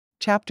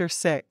Chapter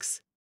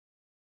 6.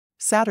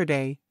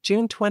 Saturday,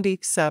 June 20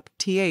 Sup/Sup,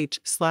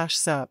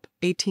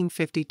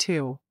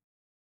 1852.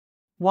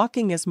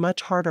 Walking is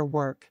much harder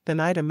work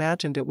than I'd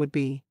imagined it would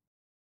be.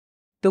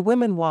 The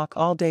women walk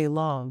all day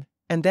long,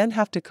 and then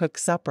have to cook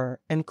supper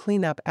and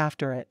clean up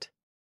after it.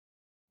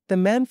 The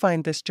men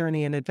find this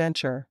journey an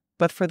adventure,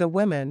 but for the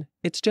women,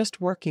 it's just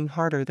working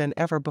harder than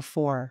ever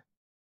before.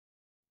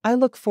 I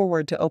look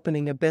forward to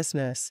opening a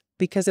business,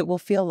 because it will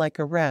feel like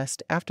a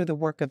rest after the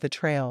work of the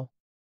trail.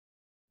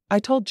 I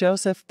told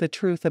Joseph the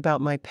truth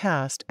about my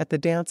past at the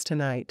dance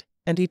tonight,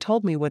 and he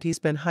told me what he's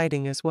been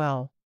hiding as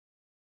well.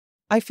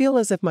 I feel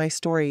as if my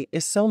story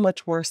is so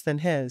much worse than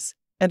his,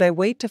 and I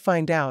wait to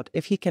find out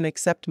if he can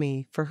accept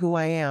me for who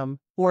I am,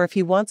 or if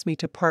he wants me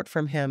to part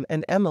from him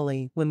and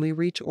Emily when we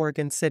reach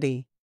Oregon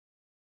City.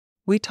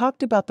 We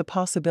talked about the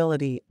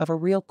possibility of a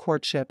real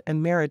courtship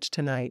and marriage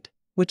tonight,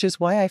 which is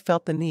why I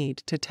felt the need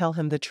to tell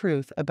him the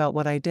truth about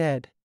what I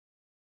did.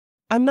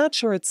 I'm not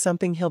sure it's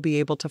something he'll be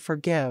able to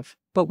forgive,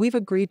 but we've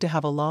agreed to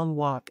have a long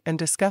walk and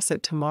discuss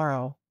it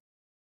tomorrow.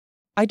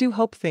 I do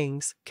hope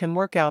things can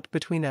work out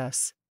between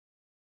us.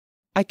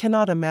 I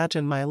cannot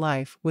imagine my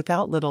life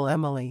without little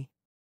Emily.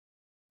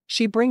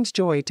 She brings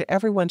joy to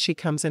everyone she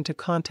comes into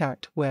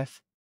contact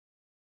with.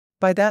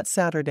 By that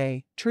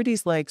Saturday,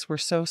 Trudie's legs were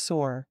so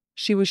sore,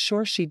 she was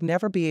sure she'd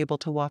never be able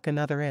to walk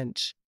another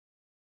inch.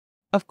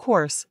 Of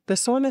course, the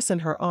soreness in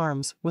her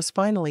arms was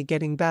finally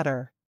getting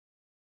better.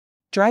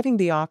 Driving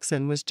the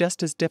oxen was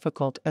just as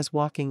difficult as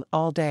walking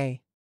all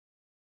day.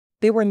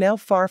 They were now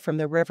far from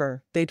the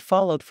river they'd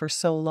followed for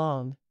so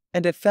long,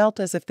 and it felt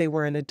as if they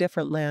were in a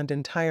different land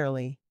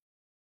entirely.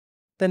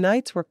 The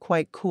nights were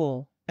quite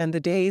cool, and the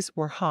days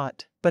were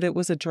hot, but it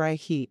was a dry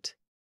heat.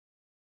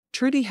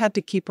 Trudie had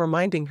to keep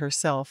reminding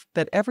herself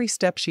that every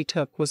step she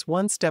took was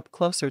one step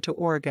closer to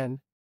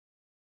Oregon.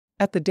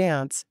 At the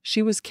dance,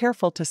 she was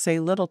careful to say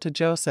little to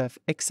Joseph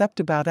except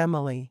about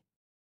Emily.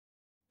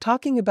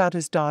 Talking about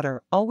his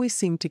daughter always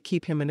seemed to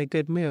keep him in a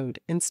good mood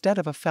instead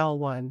of a foul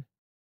one.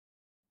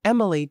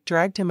 Emily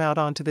dragged him out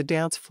onto the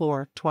dance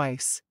floor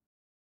twice.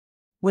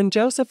 When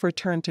Joseph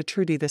returned to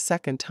Trudie the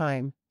second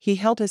time, he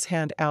held his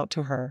hand out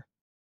to her.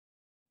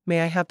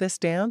 "May I have this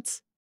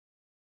dance?"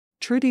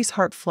 Trudie's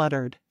heart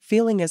fluttered,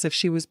 feeling as if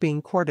she was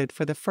being courted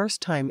for the first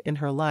time in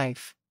her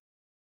life.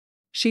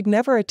 She'd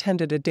never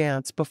attended a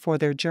dance before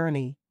their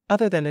journey,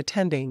 other than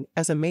attending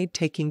as a maid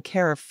taking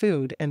care of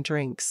food and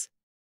drinks.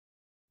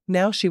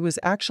 Now she was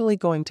actually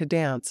going to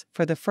dance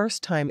for the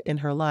first time in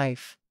her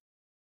life.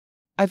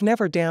 "I've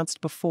never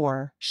danced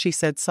before," she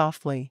said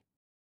softly.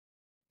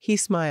 He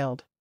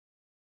smiled.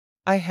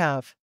 "I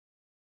have.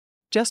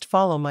 Just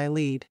follow my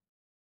lead."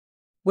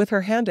 With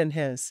her hand in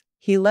his,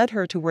 he led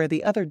her to where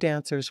the other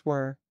dancers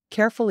were,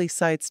 carefully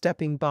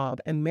sidestepping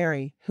Bob and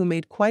Mary, who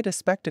made quite a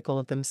spectacle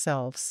of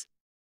themselves.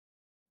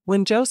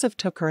 When Joseph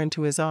took her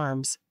into his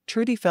arms,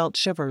 Trudie felt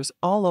shivers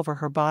all over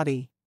her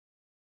body.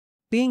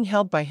 Being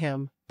held by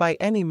him, by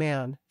any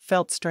man,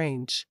 felt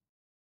strange.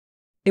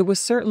 It was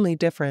certainly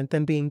different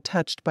than being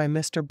touched by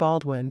Mr.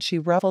 Baldwin. She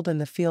reveled in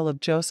the feel of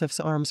Joseph's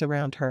arms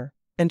around her,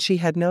 and she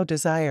had no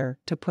desire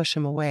to push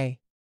him away.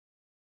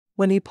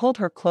 When he pulled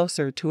her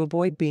closer to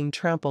avoid being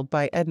trampled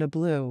by Edna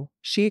Blue,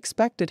 she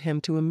expected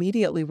him to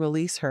immediately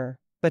release her,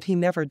 but he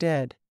never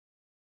did.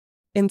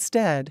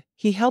 Instead,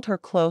 he held her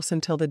close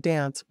until the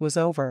dance was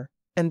over,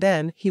 and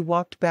then he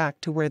walked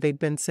back to where they'd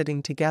been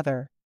sitting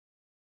together.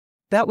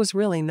 "That was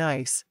really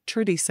nice,"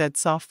 Trudie said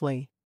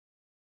softly.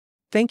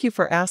 "Thank you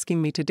for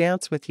asking me to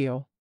dance with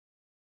you."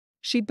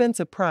 She'd been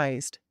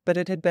surprised, but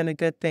it had been a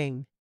good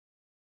thing.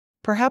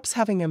 Perhaps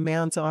having a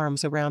man's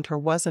arms around her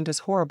wasn't as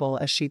horrible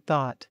as she'd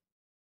thought.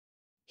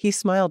 He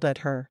smiled at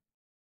her.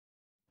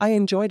 "I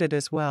enjoyed it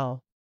as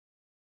well.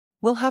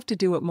 We'll have to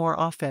do it more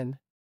often."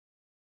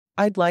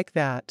 "I'd like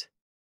that."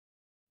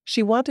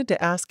 She wanted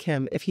to ask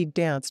him if he'd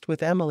danced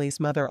with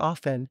Emily's mother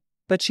often,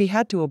 but she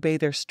had to obey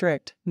their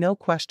strict, no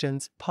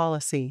questions,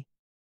 policy.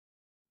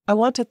 "I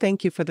want to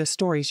thank you for the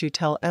stories you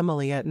tell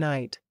Emily at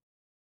night.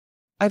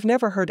 I've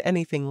never heard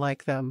anything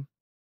like them."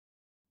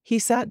 He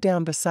sat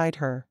down beside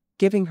her,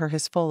 giving her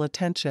his full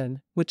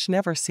attention, which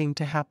never seemed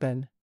to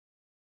happen.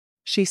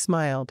 She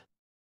smiled.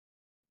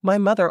 "My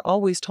mother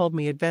always told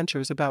me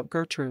adventures about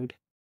Gertrude.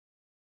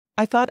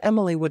 I thought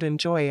Emily would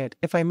enjoy it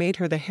if I made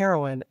her the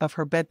heroine of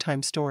her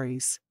bedtime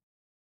stories."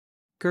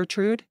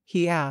 "Gertrude?"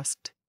 he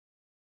asked.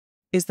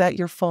 "Is that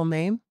your full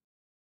name?"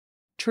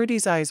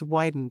 Trudie's eyes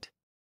widened.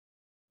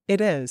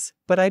 "It is,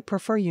 but I'd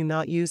prefer you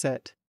not use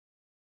it."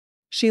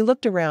 She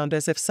looked around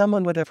as if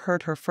someone would have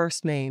heard her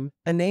first name,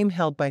 a name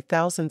held by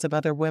thousands of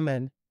other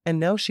women, and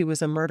know she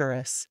was a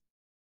murderess.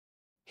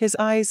 His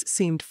eyes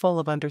seemed full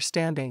of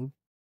understanding.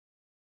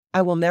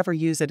 "I will never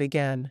use it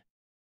again."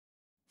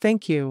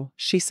 "Thank you,"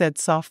 she said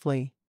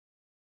softly.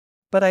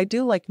 "But I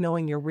do like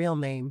knowing your real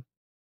name."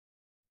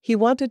 He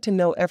wanted to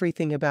know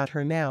everything about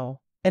her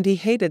now, and he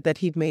hated that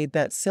he'd made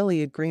that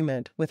silly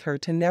agreement with her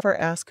to never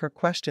ask her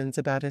questions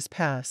about his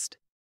past.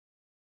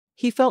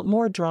 He felt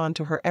more drawn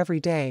to her every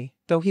day,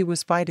 though he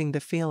was fighting the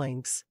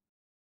feelings.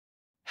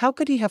 How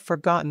could he have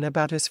forgotten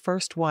about his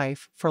first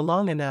wife for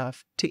long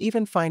enough to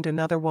even find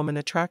another woman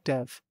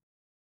attractive?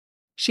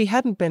 She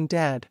hadn't been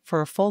dead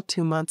for a full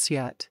 2 months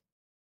yet.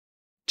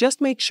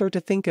 Just make sure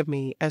to think of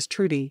me as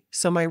Trudie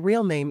so my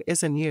real name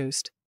isn't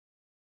used.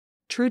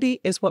 Trudie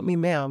is what me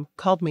ma'am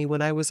called me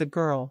when I was a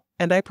girl,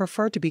 and I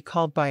prefer to be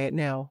called by it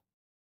now.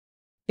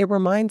 It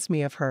reminds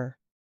me of her.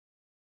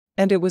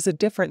 And it was a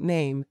different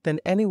name than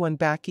anyone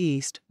back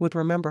east would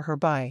remember her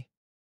by.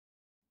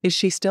 Is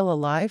she still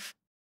alive?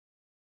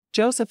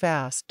 Joseph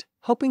asked,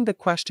 hoping the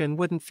question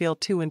wouldn't feel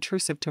too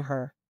intrusive to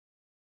her.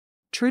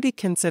 Trudie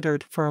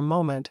considered for a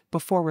moment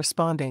before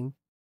responding.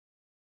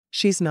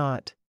 She's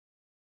not.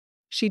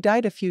 She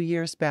died a few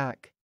years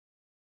back.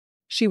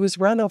 She was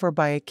run over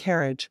by a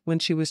carriage when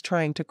she was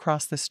trying to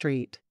cross the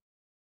street.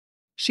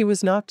 She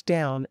was knocked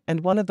down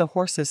and one of the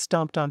horses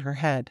stomped on her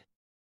head.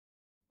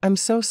 I'm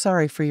so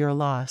sorry for your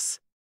loss.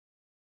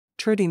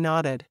 Trudie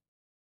nodded.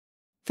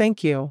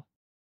 Thank you.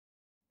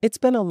 It's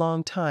been a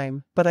long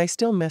time, but I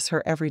still miss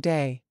her every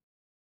day.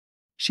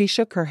 She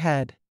shook her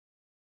head.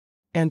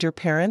 And your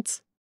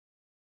parents?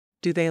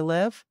 Do they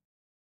live?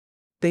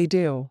 They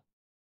do.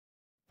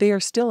 They are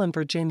still in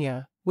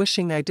Virginia,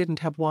 wishing I didn't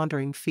have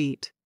wandering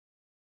feet.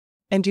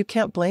 And you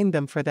can't blame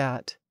them for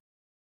that.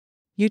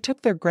 You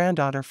took their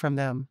granddaughter from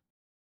them.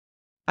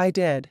 I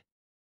did.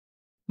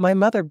 My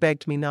mother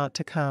begged me not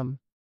to come.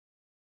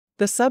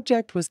 The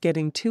subject was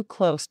getting too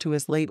close to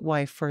his late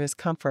wife for his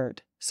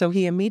comfort, so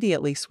he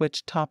immediately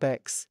switched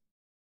topics.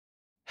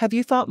 Have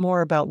you thought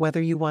more about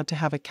whether you want to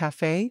have a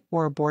cafe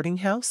or a boarding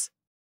house?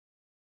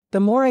 The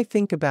more I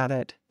think about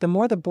it, the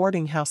more the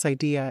boarding house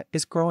idea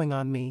is growing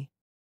on me.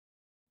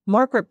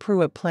 Margaret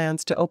Pruitt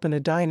plans to open a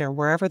diner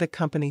wherever the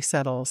company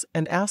settles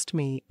and asked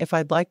me if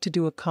I'd like to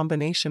do a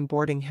combination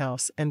boarding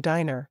house and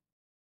diner.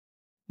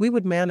 We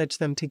would manage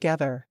them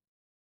together.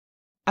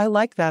 I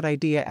like that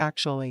idea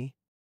actually.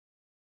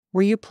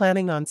 Were you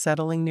planning on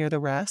settling near the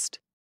rest?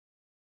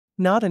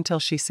 Not until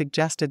she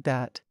suggested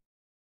that.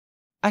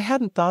 I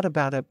hadn't thought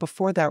about it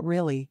before that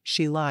really,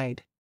 she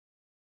lied.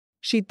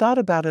 She'd thought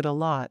about it a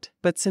lot,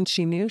 but since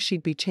she knew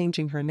she'd be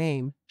changing her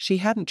name, she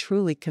hadn't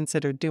truly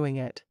considered doing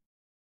it.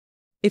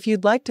 If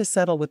you'd like to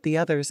settle with the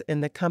others in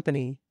the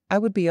company, I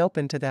would be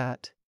open to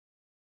that.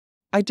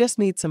 I just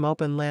need some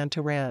open land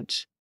to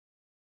ranch.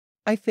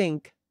 I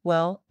think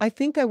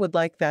I would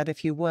like that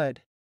if you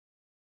would.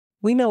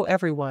 We know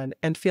everyone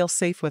and feel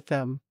safe with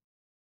them.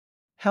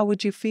 How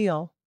would you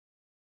feel?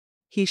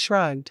 He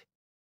shrugged.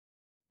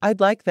 I'd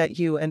like that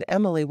you and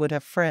Emily would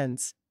have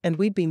friends, and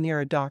we'd be near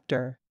a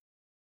doctor.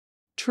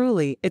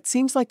 Truly, it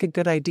seems like a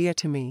good idea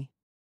to me.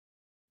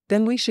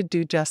 Then we should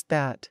do just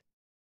that.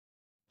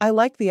 I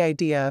like the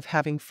idea of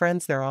having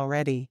friends there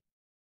already.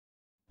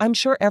 I'm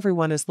sure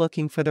everyone is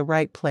looking for the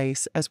right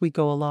place as we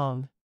go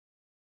along.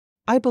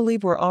 I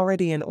believe we're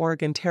already in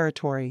Oregon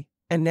territory,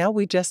 and now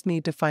we just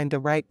need to find the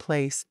right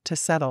place to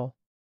settle.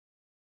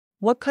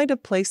 What kind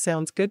of place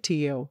sounds good to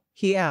you?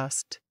 He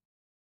asked.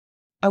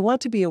 I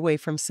want to be away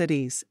from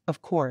cities,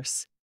 of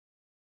course.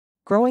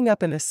 Growing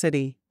up in a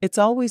city, it's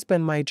always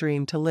been my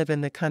dream to live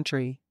in the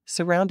country,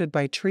 surrounded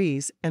by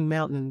trees and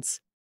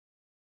mountains.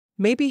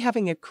 Maybe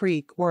having a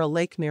creek or a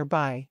lake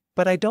nearby,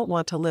 but I don't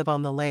want to live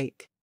on the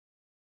lake.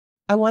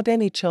 I want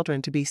any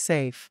children to be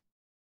safe.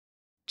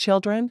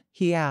 Children?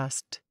 He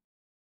asked.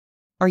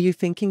 Are you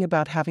thinking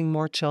about having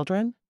more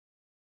children?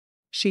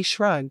 She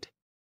shrugged.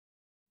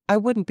 I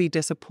wouldn't be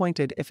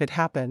disappointed if it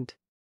happened.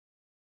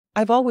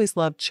 I've always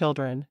loved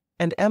children,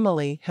 and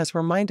Emily has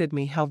reminded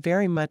me how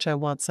very much I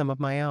want some of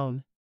my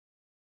own.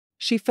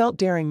 She felt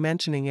daring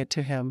mentioning it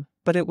to him,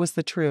 but it was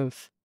the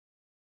truth.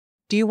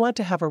 Do you want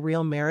to have a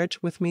real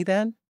marriage with me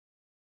then?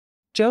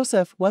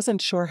 Joseph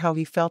wasn't sure how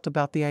he felt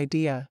about the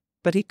idea,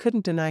 but he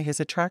couldn't deny his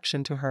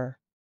attraction to her.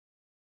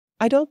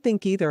 I don't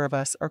think either of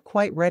us are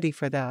quite ready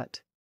for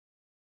that.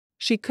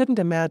 She couldn't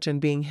imagine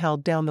being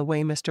held down the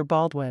way Mr.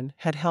 Baldwin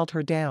had held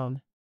her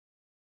down.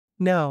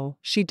 No,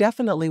 she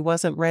definitely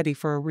wasn't ready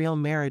for a real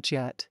marriage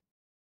yet.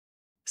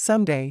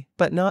 Someday,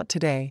 but not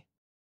today.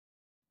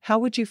 How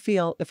would you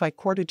feel if I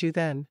courted you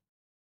then?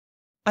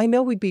 I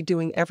know we'd be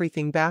doing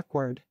everything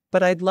backward,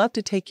 but I'd love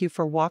to take you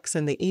for walks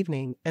in the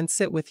evening and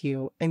sit with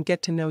you and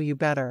get to know you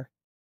better.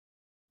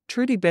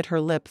 Trudie bit her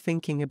lip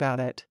thinking about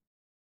it.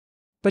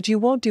 But you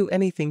won't do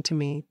anything to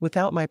me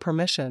without my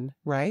permission,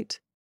 right?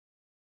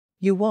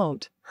 You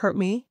won't hurt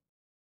me?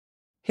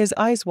 His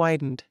eyes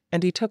widened,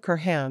 and he took her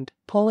hand,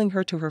 pulling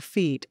her to her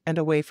feet and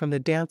away from the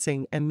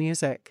dancing and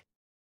music.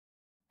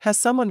 Has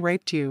someone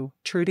raped you,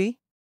 Trudie?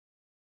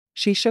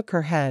 She shook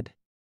her head.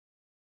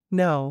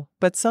 No,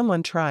 but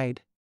someone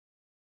tried.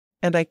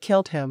 And I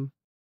killed him.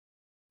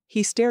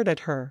 He stared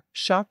at her,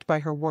 shocked by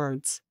her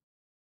words.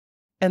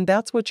 And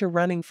that's what you're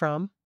running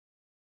from?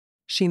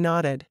 She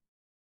nodded.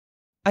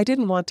 I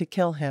didn't want to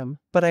kill him,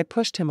 but I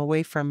pushed him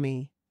away from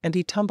me, and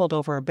he tumbled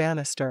over a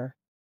banister.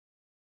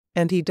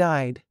 And he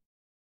died.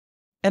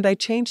 And I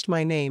changed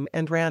my name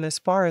and ran as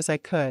far as I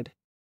could.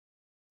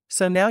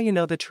 So now you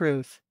know the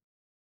truth.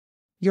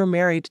 You're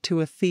married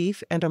to a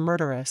thief and a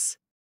murderess.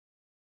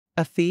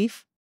 A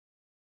thief?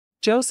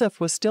 Joseph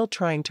was still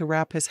trying to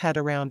wrap his head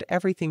around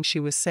everything she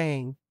was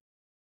saying.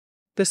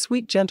 The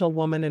sweet gentle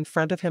woman in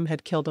front of him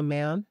had killed a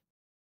man?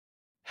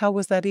 How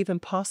was that even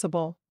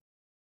possible?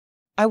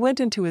 I went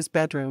into his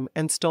bedroom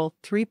and stole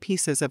 3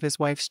 pieces of his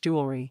wife's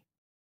jewelry.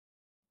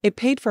 It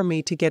paid for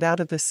me to get out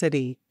of the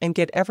city and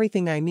get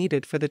everything I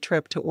needed for the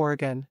trip to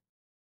Oregon.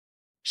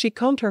 She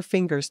combed her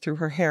fingers through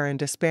her hair in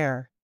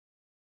despair.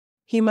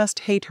 He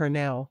must hate her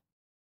now.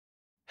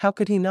 How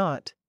could he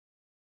not?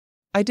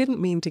 I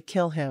didn't mean to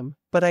kill him,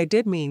 but I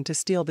did mean to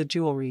steal the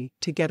jewelry,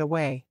 to get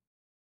away.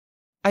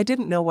 I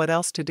didn't know what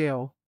else to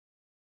do.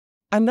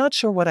 I'm not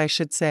sure what I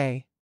should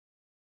say.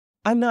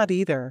 I'm not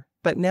either,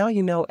 but now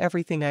you know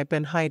everything I've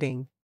been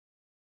hiding.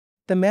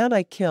 The man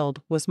I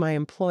killed was my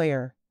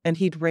employer, and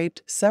he'd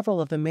raped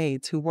several of the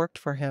maids who worked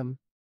for him.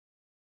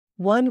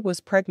 One was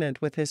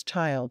pregnant with his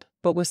child,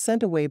 but was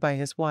sent away by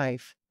his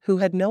wife, who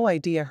had no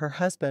idea her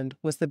husband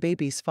was the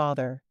baby's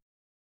father.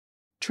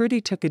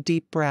 Trudie took a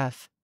deep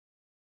breath.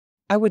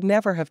 I would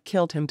never have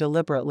killed him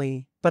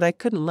deliberately, but I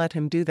couldn't let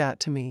him do that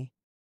to me.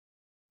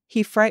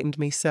 He frightened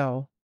me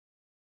so.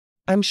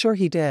 I'm sure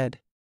he did.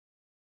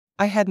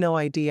 I had no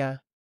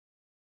idea.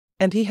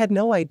 And he had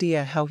no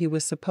idea how he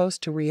was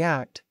supposed to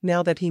react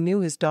now that he knew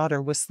his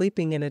daughter was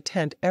sleeping in a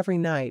tent every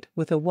night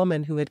with a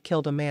woman who had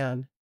killed a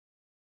man.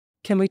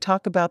 Can we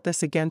talk about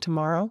this again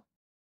tomorrow?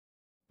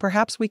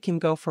 Perhaps we can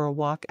go for a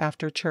walk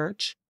after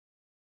church?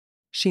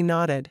 She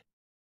nodded.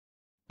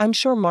 I'm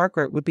sure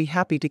Margaret would be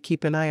happy to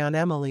keep an eye on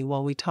Emily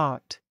while we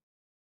talked.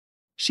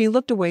 She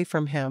looked away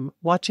from him,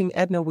 watching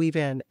Edna weave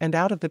in and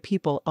out of the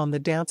people on the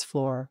dance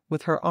floor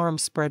with her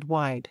arms spread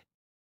wide.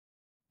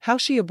 How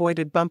she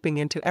avoided bumping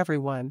into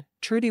everyone,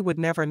 Trudie would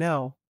never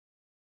know.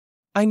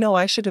 I know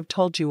I should have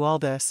told you all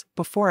this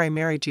before I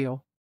married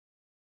you.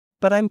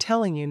 But I'm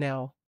telling you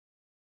now.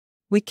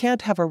 We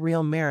can't have a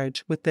real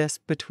marriage with this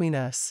between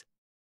us.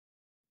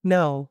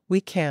 No,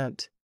 we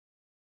can't.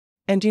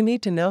 And you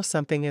need to know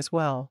something as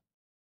well.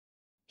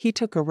 He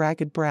took a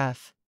ragged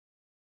breath.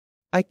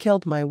 I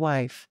killed my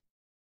wife.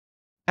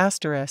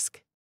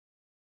 Asterisk.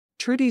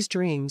 Trudie's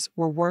dreams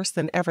were worse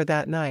than ever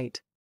that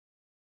night.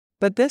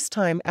 But this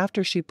time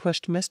after she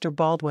pushed Mr.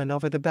 Baldwin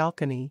over the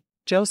balcony,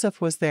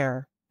 Joseph was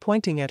there,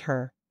 pointing at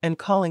her, and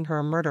calling her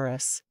a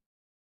murderess.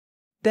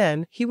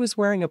 Then, he was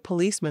wearing a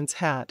policeman's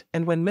hat,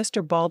 and when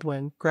Mr.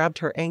 Baldwin grabbed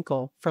her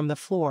ankle from the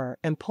floor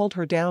and pulled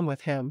her down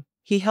with him,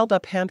 he held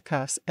up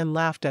handcuffs and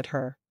laughed at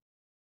her.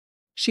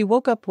 She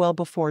woke up well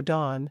before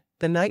dawn,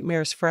 the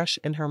nightmares fresh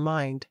in her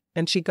mind,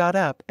 and she got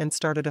up and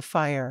started a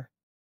fire.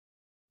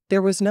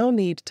 There was no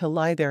need to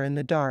lie there in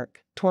the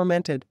dark,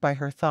 tormented by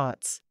her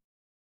thoughts.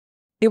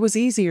 It was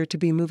easier to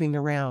be moving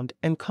around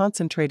and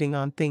concentrating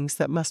on things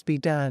that must be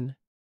done.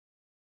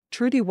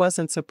 Trudie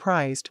wasn't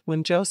surprised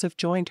when Joseph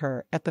joined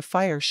her at the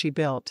fire she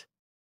built.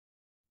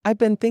 I've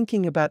been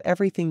thinking about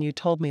everything you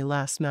told me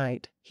last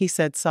night, he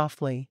said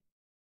softly.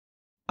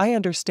 I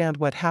understand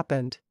what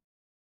happened.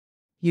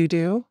 You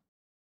do?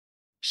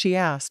 She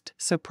asked,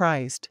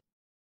 surprised.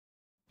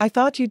 I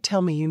thought you'd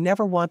tell me you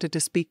never wanted to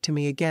speak to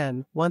me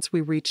again once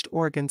we reached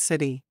Oregon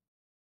City.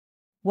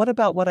 What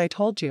about what I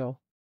told you?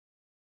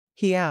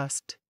 He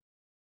asked.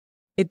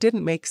 It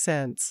didn't make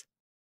sense.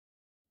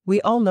 We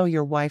all know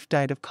your wife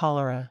died of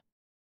cholera.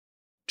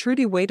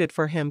 Trudie waited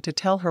for him to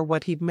tell her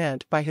what he'd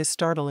meant by his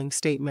startling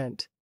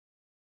statement.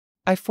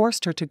 I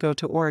forced her to go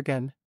to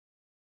Oregon.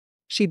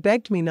 She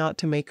begged me not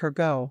to make her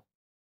go.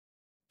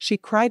 She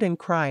cried and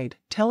cried,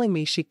 telling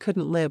me she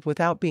couldn't live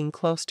without being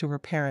close to her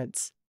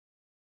parents.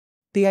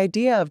 The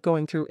idea of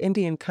going through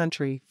Indian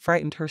country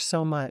frightened her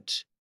so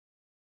much.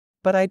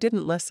 But I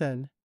didn't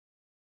listen.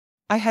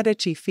 I had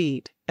itchy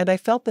feet, and I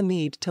felt the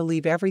need to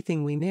leave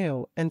everything we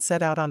knew and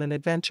set out on an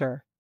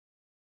adventure.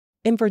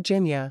 In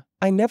Virginia,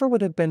 I never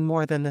would have been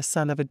more than the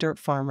son of a dirt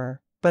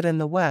farmer, but in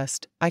the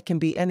West, I can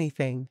be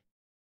anything.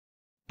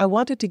 I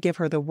wanted to give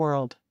her the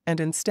world, and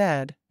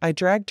instead, I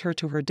dragged her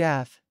to her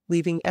death,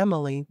 leaving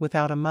Emily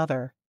without a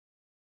mother.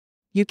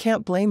 You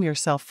can't blame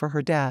yourself for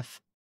her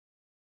death.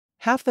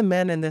 Half the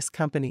men in this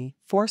company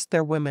forced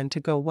their women to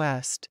go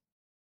west.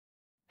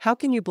 How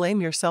can you blame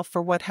yourself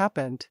for what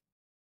happened?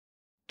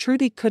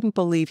 Trudie couldn't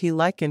believe he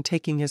likened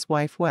taking his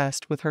wife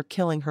west with her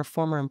killing her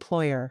former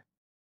employer.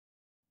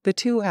 The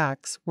two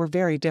acts were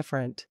very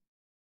different.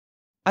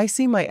 I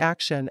see my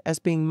action as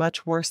being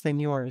much worse than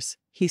yours,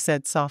 he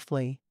said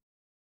softly.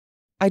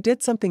 I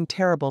did something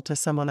terrible to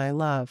someone I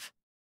love.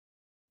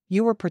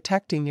 You were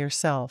protecting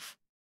yourself.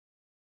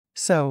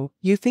 So,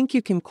 you think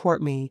you can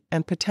court me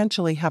and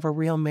potentially have a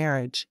real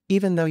marriage,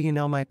 even though you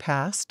know my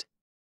past?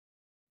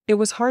 It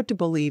was hard to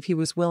believe he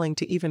was willing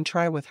to even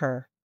try with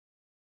her.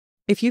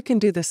 If you can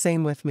do the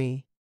same with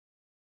me.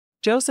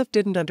 Joseph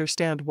didn't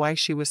understand why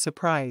she was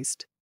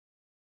surprised.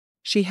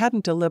 She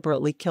hadn't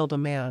deliberately killed a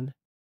man.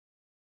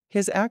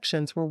 His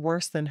actions were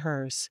worse than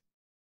hers.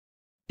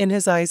 In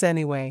his eyes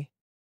anyway.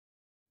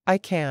 I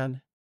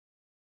can.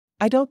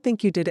 I don't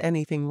think you did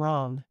anything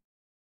wrong.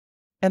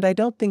 And I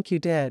don't think you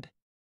did.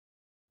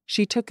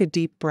 She took a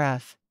deep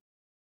breath.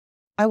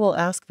 I will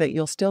ask that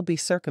you'll still be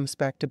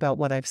circumspect about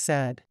what I've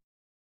said.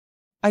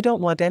 I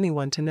don't want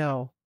anyone to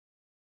know.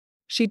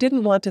 She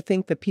didn't want to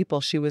think the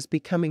people she was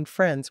becoming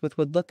friends with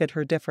would look at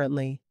her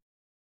differently.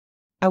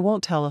 I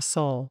won't tell a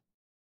soul.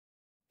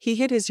 He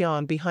hid his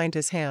yawn behind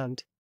his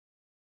hand.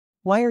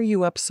 Why are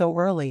you up so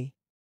early?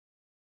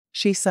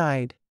 She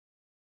sighed.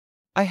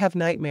 I have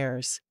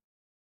nightmares.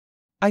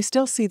 I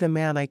still see the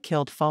man I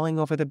killed falling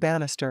over the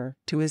banister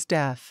to his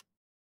death.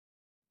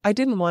 I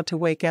didn't want to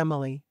wake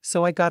Emily,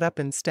 so I got up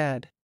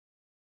instead.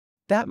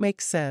 That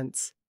makes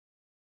sense.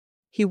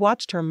 He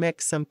watched her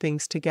mix some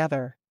things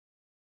together.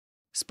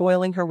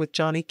 Spoiling her with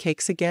Johnny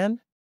cakes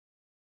again?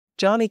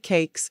 Johnny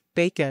cakes,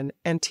 bacon,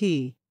 and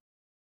tea.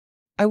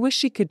 I wish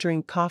she could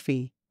drink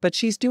coffee, but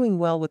she's doing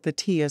well with the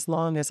tea as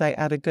long as I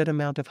add a good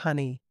amount of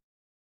honey.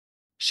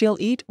 She'll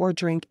eat or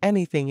drink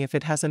anything if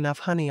it has enough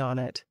honey on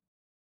it.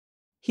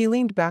 He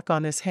leaned back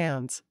on his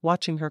hands,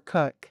 watching her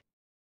cook.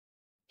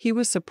 He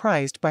was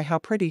surprised by how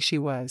pretty she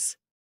was.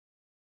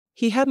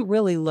 He hadn't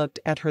really looked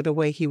at her the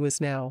way he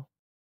was now.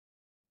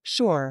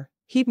 Sure,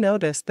 he'd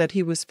noticed that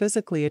he was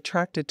physically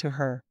attracted to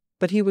her,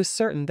 but he was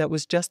certain that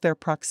was just their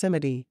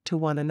proximity to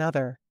one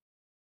another.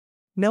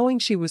 Knowing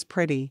she was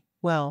pretty,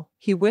 well,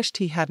 he wished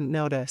he hadn't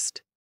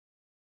noticed.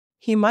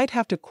 He might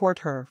have to court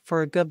her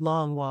for a good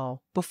long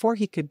while before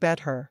he could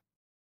bed her.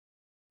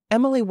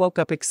 Emily woke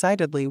up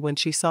excitedly when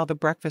she saw the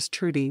breakfast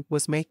Trudie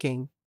was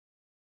making.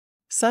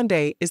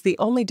 Sunday is the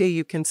only day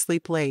you can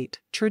sleep late,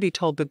 Trudie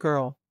told the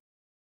girl.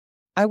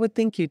 I would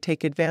think you'd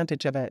take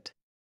advantage of it.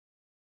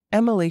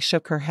 Emily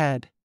shook her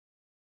head.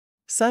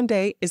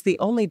 Sunday is the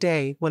only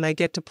day when I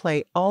get to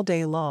play all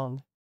day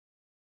long.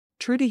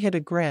 Trudie hid a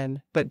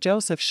grin, but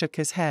Joseph shook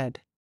his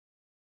head.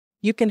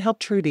 You can help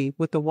Trudie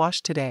with the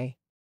wash today.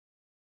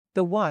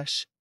 The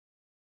wash?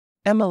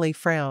 Emily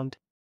frowned.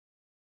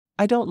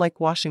 I don't like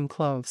washing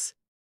clothes.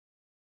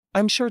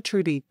 I'm sure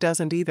Trudie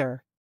doesn't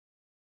either.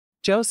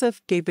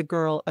 Joseph gave the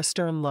girl a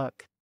stern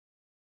look.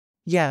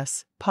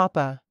 Yes,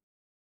 Papa.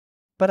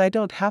 But I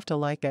don't have to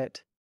like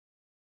it.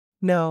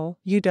 No,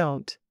 you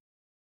don't.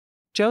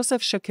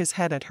 Joseph shook his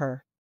head at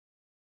her.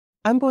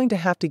 I'm going to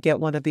have to get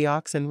one of the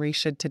oxen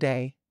reshed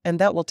today, and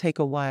that will take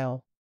a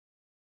while.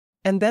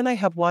 And then I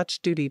have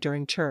watch duty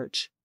during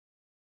church.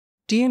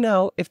 Do you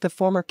know if the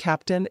former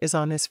captain is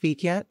on his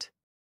feet yet?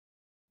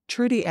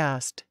 Trudie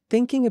asked,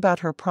 thinking about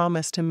her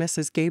promise to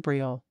Mrs.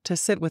 Gabriel to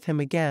sit with him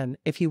again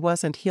if he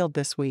wasn't healed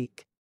this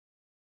week.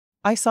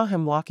 I saw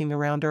him walking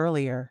around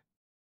earlier.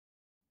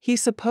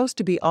 He's supposed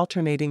to be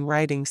alternating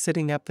riding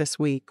sitting up this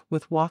week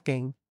with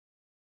walking.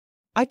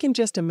 I can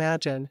just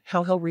imagine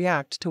how he'll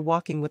react to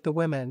walking with the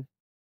women.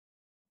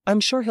 I'm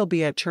sure he'll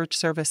be at church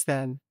service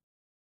then.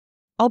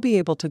 I'll be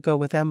able to go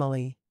with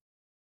Emily.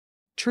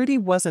 Trudie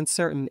wasn't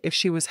certain if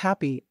she was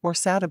happy or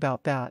sad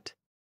about that.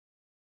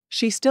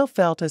 She still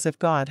felt as if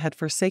God had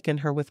forsaken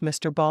her with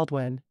Mr.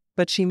 Baldwin,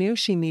 but she knew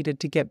she needed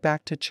to get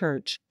back to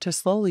church to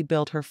slowly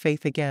build her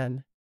faith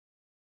again.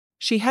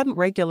 She hadn't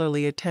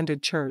regularly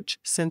attended church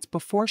since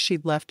before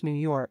she'd left New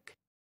York.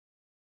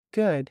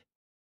 Good.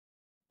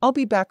 I'll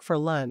be back for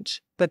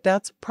lunch, but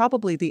that's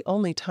probably the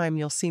only time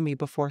you'll see me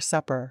before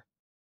supper.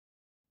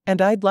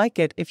 And I'd like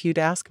it if you'd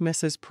ask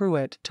Mrs.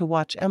 Pruitt to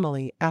watch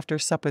Emily after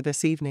supper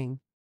this evening.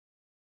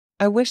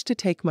 I wish to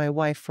take my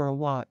wife for a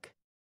walk.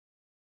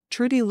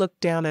 Trudie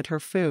looked down at her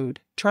food,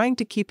 trying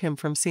to keep him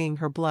from seeing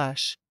her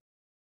blush.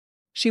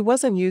 She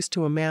wasn't used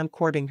to a man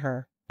courting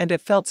her, and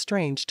it felt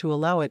strange to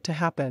allow it to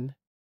happen.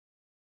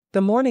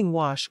 The morning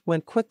wash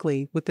went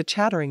quickly with the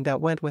chattering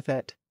that went with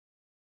it.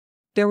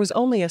 There was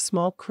only a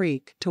small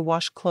creek to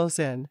wash clothes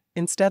in,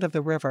 instead of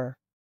the river.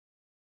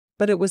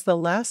 But it was the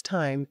last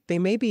time they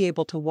may be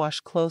able to wash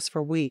clothes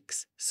for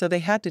weeks, so they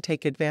had to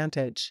take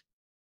advantage.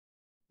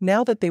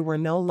 Now that they were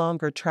no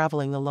longer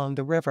traveling along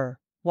the river,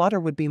 water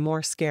would be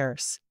more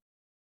scarce.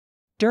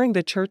 During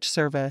the church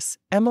service,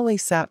 Emily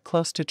sat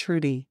close to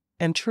Trudie,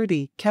 and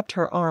Trudie kept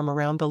her arm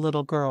around the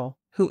little girl,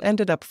 who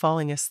ended up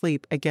falling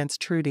asleep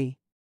against Trudie.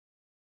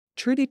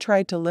 Trudie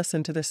tried to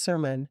listen to the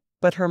sermon,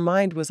 but her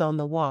mind was on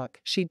the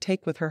walk she'd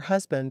take with her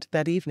husband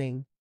that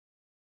evening.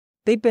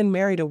 They'd been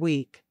married a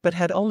week, but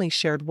had only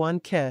shared one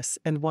kiss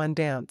and one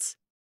dance.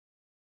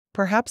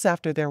 Perhaps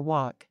after their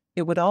walk,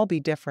 it would all be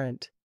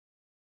different.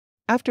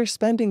 After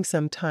spending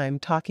some time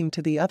talking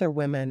to the other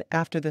women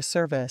after the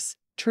service,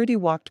 Trudie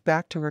walked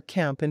back to her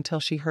camp until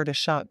she heard a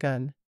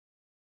shotgun.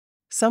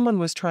 Someone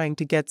was trying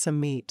to get some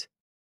meat.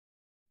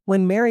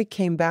 When Mary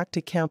came back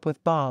to camp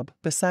with Bob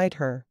beside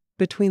her,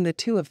 between the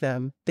two of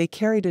them, they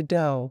carried a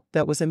doe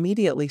that was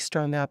immediately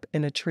strung up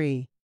in a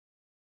tree.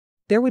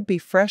 There would be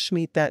fresh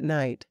meat that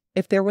night,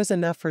 if there was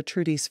enough for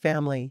Trudie's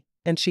family,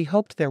 and she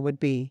hoped there would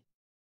be.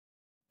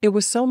 It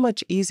was so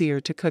much easier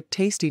to cook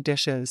tasty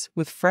dishes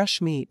with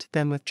fresh meat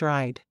than with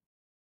dried.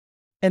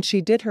 And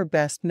she did her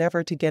best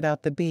never to get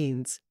out the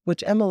beans,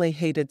 which Emily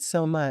hated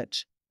so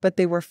much, but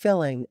they were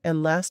filling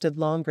and lasted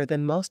longer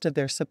than most of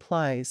their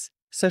supplies,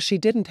 so she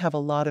didn't have a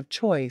lot of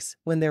choice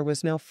when there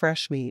was no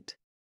fresh meat.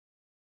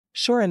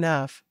 Sure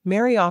enough,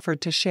 Mary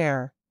offered to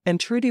share, and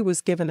Trudie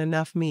was given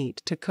enough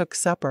meat to cook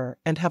supper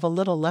and have a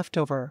little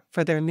leftover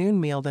for their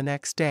noon meal the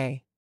next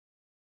day.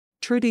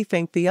 Trudie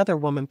thanked the other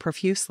woman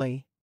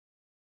profusely.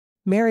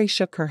 Mary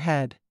shook her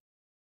head.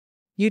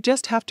 You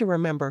just have to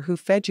remember who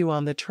fed you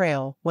on the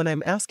trail when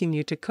I'm asking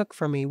you to cook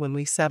for me when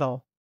we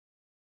settle.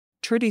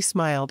 Trudie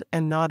smiled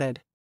and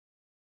nodded.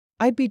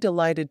 I'd be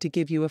delighted to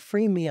give you a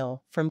free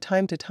meal from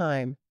time to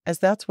time, as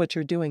that's what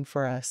you're doing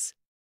for us.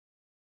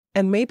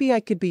 And maybe I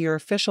could be your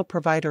official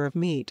provider of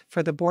meat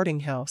for the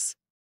boarding house.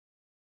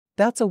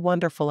 That's a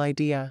wonderful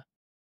idea.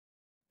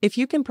 If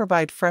you can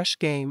provide fresh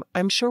game,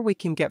 I'm sure we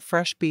can get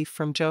fresh beef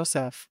from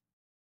Joseph.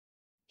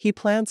 He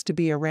plans to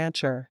be a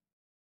rancher.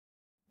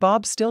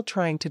 Bob's still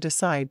trying to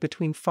decide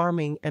between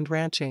farming and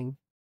ranching.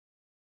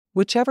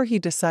 Whichever he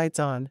decides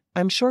on,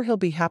 I'm sure he'll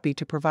be happy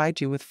to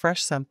provide you with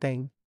fresh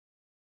something.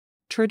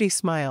 Trudie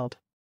smiled.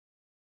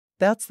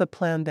 That's the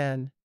plan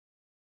then.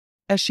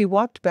 As she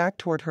walked back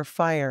toward her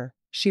fire,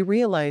 she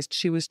realized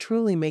she was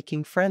truly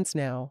making friends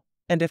now,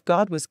 and if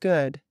God was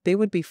good, they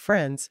would be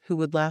friends who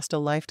would last a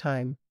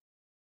lifetime.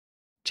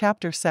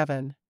 Chapter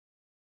 7.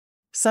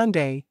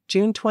 Sunday,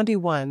 June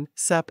 21,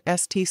 Sup/Sup,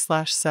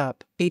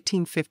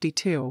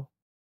 1852.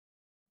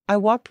 I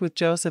walked with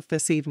Joseph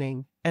this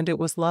evening, and it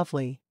was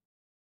lovely.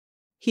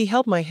 He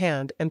held my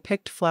hand and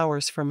picked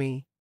flowers for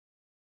me.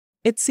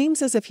 It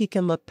seems as if he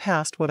can look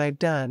past what I've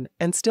done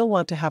and still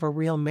want to have a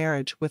real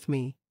marriage with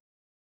me.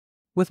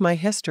 With my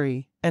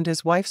history, and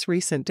his wife's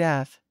recent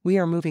death, we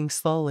are moving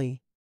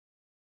slowly.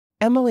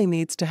 Emily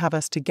needs to have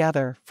us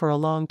together for a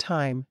long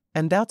time,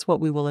 and that's what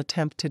we will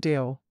attempt to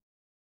do.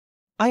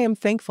 I am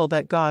thankful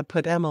that God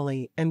put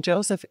Emily and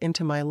Joseph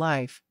into my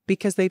life,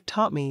 because they've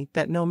taught me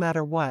that no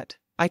matter what,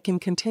 I can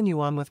continue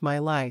on with my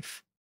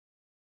life.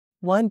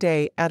 One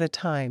day at a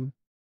time.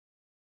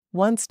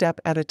 One step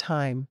at a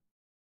time.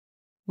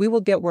 We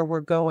will get where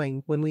we're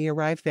going when we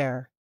arrive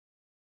there.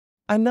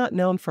 I'm not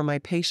known for my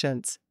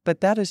patience,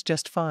 but that is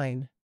just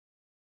fine.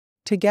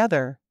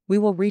 Together, we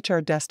will reach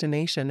our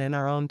destination in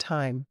our own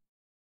time.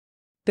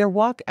 Their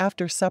walk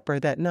after supper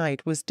that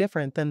night was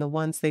different than the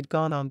ones they'd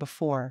gone on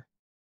before.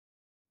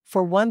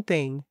 For one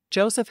thing,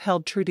 Joseph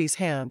held Trudie's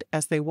hand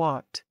as they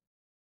walked.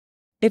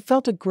 It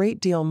felt a great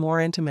deal more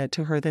intimate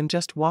to her than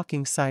just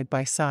walking side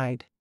by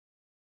side.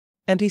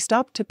 And he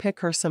stopped to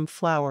pick her some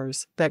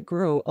flowers that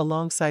grew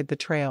alongside the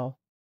trail.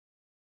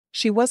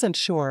 She wasn't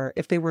sure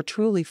if they were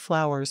truly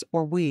flowers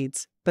or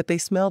weeds, but they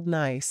smelled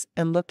nice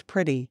and looked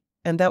pretty,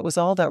 and that was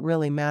all that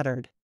really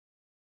mattered.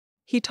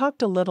 He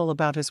talked a little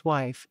about his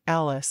wife,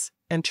 Alice,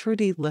 and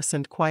Trudie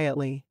listened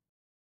quietly.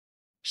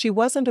 She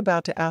wasn't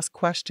about to ask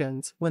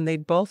questions when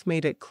they'd both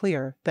made it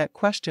clear that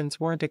questions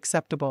weren't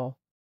acceptable.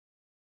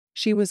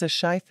 She was a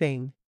shy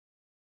thing.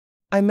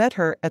 I met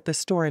her at the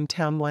store in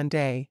town one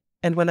day,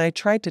 and when I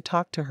tried to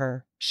talk to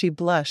her, she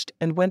blushed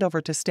and went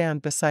over to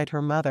stand beside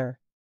her mother.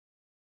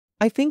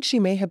 I think she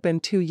may have been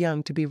too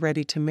young to be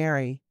ready to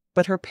marry,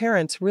 but her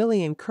parents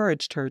really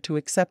encouraged her to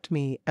accept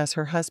me as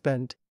her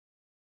husband.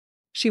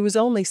 She was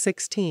only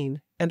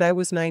 16, and I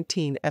was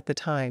 19 at the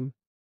time.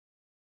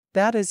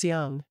 That is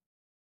young.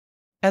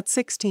 At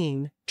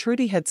 16,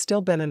 Trudie had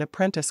still been an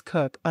apprentice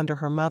cook under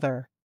her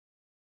mother.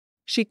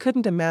 She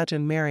couldn't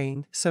imagine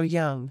marrying so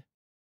young.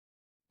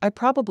 I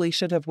probably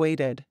should have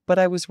waited, but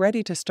I was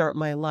ready to start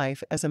my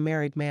life as a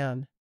married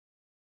man.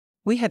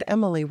 We had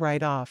Emily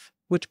right off,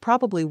 which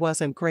probably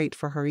wasn't great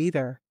for her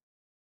either.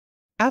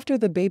 After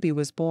the baby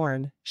was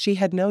born, she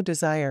had no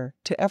desire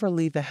to ever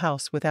leave the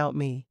house without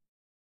me.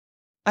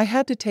 I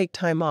had to take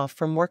time off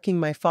from working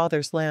my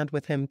father's land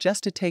with him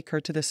just to take her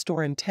to the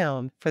store in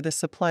town for the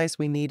supplies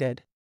we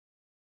needed.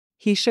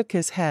 He shook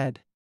his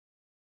head.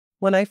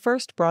 When I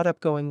first brought up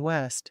going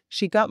west,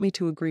 she got me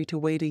to agree to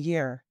wait a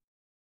year.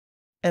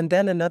 And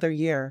then another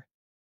year.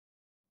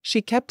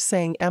 She kept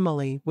saying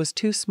Emily was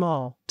too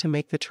small to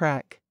make the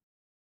trek.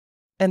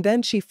 And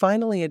then she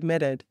finally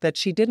admitted that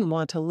she didn't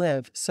want to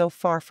live so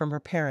far from her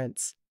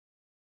parents.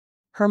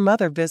 Her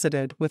mother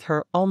visited with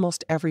her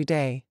almost every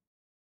day.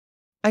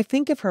 I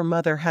think if her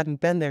mother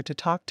hadn't been there to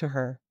talk to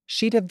her,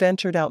 she'd have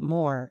ventured out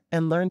more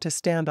and learned to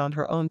stand on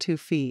her own 2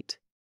 feet.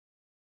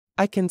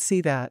 I can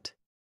see that.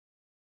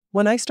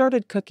 When I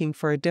started cooking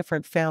for a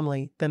different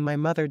family than my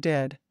mother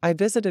did, I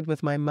visited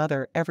with my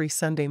mother every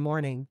Sunday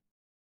morning.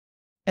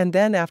 And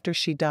then after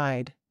she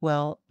died,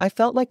 well, I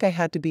felt like I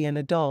had to be an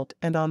adult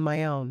and on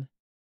my own.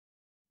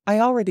 I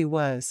already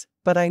was,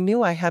 but I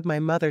knew I had my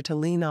mother to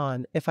lean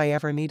on if I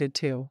ever needed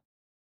to.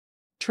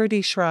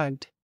 Trudie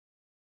shrugged.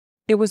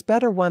 It was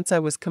better once I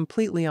was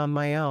completely on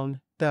my own,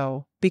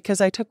 though,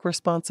 because I took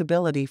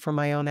responsibility for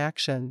my own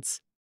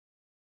actions.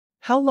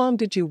 How long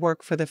did you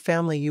work for the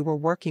family you were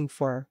working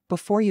for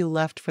before you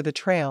left for the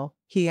trail?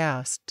 He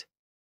asked.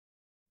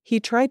 He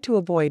tried to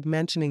avoid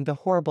mentioning the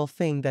horrible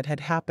thing that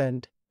had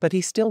happened, but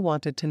he still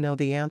wanted to know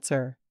the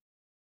answer.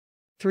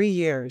 3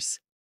 years.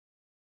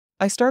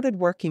 I started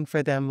working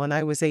for them when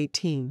I was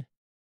 18.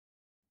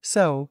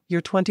 So,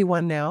 you're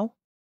 21 now?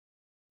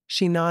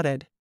 She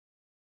nodded.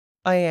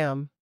 I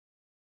am.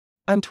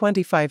 I'm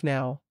 25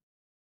 now.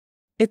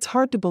 It's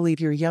hard to believe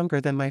you're younger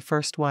than my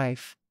first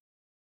wife.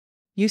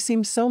 You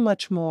seem so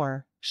much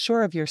more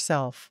sure of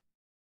yourself.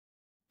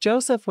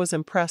 Joseph was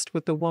impressed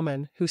with the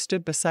woman who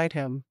stood beside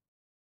him.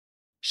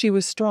 She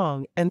was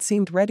strong and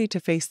seemed ready to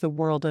face the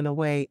world in a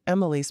way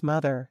Emily's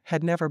mother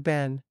had never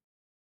been.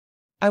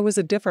 I was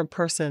a different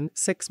person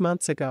 6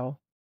 months ago.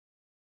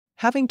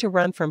 Having to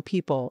run from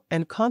people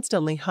and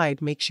constantly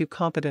hide makes you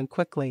competent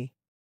quickly.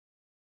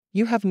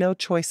 You have no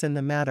choice in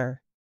the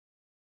matter.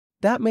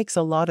 That makes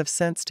a lot of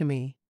sense to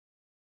me.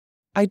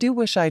 I do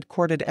wish I'd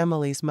courted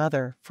Emily's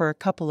mother for a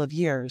couple of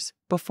years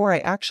before I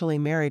actually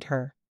married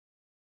her.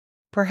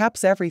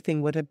 Perhaps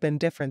everything would have been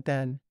different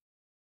then.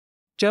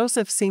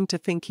 Joseph seemed to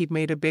think he'd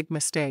made a big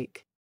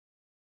mistake.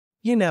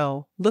 You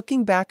know,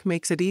 looking back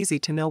makes it easy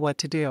to know what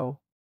to do.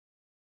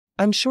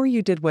 I'm sure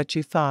you did what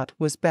you thought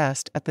was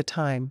best at the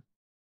time.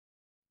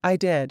 I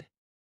did.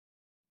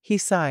 He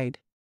sighed.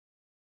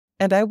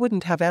 And I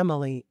wouldn't have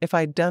Emily if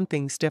I'd done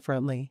things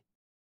differently.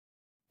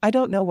 I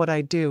don't know what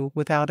I'd do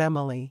without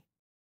Emily.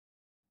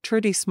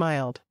 Trudie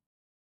smiled.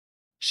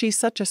 She's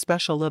such a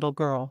special little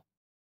girl.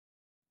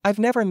 I've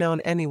never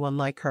known anyone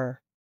like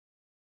her.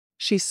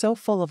 She's so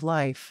full of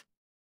life.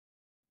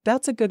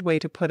 That's a good way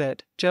to put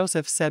it,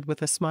 Joseph said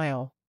with a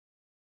smile.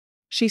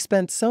 She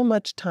spent so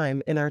much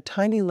time in our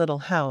tiny little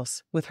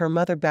house with her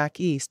mother back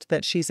east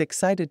that she's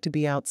excited to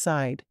be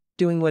outside,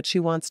 doing what she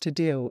wants to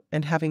do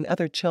and having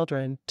other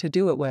children to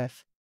do it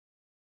with.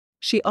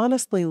 She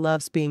honestly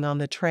loves being on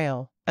the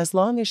trail, as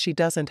long as she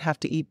doesn't have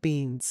to eat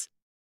beans.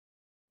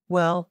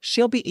 Well,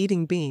 she'll be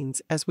eating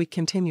beans as we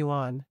continue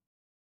on.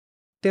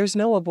 There's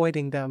no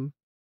avoiding them.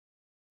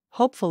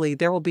 Hopefully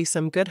there will be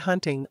some good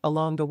hunting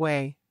along the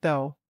way,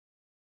 though.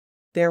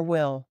 There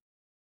will.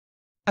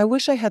 I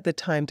wish I had the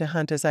time to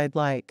hunt as I'd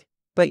like,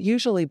 but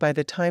usually by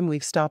the time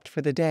we've stopped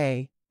for the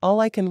day, all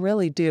I can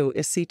really do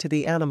is see to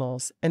the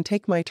animals and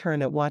take my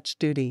turn at watch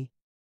duty.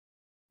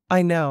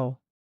 I know.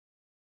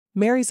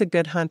 Mary's a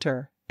good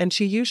hunter, and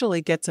she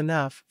usually gets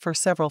enough for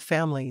several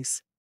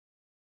families.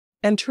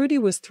 And Trudie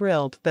was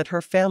thrilled that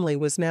her family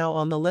was now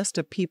on the list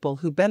of people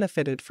who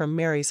benefited from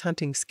Mary's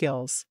hunting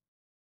skills.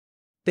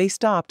 They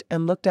stopped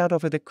and looked out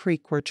over the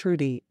creek where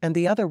Trudie and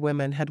the other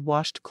women had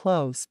washed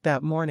clothes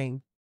that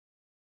morning.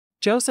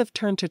 Joseph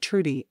turned to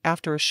Trudie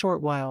after a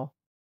short while.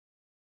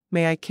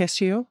 May I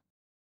kiss you?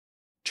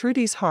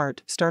 Trudie's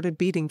heart started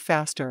beating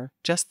faster,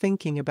 just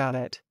thinking about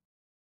it.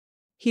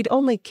 He'd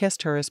only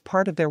kissed her as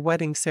part of their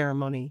wedding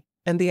ceremony,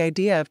 and the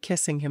idea of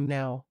kissing him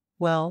now,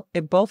 well,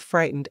 it both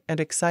frightened and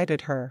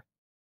excited her.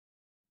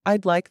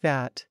 I'd like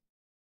that.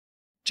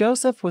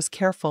 Joseph was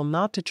careful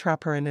not to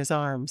trap her in his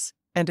arms,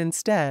 and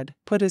instead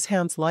put his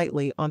hands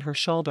lightly on her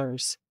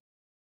shoulders.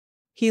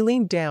 He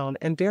leaned down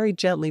and very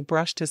gently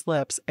brushed his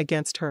lips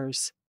against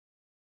hers.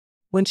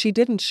 When she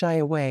didn't shy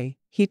away,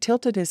 he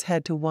tilted his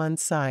head to one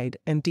side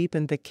and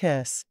deepened the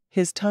kiss,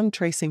 his tongue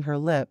tracing her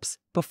lips,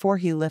 before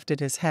he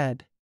lifted his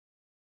head.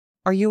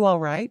 Are you all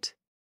right?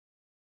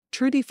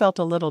 Trudie felt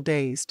a little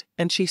dazed,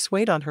 and she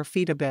swayed on her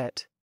feet a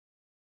bit.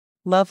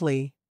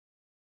 Lovely.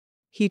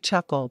 He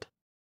chuckled.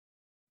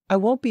 I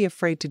won't be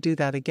afraid to do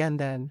that again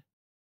then.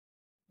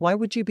 Why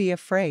would you be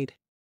afraid?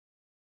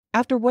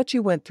 After what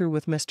you went through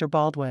with Mr.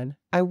 Baldwin,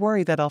 I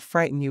worry that I'll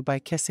frighten you by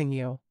kissing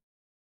you.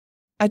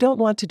 I don't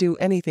want to do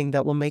anything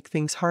that will make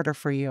things harder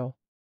for you.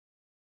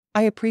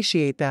 I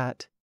appreciate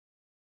that.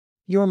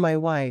 You're my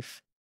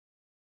wife.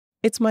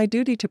 It's my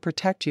duty to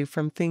protect you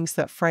from things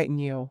that frighten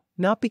you,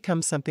 not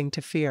become something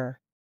to fear.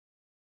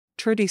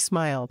 Trudie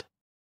smiled.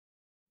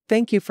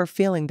 Thank you for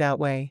feeling that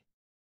way.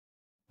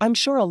 I'm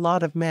sure a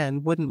lot of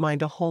men wouldn't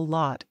mind a whole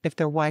lot if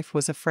their wife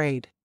was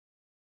afraid.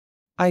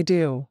 I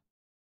do.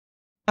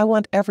 I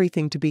want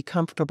everything to be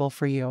comfortable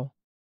for you.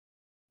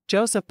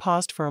 Joseph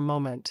paused for a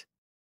moment.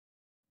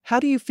 How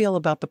do you feel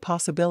about the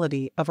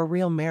possibility of a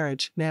real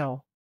marriage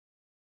now?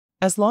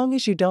 As long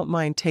as you don't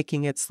mind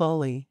taking it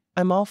slowly,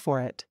 I'm all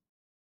for it.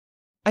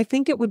 I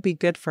think it would be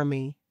good for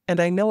me, and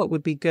I know it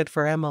would be good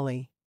for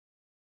Emily.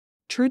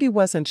 Trudie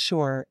wasn't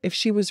sure if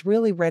she was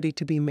really ready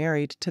to be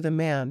married to the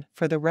man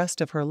for the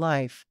rest of her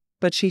life,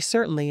 but she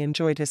certainly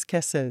enjoyed his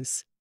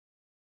kisses.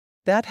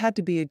 That had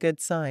to be a good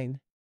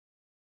sign.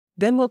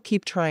 Then we'll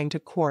keep trying to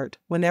court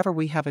whenever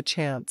we have a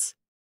chance.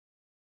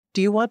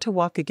 Do you want to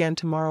walk again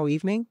tomorrow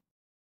evening?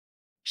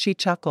 She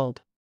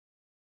chuckled.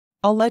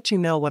 I'll let you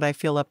know what I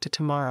feel up to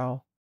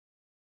tomorrow.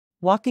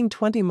 Walking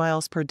 20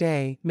 miles per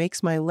day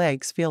makes my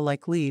legs feel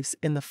like leaves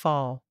in the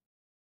fall.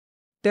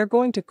 They're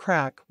going to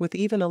crack with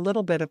even a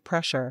little bit of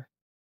pressure.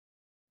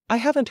 I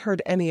haven't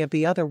heard any of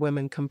the other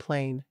women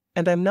complain,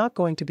 and I'm not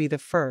going to be the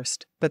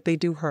first, but they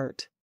do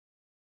hurt.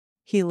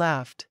 He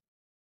laughed.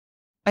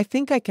 I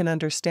think I can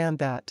understand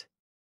that.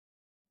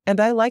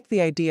 And I like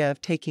the idea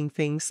of taking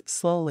things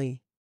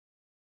slowly.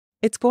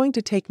 It's going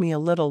to take me a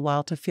little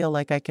while to feel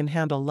like I can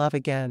handle love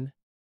again.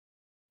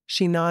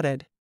 She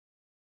nodded.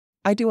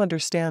 I do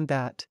understand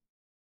that.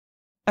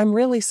 I'm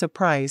really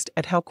surprised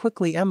at how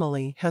quickly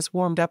Emily has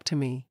warmed up to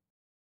me.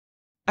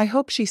 I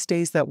hope she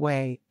stays that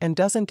way and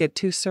doesn't get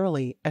too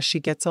surly as she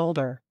gets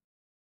older.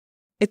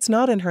 It's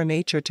not in her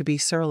nature to be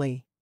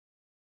surly.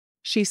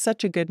 She's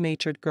such a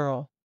good-natured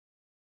girl.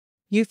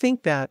 You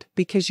think that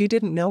because you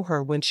didn't know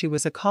her when she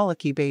was a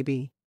colicky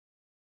baby.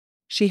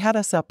 She had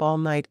us up all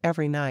night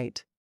every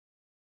night.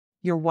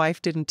 Your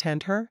wife didn't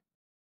tend her?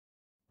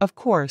 Of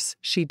course,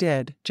 she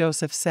did,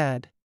 Joseph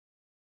said.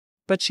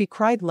 But she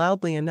cried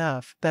loudly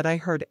enough that I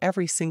heard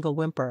every single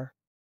whimper.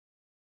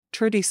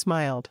 Trudie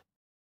smiled.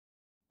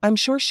 I'm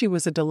sure she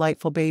was a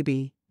delightful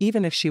baby,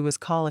 even if she was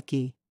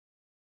colicky.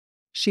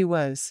 She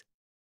was.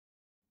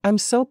 I'm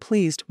so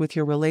pleased with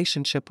your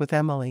relationship with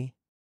Emily.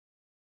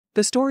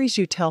 The stories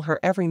you tell her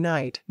every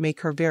night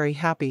make her very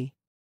happy.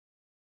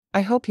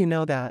 I hope you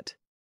know that.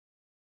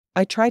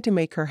 I try to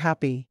make her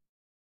happy.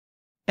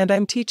 And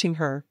I'm teaching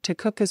her to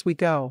cook as we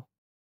go.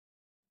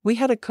 We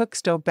had a cook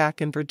stove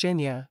back in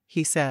Virginia,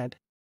 he said.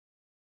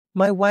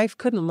 My wife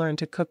couldn't learn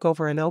to cook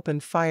over an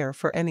open fire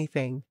for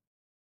anything.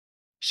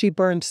 She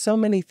burned so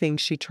many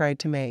things she tried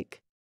to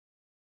make.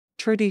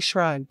 Trudie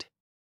shrugged.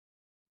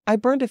 I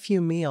burned a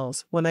few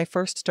meals when I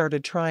first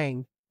started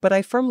trying, but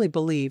I firmly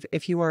believe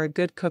if you are a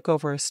good cook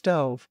over a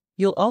stove,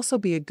 you'll also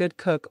be a good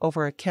cook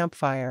over a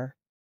campfire.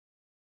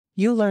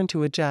 You learn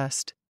to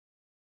adjust.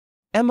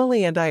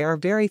 Emily and I are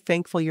very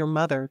thankful your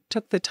mother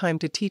took the time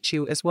to teach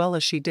you as well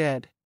as she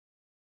did.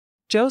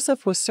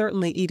 Joseph was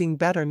certainly eating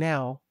better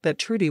now that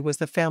Trudie was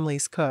the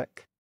family's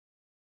cook.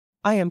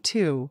 I am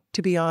too,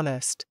 to be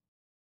honest.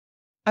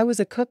 I was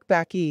a cook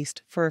back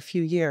east for a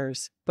few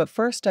years, but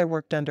first I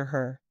worked under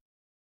her.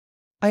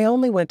 I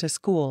only went to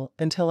school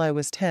until I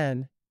was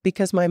 10,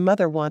 because my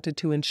mother wanted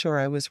to ensure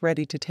I was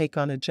ready to take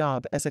on a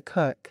job as a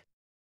cook.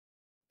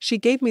 She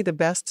gave me the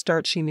best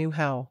start she knew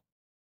how.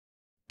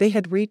 They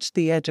had reached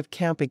the edge of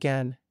camp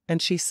again,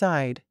 and she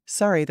sighed,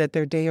 sorry that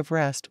their day of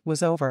rest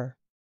was over.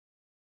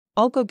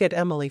 I'll go get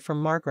Emily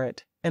from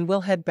Margaret, and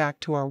we'll head back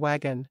to our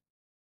wagon.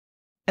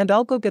 And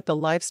I'll go get the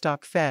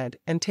livestock fed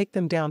and take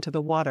them down to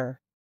the water.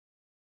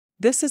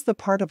 This is the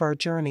part of our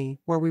journey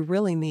where we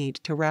really need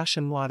to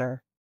ration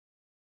water.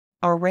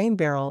 Our rain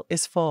barrel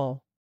is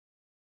full.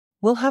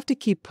 We'll have to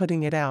keep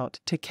putting it out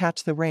to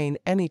catch the rain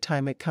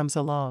anytime it comes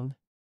along.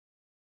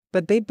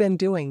 But they'd been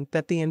doing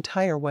that the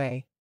entire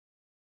way.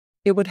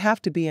 It would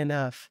have to be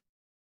enough.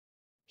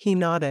 He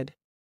nodded.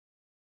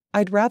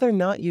 I'd rather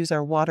not use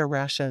our water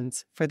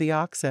rations for the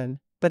oxen,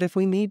 but if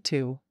we need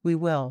to, we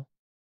will.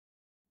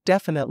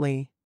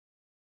 Definitely.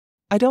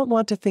 I don't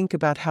want to think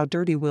about how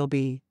dirty we'll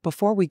be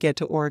before we get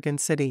to Oregon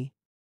City.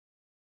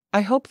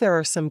 I hope there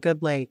are some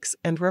good lakes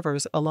and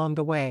rivers along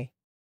the way.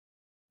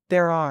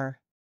 There are.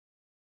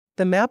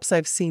 The maps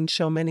I've seen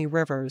show many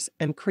rivers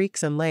and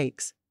creeks and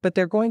lakes, but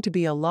they're going to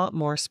be a lot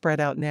more spread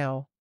out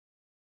now.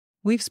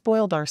 We've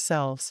spoiled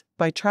ourselves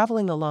by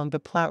traveling along the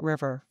Platte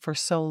River for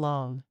so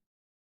long.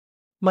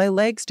 My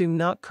legs do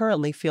not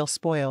currently feel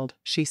spoiled,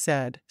 she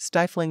said,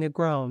 stifling a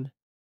groan.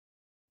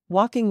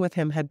 Walking with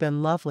him had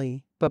been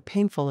lovely, but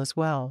painful as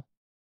well.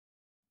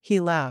 He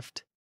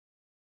laughed.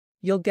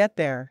 You'll get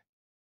there.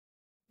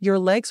 Your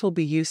legs will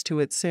be used to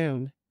it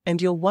soon,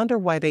 and you'll wonder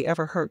why they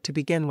ever hurt to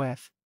begin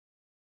with.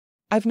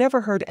 I've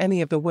never heard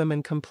any of the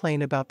women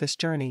complain about this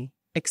journey,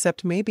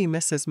 except maybe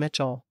Mrs.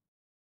 Mitchell.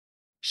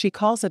 She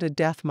calls it a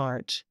death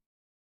march.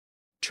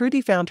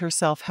 Trudie found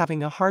herself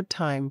having a hard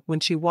time when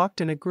she walked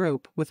in a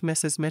group with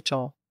Mrs.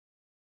 Mitchell.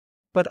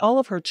 But all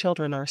of her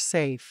children are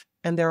safe,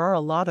 and there are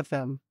a lot of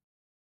them.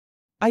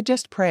 I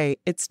just pray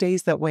it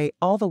stays that way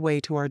all the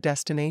way to our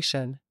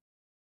destination.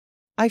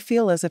 I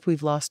feel as if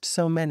we've lost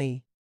so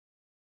many.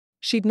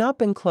 She'd not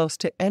been close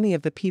to any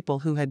of the people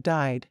who had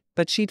died,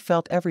 but she'd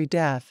felt every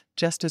death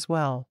just as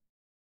well.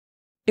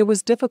 It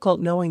was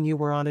difficult knowing you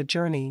were on a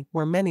journey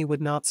where many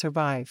would not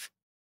survive.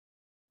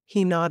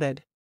 He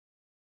nodded.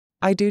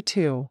 I do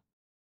too.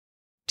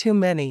 Too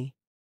many.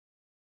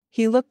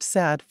 He looked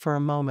sad for a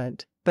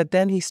moment, but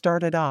then he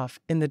started off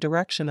in the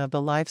direction of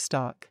the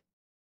livestock.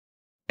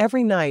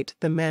 Every night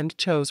the men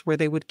chose where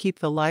they would keep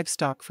the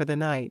livestock for the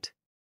night.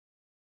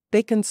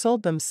 They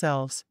consoled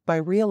themselves by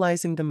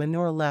realizing the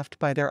manure left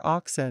by their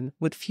oxen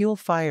would fuel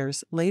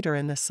fires later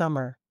in the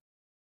summer.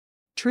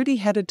 Trudie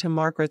headed to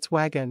Margaret's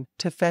wagon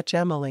to fetch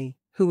Emily,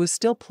 who was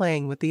still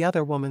playing with the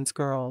other woman's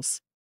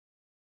girls.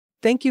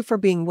 Thank you for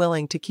being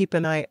willing to keep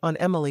an eye on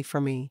Emily for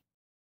me.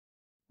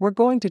 We're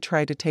going to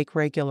try to take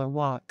regular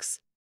walks.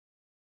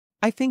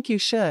 I think you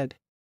should,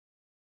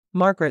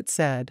 Margaret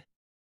said.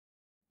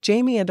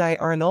 Jamie and I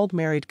are an old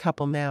married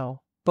couple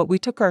now, but we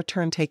took our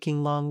turn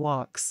taking long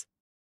walks.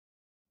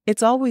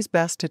 It's always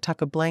best to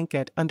tuck a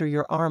blanket under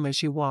your arm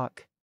as you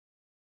walk.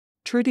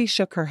 Trudie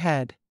shook her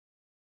head.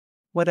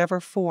 Whatever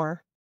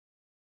for?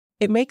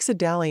 It makes a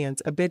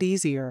dalliance a bit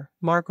easier,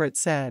 Margaret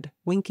said,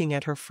 winking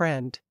at her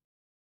friend.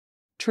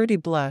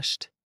 Trudie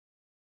blushed.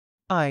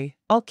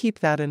 I'll keep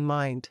that in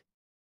mind.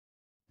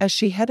 As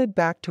she headed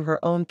back to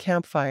her own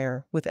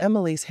campfire with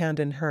Emily's hand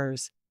in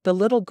hers, the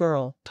little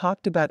girl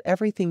talked about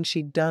everything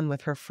she'd done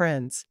with her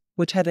friends,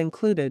 which had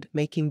included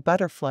making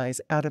butterflies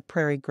out of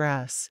prairie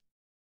grass.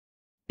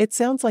 It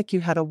sounds like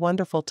you had a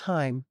wonderful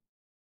time.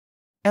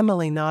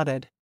 Emily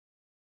nodded.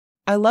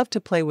 I love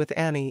to play with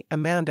Annie,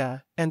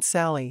 Amanda, and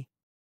Sally.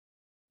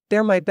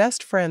 They're my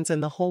best friends in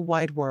the whole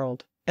wide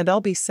world, and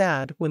I'll be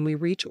sad when we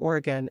reach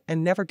Oregon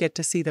and never get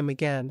to see them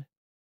again.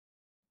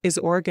 Is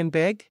Oregon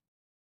big?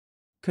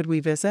 Could we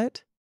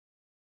visit?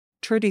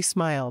 Trudie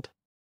smiled.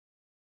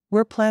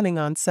 We're planning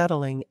on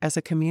settling as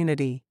a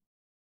community.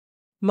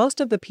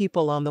 Most of the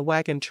people on the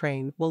wagon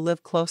train will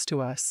live close to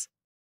us.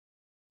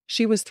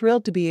 She was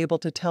thrilled to be able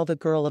to tell the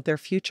girl of their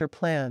future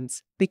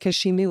plans, because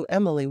she knew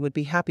Emily would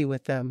be happy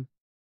with them.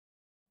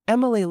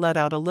 Emily let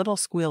out a little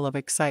squeal of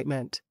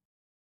excitement.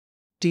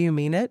 Do you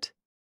mean it?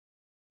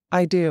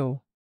 I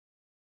do.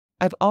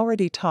 I've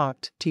already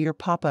talked to your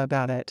papa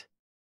about it.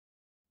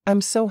 I'm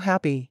so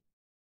happy.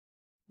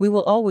 We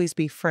will always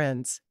be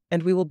friends,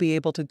 and we will be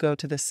able to go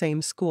to the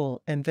same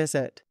school and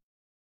visit.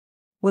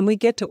 When we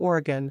get to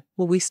Oregon,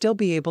 will we still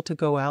be able to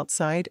go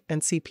outside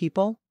and see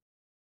people?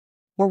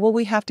 Or will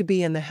we have to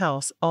be in the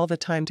house all the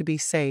time to be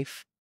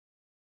safe?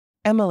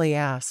 Emily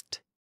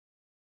asked.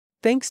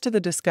 Thanks to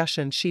the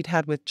discussion she'd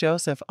had with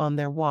Joseph on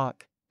their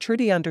walk,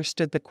 Trudie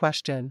understood the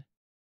question.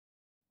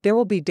 There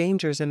will be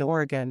dangers in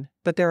Oregon,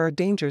 but there are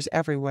dangers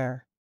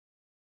everywhere.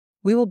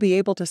 We will be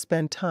able to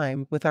spend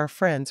time with our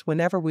friends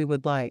whenever we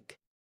would like.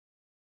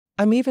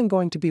 I'm even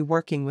going to be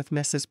working with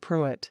Mrs.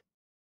 Pruitt.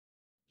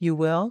 You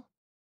will?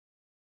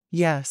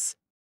 Yes.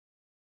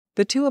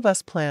 The two of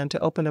us plan to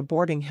open a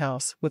boarding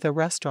house with a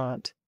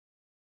restaurant.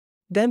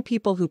 Then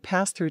people who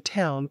pass through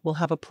town will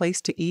have a place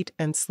to eat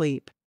and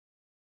sleep.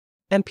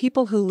 And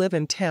people who live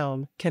in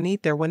town can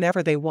eat there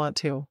whenever they want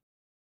to.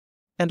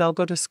 And I'll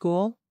go to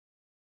school?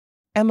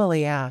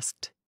 Emily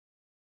asked.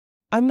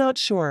 I'm not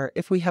sure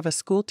if we have a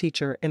school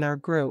teacher in our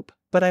group,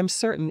 but I'm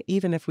certain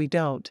even if we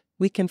don't,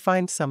 we can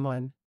find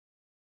someone.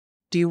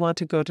 Do you want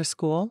to go to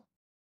school?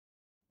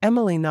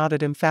 Emily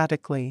nodded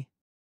emphatically.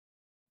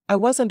 I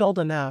wasn't old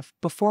enough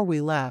before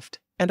we left,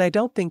 and I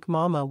don't think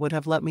Mama would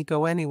have let me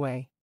go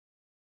anyway.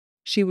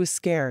 She was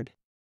scared.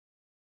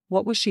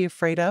 What was she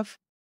afraid of?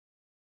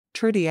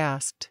 Trudie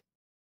asked.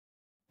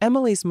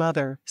 Emily's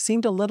mother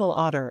seemed a little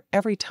odder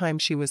every time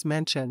she was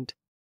mentioned.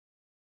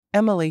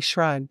 Emily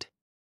shrugged.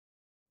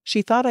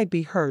 She thought I'd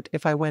be hurt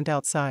if I went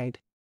outside.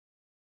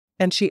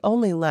 And she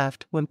only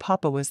left when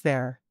Papa was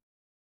there.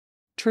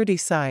 Trudie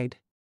sighed.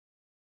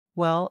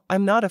 Well,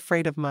 I'm not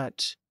afraid of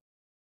much.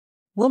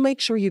 We'll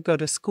make sure you go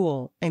to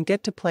school and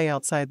get to play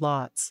outside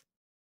lots.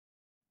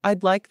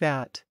 I'd like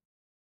that.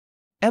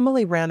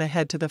 Emily ran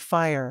ahead to the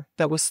fire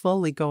that was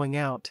slowly going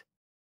out.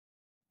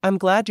 I'm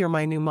glad you're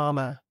my new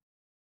mama.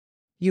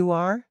 You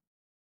are?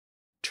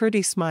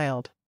 Trudie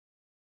smiled.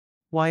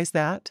 Why is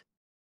that?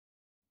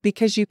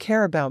 Because you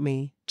care about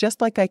me, just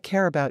like I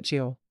care about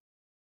you.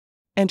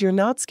 And you're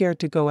not scared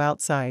to go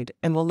outside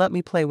and will let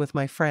me play with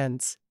my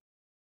friends.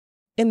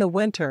 In the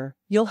winter,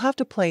 you'll have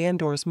to play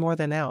indoors more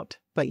than out,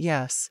 but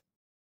yes.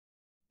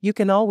 You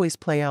can always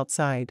play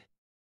outside.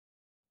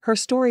 Her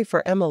story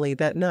for Emily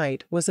that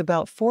night was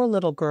about 4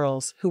 little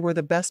girls who were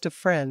the best of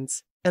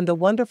friends, and the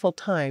wonderful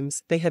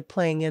times they had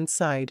playing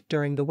inside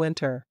during the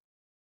winter.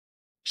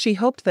 She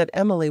hoped that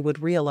Emily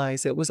would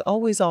realize it was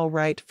always all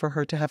right for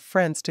her to have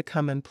friends to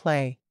come and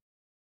play.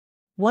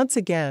 Once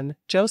again,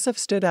 Joseph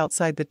stood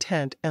outside the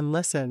tent and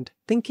listened,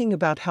 thinking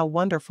about how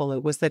wonderful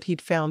it was that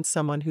he'd found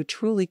someone who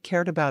truly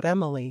cared about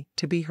Emily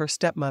to be her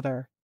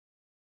stepmother.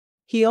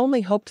 He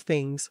only hoped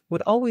things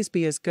would always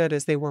be as good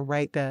as they were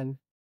right then.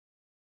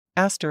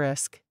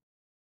 Asterisk.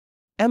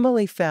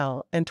 Emily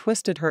fell and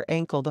twisted her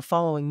ankle the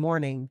following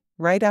morning,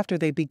 right after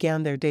they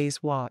began their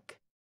day's walk.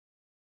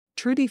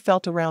 Trudie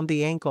felt around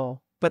the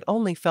ankle, but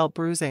only felt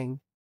bruising.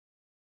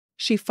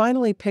 She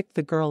finally picked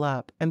the girl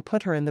up and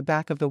put her in the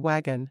back of the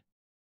wagon.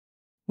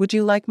 Would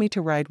you like me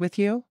to ride with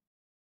you?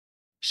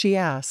 She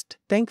asked,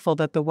 thankful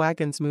that the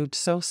wagons moved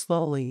so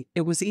slowly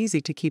it was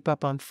easy to keep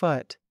up on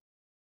foot.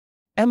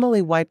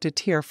 Emily wiped a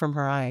tear from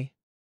her eye.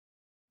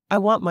 I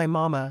want my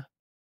mama.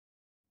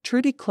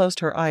 Trudie closed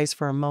her eyes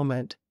for a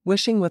moment,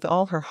 wishing with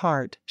all her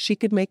heart she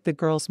could make the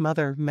girl's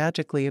mother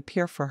magically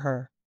appear for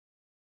her.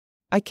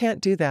 I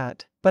can't do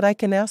that, but I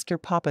can ask your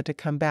papa to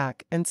come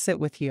back and sit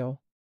with you.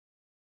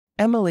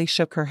 Emily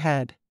shook her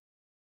head.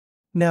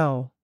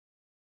 No.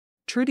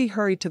 Trudie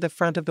hurried to the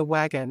front of the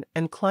wagon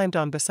and climbed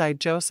on beside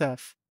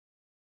Joseph.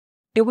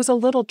 It was a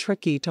little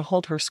tricky to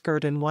hold her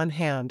skirt in one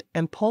hand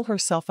and pull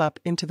herself up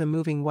into the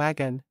moving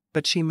wagon,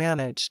 but she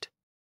managed.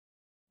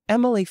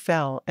 Emily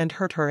fell and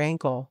hurt her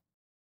ankle.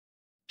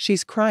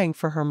 She's crying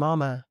for her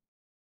mama.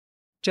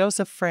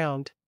 Joseph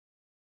frowned.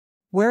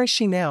 Where is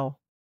she now?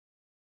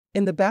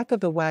 In the back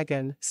of the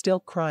wagon, still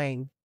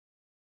crying.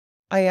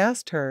 I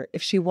asked her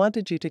if she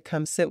wanted you to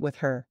come sit with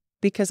her,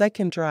 because I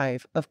can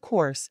drive, of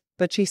course,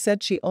 but she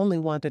said she only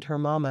wanted her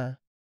mama.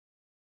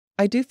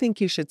 I do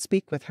think you should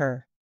speak with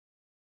her.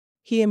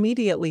 He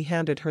immediately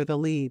handed her the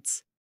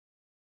leads.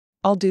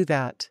 I'll do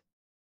that.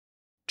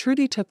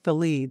 Trudie took the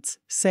leads,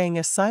 saying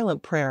a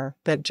silent prayer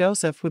that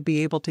Joseph would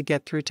be able to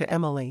get through to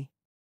Emily.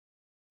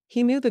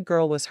 He knew the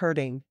girl was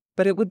hurting,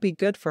 but it would be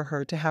good for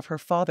her to have her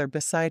father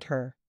beside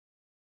her.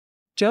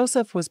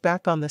 Joseph was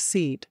back on the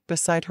seat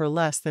beside her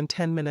less than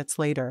 10 minutes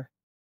later.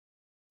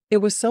 It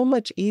was so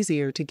much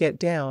easier to get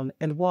down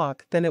and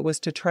walk than it was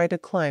to try to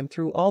climb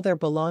through all their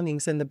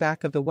belongings in the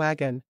back of the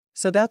wagon,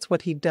 so that's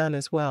what he'd done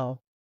as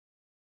well.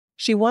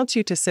 She wants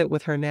you to sit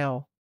with her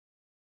now.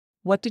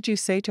 What did you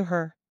say to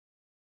her?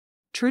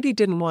 Trudie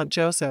didn't want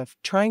Joseph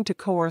trying to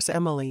coerce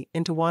Emily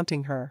into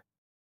wanting her.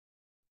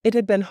 It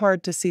had been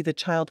hard to see the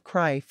child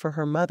cry for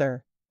her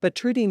mother, but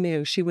Trudie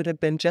knew she would have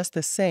been just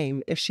the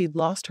same if she'd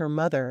lost her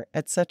mother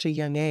at such a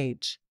young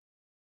age.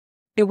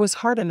 It was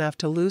hard enough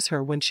to lose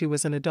her when she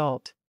was an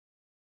adult.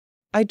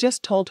 I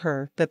just told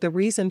her that the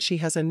reason she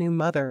has a new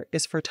mother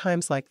is for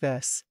times like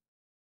this.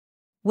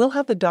 We'll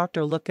have the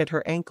doctor look at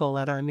her ankle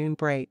at our noon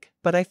break,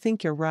 but I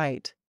think you're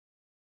right.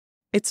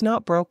 It's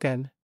not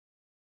broken.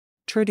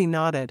 Trudie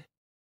nodded.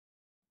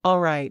 All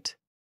right.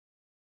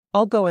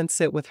 I'll go and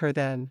sit with her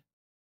then.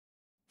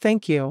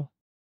 Thank you.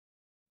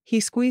 He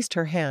squeezed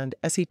her hand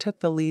as he took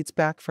the leads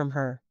back from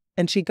her,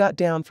 and she got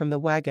down from the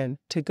wagon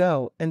to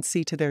go and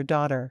see to their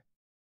daughter.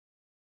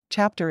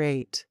 Chapter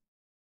 8.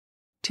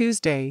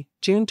 Tuesday,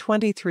 June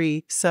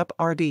 23, Sup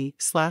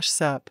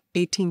RD/Sup,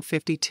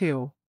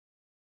 1852.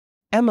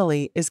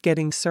 Emily is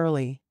getting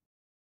surly.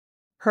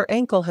 Her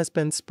ankle has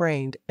been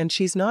sprained and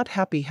she's not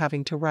happy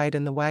having to ride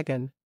in the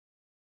wagon.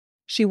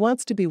 She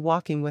wants to be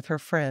walking with her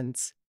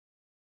friends.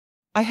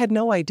 I had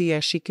no idea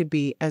she could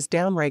be as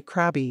downright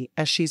crabby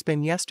as she's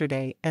been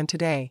yesterday and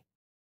today.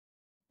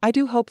 I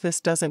do hope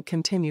this doesn't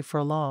continue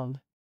for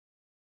long.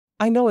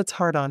 I know it's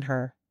hard on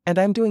her, and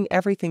I'm doing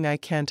everything I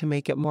can to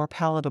make it more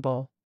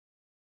palatable.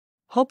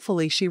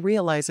 Hopefully she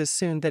realizes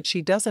soon that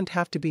she doesn't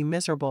have to be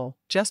miserable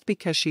just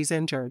because she's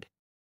injured.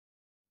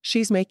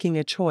 She's making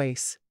a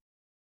choice.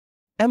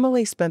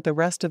 Emily spent the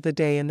rest of the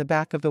day in the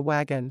back of the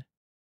wagon.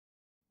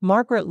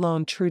 Margaret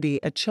loaned Trudie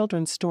a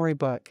children's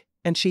storybook,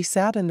 and she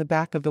sat in the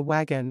back of the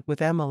wagon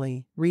with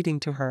Emily, reading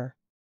to her.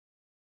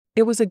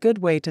 It was a good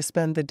way to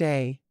spend the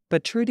day,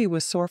 but Trudie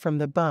was sore from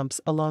the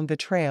bumps along the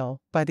trail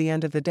by the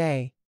end of the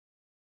day.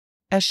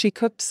 As she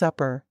cooked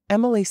supper,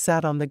 Emily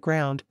sat on the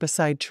ground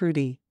beside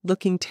Trudie,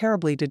 looking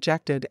terribly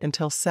dejected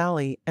until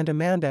Sally and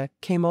Amanda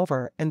came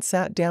over and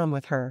sat down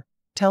with her,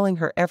 telling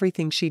her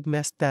everything she'd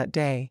missed that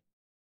day.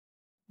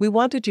 We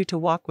wanted you to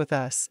walk with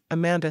us,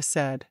 Amanda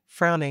said,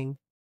 frowning.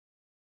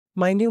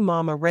 My new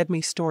mama read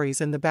me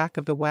stories in the back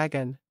of the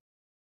wagon.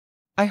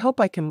 I hope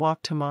I can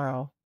walk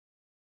tomorrow.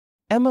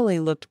 Emily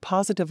looked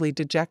positively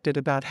dejected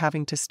about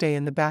having to stay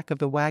in the back of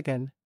the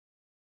wagon.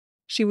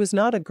 She was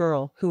not a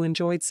girl who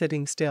enjoyed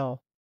sitting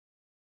still.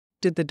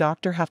 Did the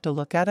doctor have to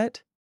look at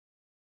it?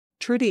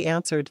 Trudie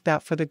answered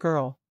that for the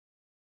girl.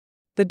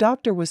 The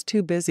doctor was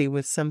too busy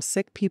with some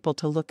sick people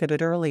to look at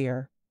it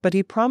earlier, but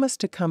he promised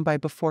to come by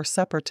before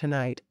supper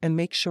tonight and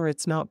make sure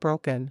it's not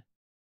broken.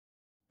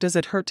 Does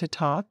it hurt to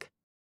talk?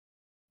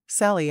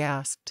 Sally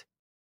asked.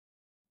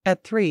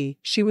 At 3,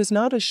 she was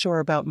not as sure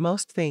about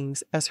most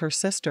things as her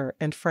sister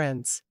and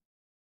friends.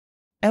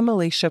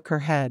 Emily shook her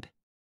head.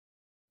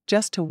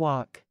 Just to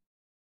walk.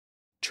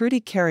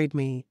 Trudie carried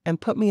me and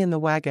put me in the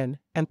wagon,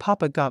 and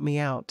Papa got me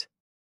out.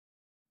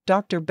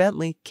 Dr.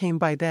 Bentley came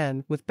by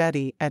then with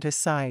Betty at his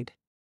side.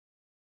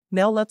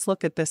 Now let's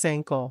look at this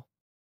ankle.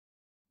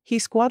 He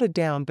squatted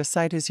down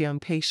beside his young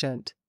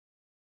patient.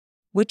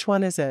 Which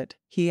one is it?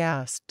 He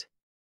asked.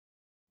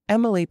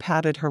 Emily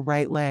patted her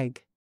right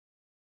leg.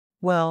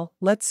 Well,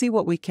 let's see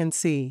what we can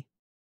see.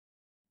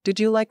 Did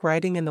you like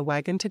riding in the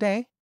wagon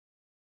today?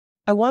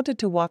 I wanted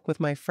to walk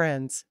with my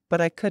friends, but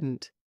I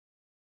couldn't.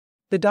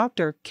 The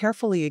doctor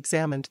carefully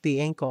examined the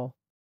ankle.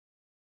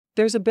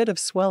 There's a bit of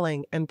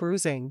swelling and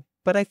bruising,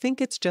 but I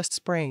think it's just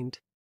sprained.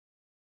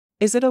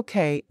 Is it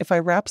okay if I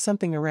wrap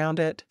something around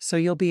it so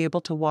you'll be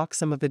able to walk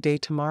some of the day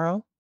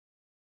tomorrow?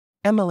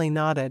 Emily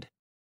nodded.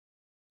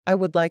 I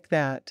would like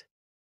that.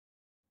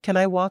 Can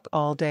I walk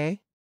all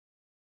day?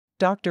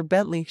 Dr.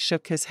 Bentley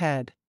shook his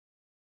head.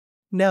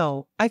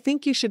 No, I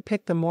think you should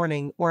pick the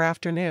morning or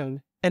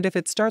afternoon, and if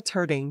it starts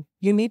hurting,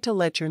 you need to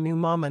let your new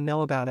mama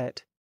know about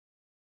it.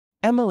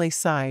 Emily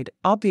sighed,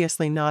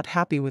 obviously not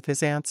happy with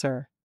his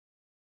answer.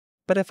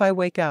 But if I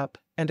wake up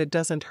and it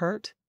doesn't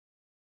hurt?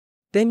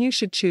 Then you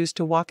should choose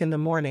to walk in the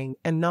morning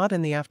and not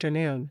in the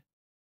afternoon.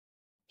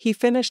 He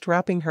finished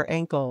wrapping her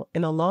ankle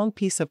in a long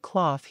piece of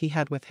cloth he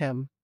had with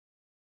him.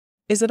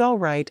 Is it all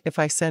right if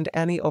I send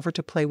Annie over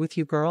to play with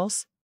you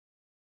girls?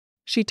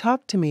 She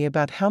talked to me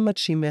about how much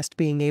she missed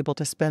being able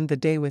to spend the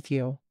day with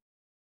you.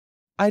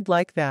 I'd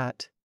like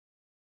that.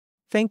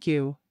 Thank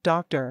you,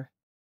 Doctor.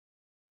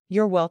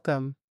 You're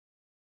welcome.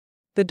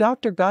 The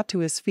doctor got to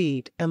his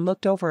feet and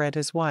looked over at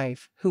his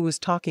wife, who was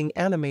talking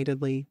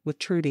animatedly with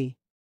Trudie.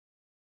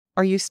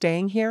 Are you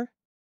staying here?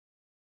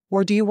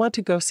 Or do you want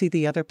to go see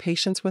the other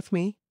patients with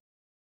me?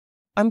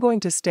 I'm going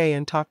to stay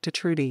and talk to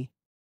Trudie.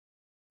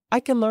 I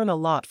can learn a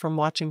lot from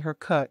watching her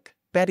cook,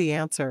 Betty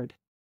answered.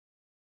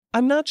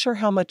 I'm not sure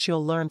how much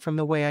you'll learn from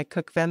the way I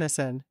cook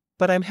venison,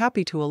 but I'm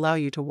happy to allow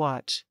you to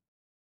watch.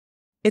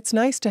 It's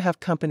nice to have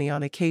company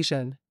on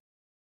occasion.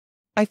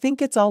 I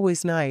think it's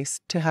always nice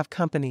to have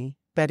company,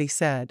 Betty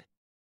said.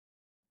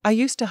 I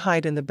used to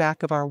hide in the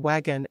back of our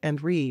wagon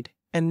and read,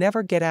 and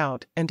never get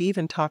out and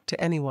even talk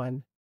to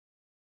anyone.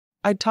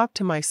 I'd talk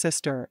to my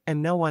sister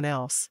and no one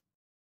else.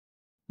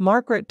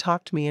 Margaret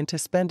talked me into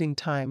spending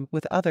time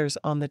with others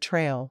on the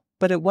trail,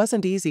 but it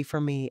wasn't easy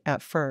for me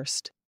at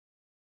first.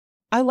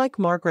 I like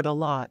Margaret a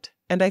lot,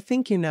 and I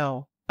think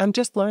I'm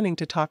just learning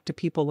to talk to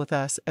people with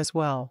us as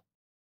well.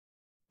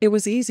 It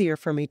was easier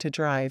for me to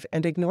drive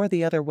and ignore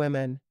the other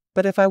women,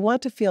 but if I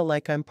want to feel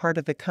like I'm part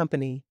of the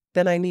company,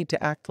 then I need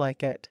to act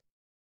like it.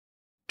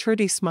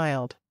 Trudie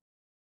smiled.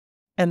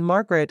 And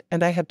Margaret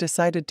and I have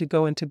decided to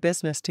go into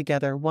business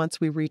together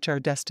once we reach our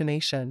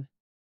destination.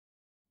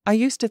 I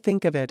used to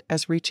think of it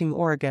as reaching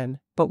Oregon,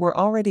 but we're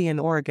already in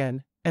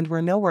Oregon, and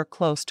we're nowhere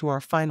close to our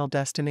final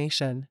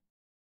destination.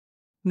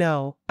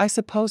 No, I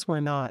suppose we're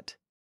not.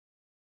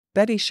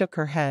 Betty shook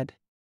her head.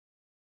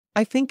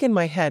 I think in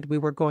my head we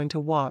were going to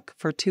walk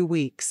for 2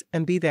 weeks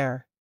and be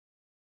there.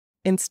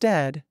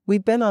 Instead,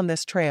 we've been on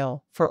this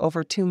trail for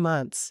over 2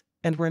 months,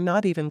 and we're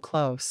not even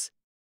close.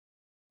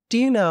 Do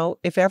you know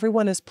if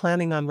everyone is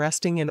planning on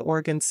resting in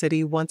Oregon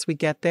City once we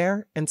get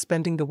there and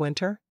spending the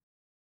winter?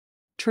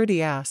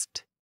 Trudie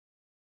asked.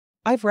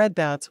 I've read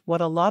that's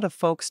what a lot of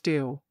folks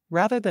do,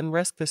 rather than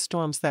risk the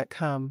storms that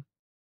come.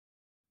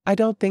 I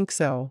don't think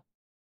so.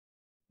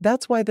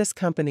 That's why this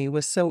company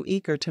was so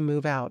eager to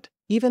move out,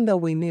 even though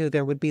we knew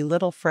there would be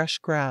little fresh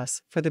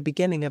grass for the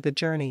beginning of the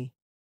journey.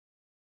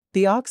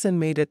 The oxen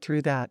made it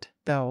through that,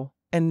 though,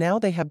 and now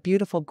they have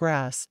beautiful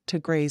grass to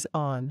graze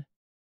on.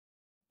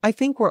 I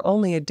think we're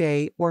only a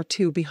day or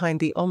 2 behind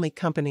the only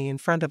company in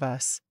front of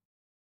us.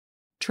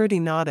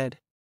 Trudie nodded.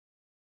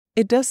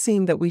 It does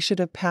seem that we should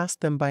have passed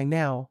them by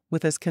now,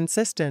 with as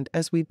consistent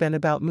as we've been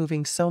about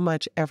moving so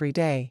much every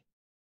day.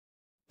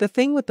 The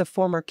thing with the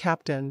former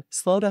captain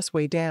slowed us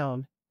way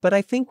down, but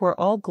I think we're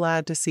all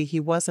glad to see he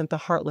wasn't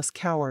the heartless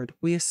coward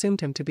we assumed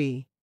him to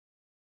be.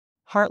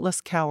 Heartless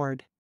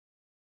coward.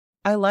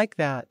 I like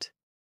that.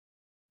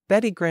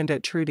 Betty grinned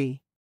at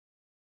Trudie.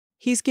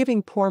 He's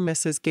giving poor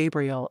Mrs.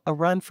 Gabriel a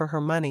run for her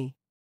money.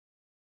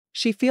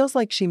 She feels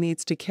like she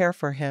needs to care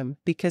for him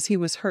because he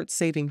was hurt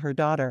saving her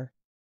daughter.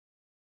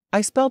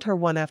 I spelled her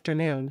one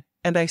afternoon,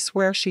 and I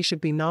swear she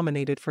should be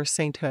nominated for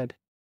sainthood.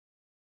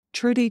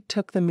 Trudie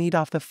took the meat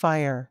off the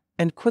fire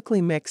and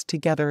quickly mixed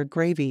together a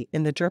gravy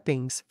in the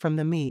drippings from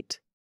the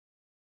meat.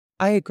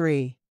 I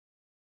agree.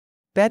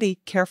 Betty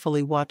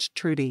carefully watched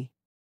Trudie.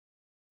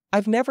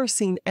 I've never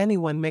seen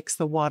anyone mix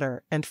the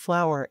water and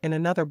flour in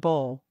another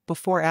bowl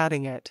before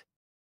adding it.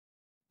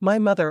 My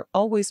mother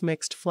always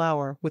mixed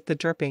flour with the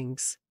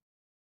drippings.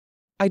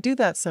 I do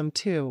that some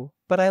too,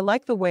 but I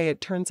like the way it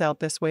turns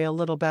out this way a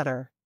little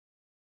better.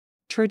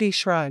 Trudie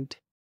shrugged.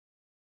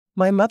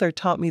 My mother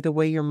taught me the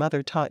way your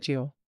mother taught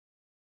you.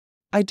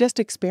 I just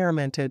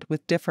experimented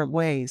with different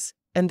ways,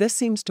 and this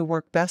seems to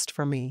work best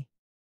for me.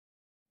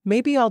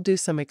 Maybe I'll do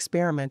some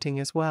experimenting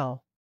as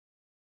well.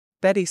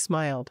 Betty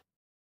smiled.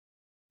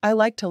 I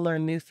like to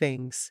learn new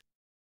things.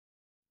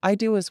 I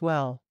do as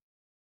well.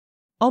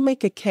 I'll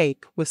make a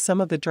cake with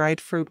some of the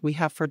dried fruit we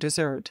have for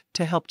dessert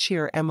to help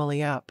cheer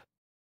Emily up.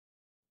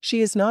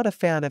 She is not a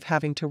fan of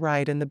having to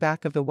ride in the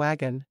back of the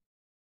wagon.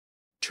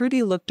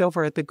 Trudie looked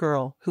over at the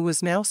girl who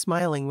was now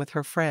smiling with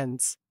her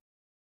friends.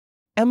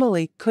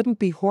 Emily couldn't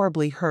be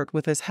horribly hurt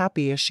with as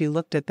happy as she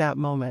looked at that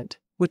moment,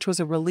 which was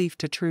a relief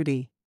to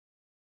Trudie.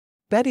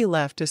 Betty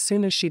left as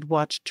soon as she'd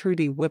watched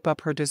Trudie whip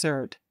up her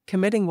dessert,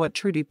 committing what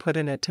Trudie put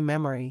in it to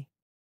memory.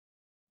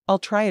 I'll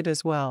try it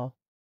as well.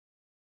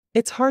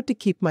 It's hard to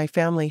keep my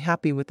family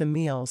happy with the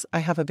meals I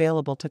have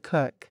available to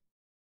cook.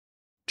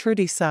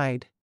 Trudie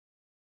sighed.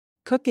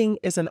 Cooking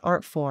is an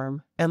art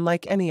form, and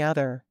like any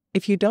other,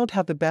 if you don't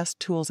have the best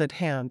tools at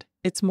hand,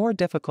 it's more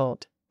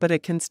difficult, but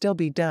it can still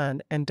be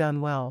done and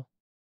done well.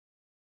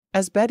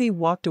 As Betty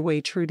walked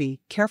away, Trudie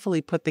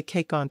carefully put the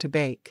cake on to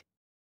bake.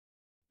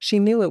 She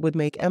knew it would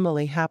make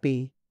Emily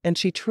happy, and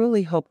she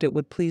truly hoped it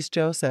would please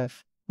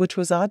Joseph, which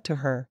was odd to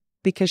her,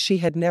 because she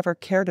had never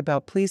cared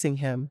about pleasing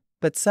him,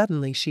 but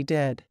suddenly she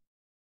did.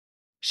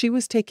 She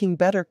was taking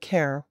better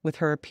care with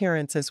her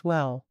appearance as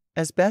well,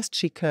 as best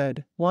she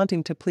could,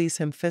 wanting to please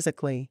him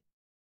physically.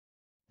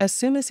 As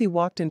soon as he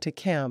walked into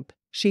camp,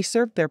 she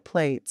served their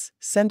plates,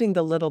 sending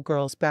the little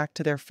girls back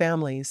to their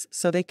families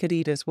so they could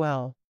eat as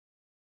well.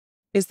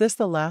 Is this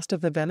the last of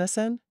the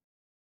venison?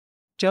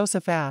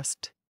 Joseph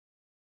asked.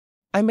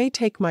 I may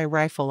take my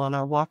rifle on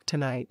our walk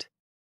tonight.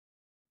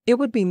 It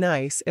would be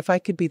nice if I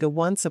could be the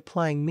one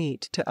supplying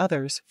meat to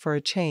others for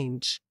a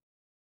change.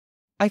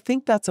 I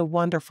think that's a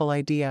wonderful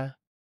idea.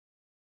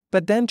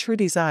 But then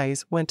Trudie's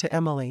eyes went to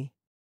Emily.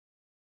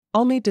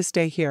 I'll need to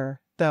stay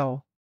here,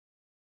 though.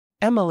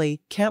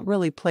 Emily can't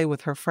really play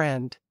with her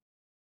friend.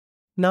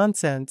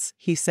 Nonsense,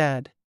 he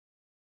said.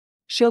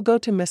 She'll go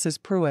to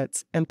Mrs.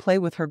 Pruitt's and play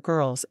with her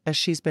girls as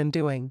she's been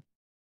doing.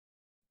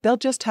 They'll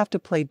just have to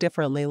play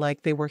differently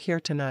like they were here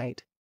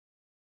tonight.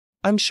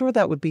 I'm sure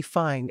that would be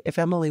fine if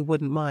Emily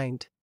wouldn't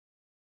mind.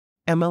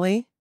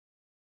 Emily?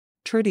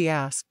 Trudie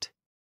asked.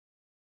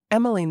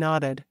 Emily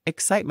nodded,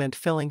 excitement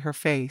filling her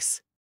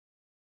face.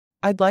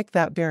 I'd like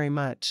that very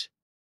much.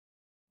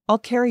 I'll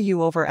carry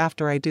you over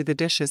after I do the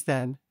dishes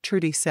then,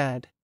 Trudie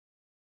said.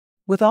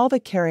 With all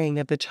the carrying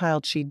of the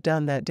child she'd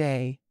done that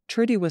day,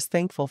 Trudie was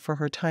thankful for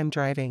her time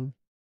driving.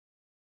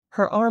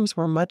 Her arms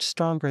were much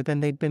stronger than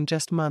they'd been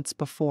just months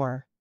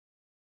before.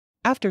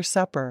 After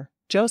supper,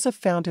 Joseph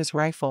found his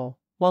rifle,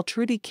 while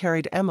Trudie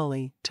carried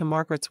Emily to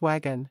Margaret's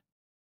wagon.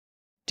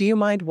 Do you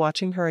mind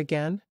watching her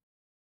again?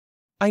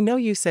 I know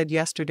you said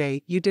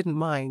yesterday you didn't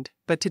mind,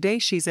 but today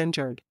she's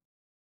injured.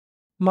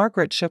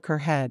 Margaret shook her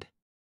head.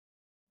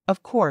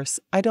 Of course,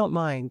 I don't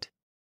mind.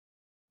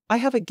 I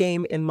have a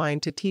game in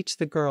mind to teach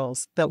the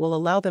girls that will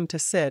allow them to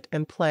sit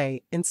and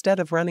play instead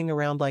of running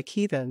around like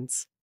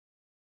heathens.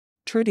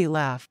 Trudie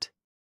laughed.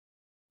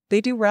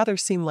 They do rather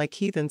seem like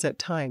heathens at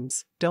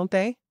times, don't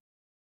they?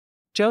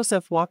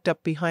 Joseph walked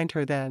up behind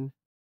her then.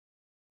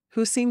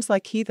 Who seems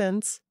like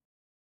heathens?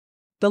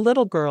 The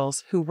little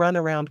girls who run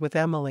around with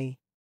Emily.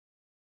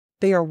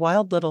 They are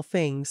wild little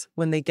things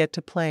when they get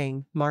to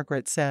playing,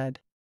 Margaret said.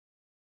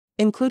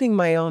 Including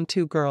my own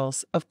 2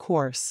 girls, of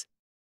course.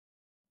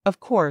 Of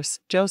course,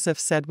 Joseph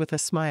said with a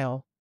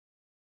smile.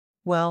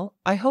 Well,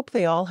 I hope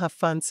they all have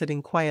fun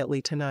sitting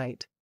quietly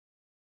tonight.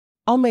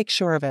 I'll make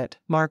sure of it,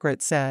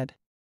 Margaret said.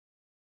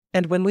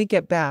 And when we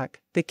get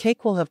back, the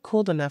cake will have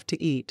cooled enough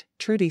to eat,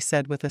 Trudie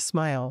said with a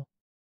smile.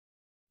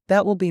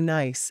 That will be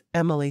nice,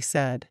 Emily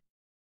said.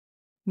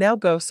 Now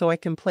go so I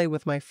can play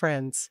with my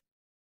friends.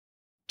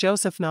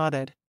 Joseph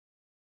nodded.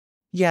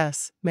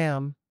 Yes,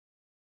 ma'am.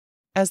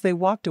 As they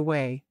walked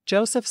away,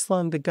 Joseph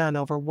slung the gun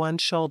over one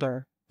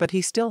shoulder, but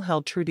he still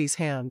held Trudie's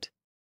hand.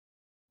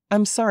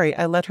 I'm sorry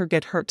I let her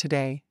get hurt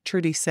today,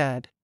 Trudie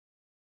said.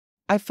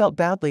 I felt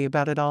badly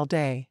about it all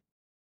day.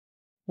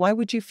 Why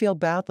would you feel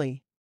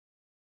badly?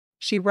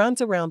 She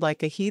runs around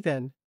like a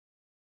heathen.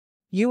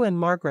 You and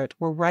Margaret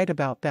were right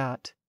about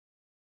that.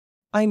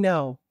 I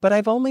know, but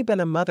I've only been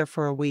a mother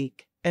for a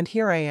week, and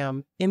here I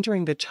am,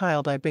 injuring the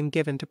child I've been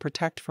given to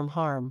protect from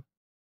harm.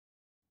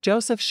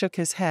 Joseph shook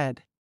his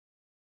head.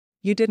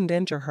 You didn't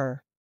injure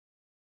her.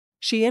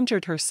 She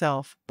injured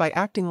herself by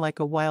acting like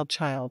a wild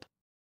child.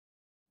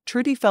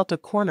 Trudie felt a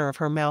corner of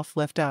her mouth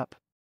lift up.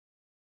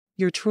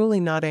 You're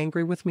truly not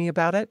angry with me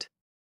about it?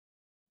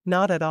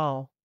 Not at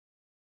all.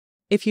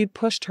 If you'd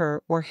pushed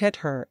her or hit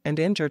her and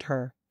injured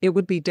her, it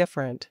would be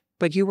different,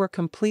 but you were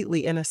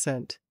completely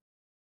innocent.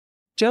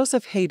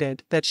 Joseph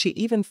hated that she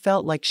even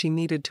felt like she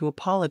needed to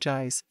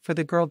apologize for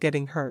the girl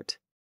getting hurt.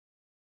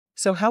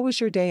 So how was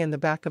your day in the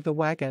back of the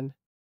wagon?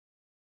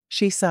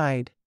 She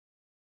sighed.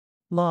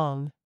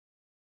 Long.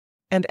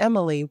 And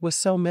Emily was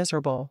so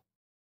miserable.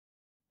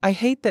 I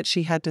hate that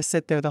she had to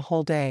sit there the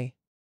whole day.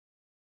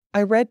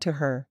 I read to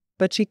her,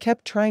 but she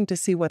kept trying to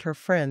see what her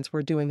friends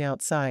were doing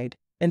outside,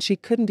 and she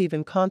couldn't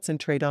even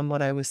concentrate on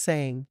what I was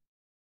saying.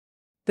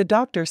 The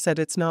doctor said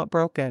it's not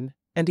broken,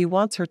 and he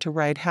wants her to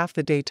ride half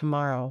the day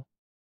tomorrow.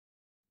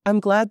 I'm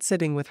glad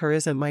sitting with her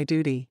isn't my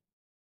duty.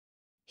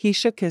 He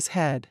shook his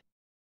head.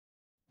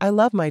 I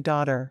love my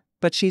daughter,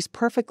 but she's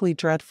perfectly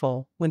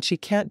dreadful when she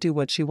can't do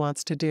what she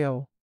wants to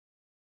do.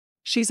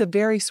 She's a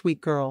very sweet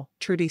girl,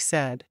 Trudie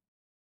said.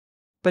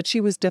 But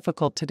she was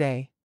difficult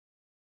today.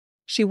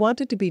 She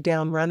wanted to be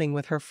down running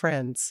with her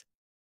friends.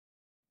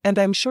 And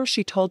I'm sure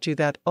she told you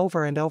that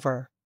over and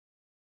over.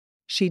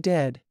 She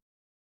did.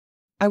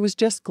 I was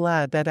just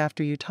glad that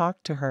after you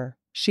talked to her,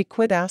 she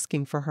quit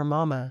asking for her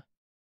mama.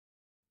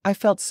 I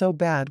felt so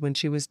bad when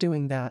she was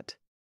doing that.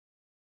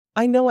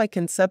 I know I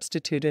can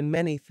substitute in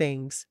many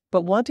things,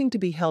 but wanting to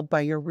be held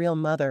by your real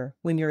mother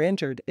when you're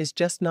injured is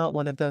just not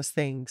one of those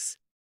things.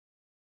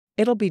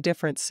 It'll be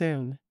different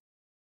soon.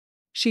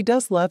 She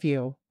does love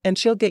you, and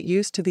she'll get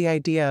used to the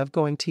idea of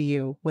going to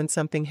you when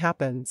something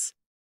happens.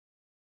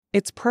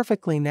 It's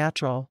perfectly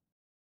natural.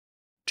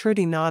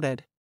 Trudie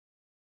nodded.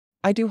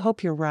 I do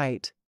hope you're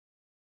right.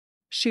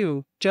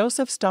 Shoo,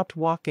 Joseph stopped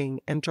walking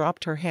and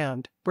dropped her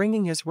hand,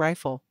 bringing his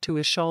rifle to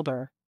his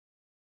shoulder.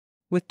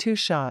 With 2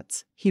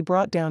 shots, he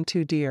brought down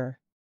 2 deer.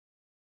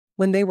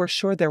 When they were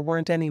sure there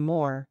weren't any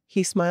more,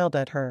 he smiled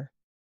at her.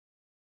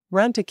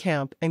 Run to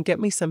camp and get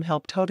me some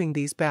help toting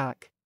these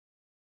back.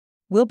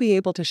 We'll be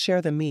able to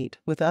share the meat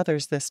with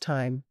others this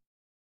time.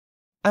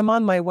 I'm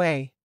on my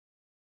way.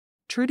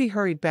 Trudie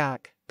hurried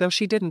back, though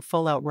she didn't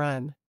full out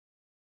run.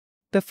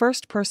 The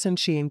first person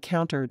she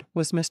encountered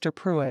was Mr.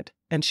 Pruitt,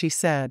 and she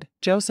said,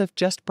 Joseph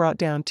just brought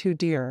down 2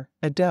 deer,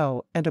 a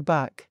doe and a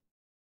buck.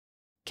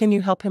 Can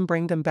you help him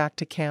bring them back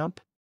to camp?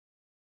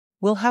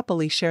 We'll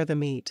happily share the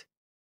meat.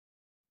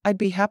 I'd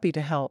be happy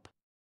to help.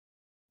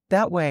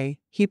 That way,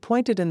 he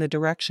pointed in the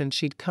direction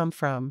she'd come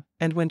from,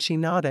 and when she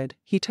nodded,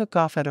 he took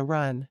off at a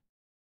run.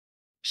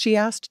 She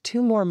asked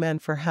 2 more men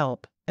for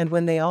help, and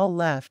when they all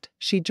left,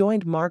 she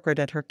joined Margaret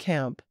at her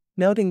camp,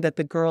 noting that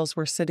the girls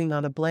were sitting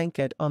on a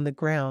blanket on the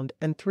ground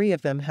and 3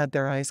 of them had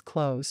their eyes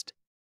closed.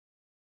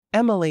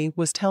 Emily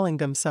was telling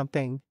them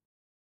something.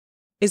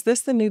 Is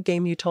this the new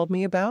game you told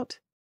me about?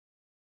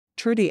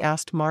 Trudie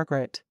asked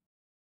Margaret.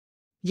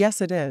 Yes,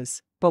 it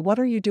is, but what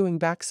are you doing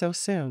back so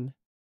soon?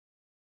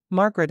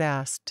 Margaret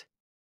asked.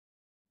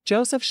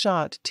 Joseph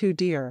shot 2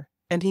 deer,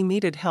 and he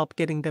needed help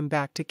getting them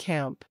back to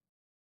camp.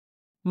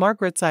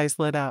 Margaret's eyes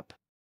lit up.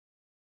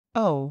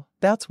 Oh,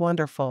 that's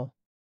wonderful.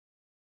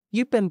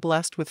 You've been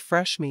blessed with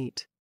fresh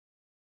meat.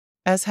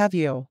 As have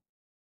you.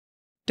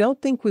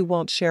 Don't think we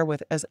won't share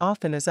with as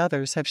often as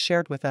others have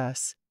shared with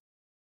us.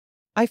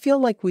 I feel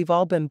like we've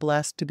all been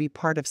blessed to be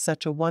part of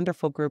such a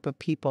wonderful group of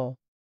people.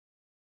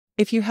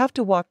 If you have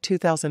to walk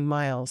 2,000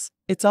 miles,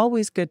 it's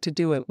always good to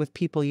do it with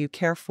people you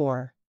care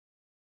for.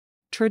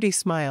 Trudie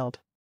smiled.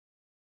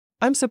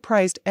 I'm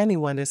surprised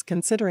anyone is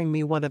considering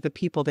me one of the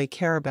people they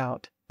care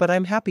about, but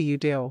I'm happy you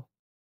do.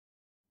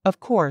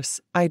 Of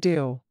course, I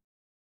do.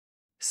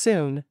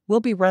 Soon, we'll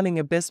be running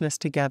a business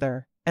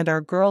together, and our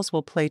girls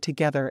will play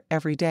together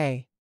every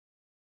day.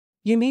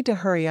 You need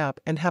to hurry up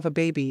and have a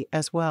baby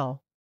as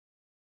well.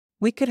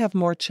 We could have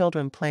more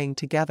children playing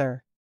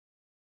together.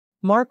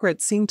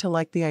 Margaret seemed to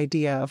like the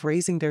idea of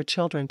raising their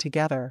children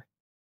together.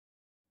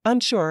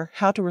 Unsure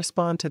how to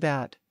respond to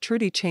that,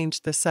 Trudie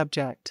changed the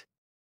subject.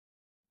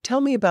 Tell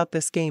me about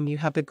this game you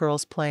have the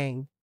girls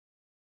playing.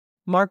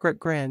 Margaret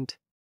grinned.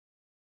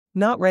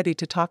 Not ready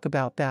to talk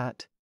about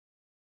that.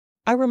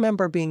 I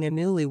remember being a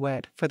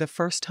newlywed for the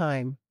first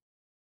time.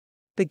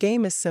 The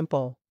game is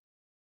simple.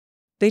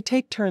 They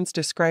take turns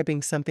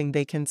describing something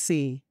they can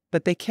see,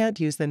 but they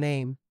can't use the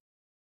name.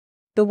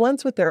 The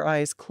ones with their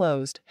eyes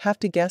closed have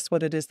to guess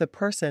what it is the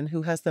person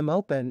who has them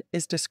open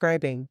is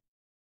describing.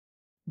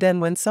 Then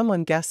when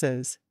someone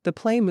guesses, the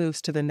play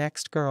moves to the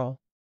next girl.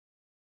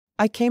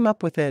 I came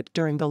up with it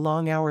during the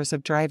long hours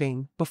of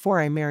driving before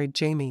I married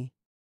Jamie.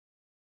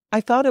 I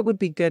thought it would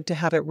be good to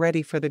have it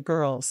ready for the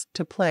girls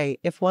to play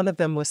if one of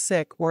them was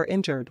sick or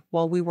injured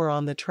while we were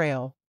on the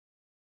trail.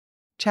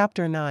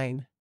 Chapter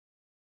 9.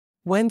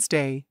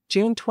 Wednesday,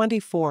 June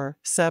 24,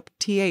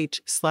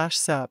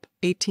 Sup/Sup,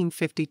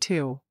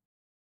 1852.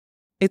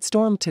 It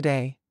stormed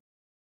today.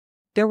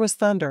 There was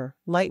thunder,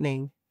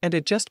 lightning, and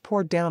it just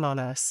poured down on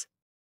us.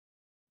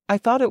 I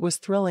thought it was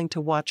thrilling to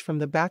watch from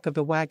the back of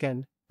the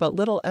wagon, but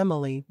little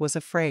Emily was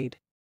afraid.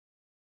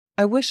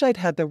 I wish I'd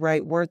had the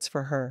right words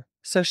for her,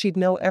 so she'd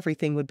know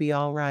everything would be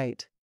all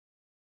right.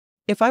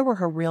 If I were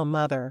her real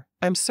mother,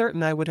 I'm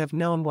certain I would have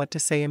known what to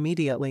say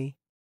immediately.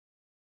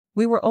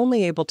 We were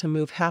only able to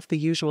move half the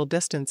usual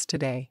distance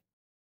today.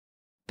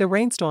 The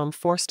rainstorm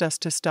forced us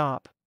to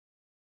stop.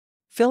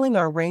 Filling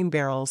our rain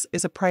barrels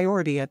is a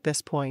priority at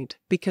this point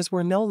because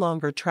we're no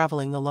longer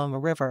traveling along a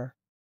river.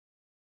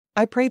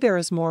 I pray there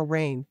is more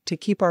rain to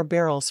keep our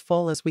barrels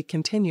full as we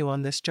continue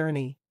on this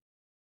journey.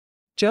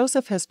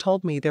 Joseph has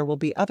told me there will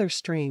be other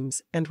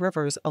streams and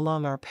rivers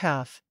along our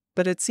path,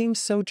 but it seems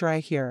so dry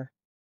here.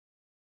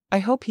 I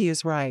hope he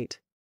is right.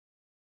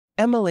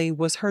 Emily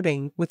was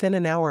hurting within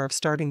an hour of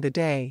starting the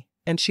day,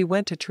 and she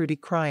went to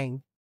Trudie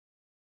crying.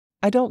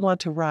 I don't want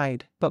to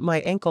ride, but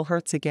my ankle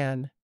hurts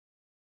again.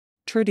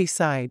 Trudie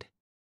sighed.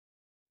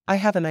 I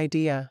have an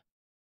idea.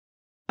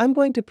 I'm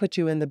going to put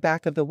you in the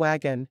back of the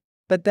wagon,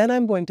 but then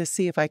I'm going to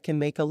see if I can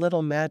make a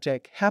little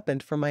magic happen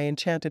for my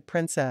enchanted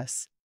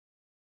princess.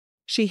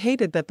 She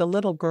hated that the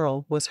little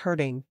girl was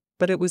hurting,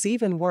 but it was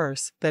even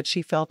worse that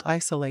she felt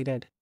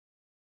isolated.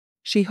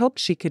 She hoped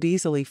she could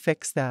easily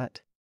fix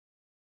that.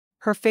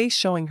 Her face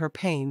showing her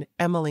pain,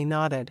 Emily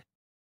nodded.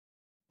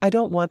 I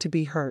don't want to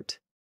be hurt.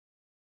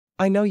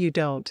 I know you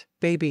don't,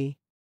 baby.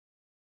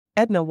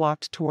 Edna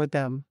walked toward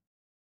them.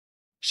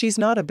 She's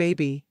not a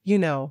baby, you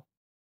know.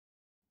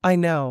 I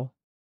know.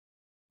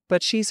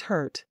 But she's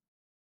hurt.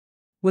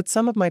 Would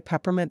some of my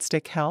peppermint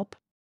stick help?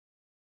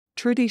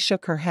 Trudie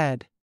shook her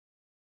head.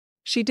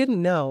 She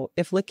didn't know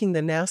if licking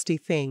the nasty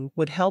thing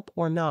would help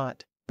or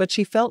not, but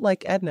she felt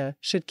like Edna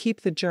should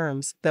keep the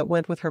germs that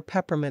went with her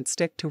peppermint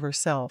stick to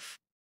herself.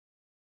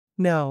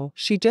 No,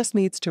 she just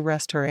needs to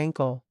rest her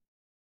ankle.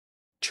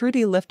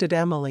 Trudie lifted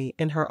Emily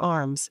in her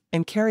arms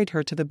and carried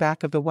her to the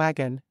back of the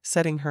wagon,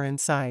 setting her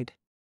inside.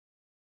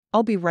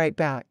 I'll be right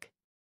back.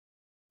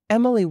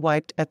 Emily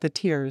wiped at the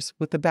tears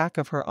with the back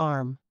of her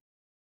arm.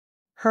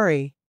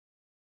 Hurry.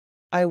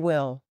 I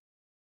will.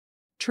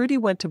 Trudie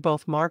went to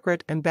both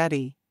Margaret and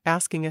Betty,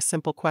 asking a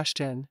simple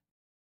question.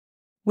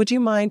 Would you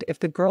mind if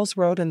the girls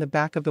rode in the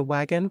back of the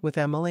wagon with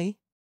Emily?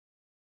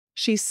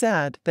 She's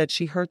sad that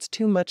she hurts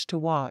too much to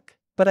walk,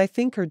 but I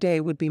think her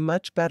day would be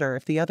much better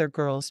if the other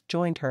girls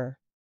joined her.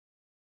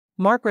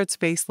 Margaret's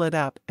face lit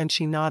up and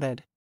she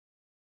nodded.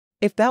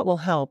 If that will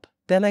help,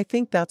 then I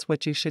think that's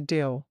what you should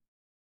do.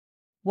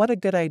 What a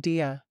good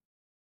idea.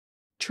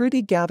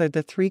 Trudie gathered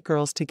the three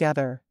girls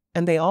together,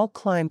 and they all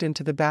climbed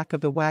into the back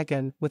of the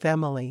wagon with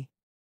Emily.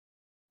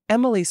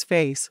 Emily's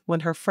face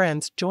when her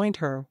friends joined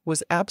her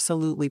was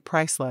absolutely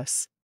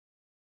priceless.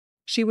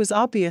 She was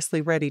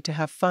obviously ready to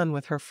have fun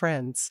with her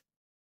friends.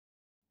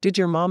 Did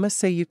your mama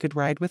say you could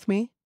ride with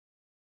me?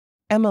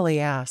 Emily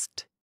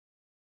asked.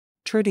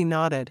 Trudie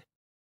nodded.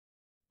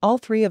 All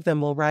three of them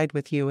will ride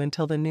with you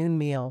until the noon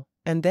meal,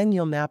 and then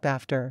you'll nap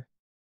after.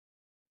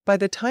 By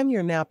the time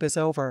your nap is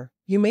over,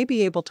 you may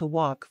be able to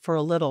walk for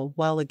a little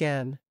while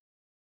again.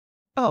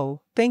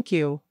 Oh, thank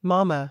you,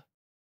 Mama.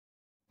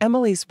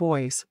 Emily's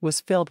voice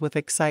was filled with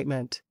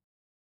excitement.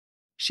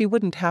 She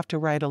wouldn't have to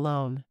ride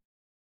alone.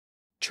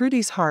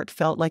 Trudie's heart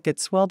felt like it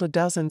swelled a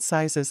dozen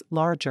sizes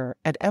larger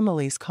at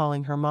Emily's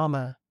calling her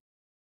Mama.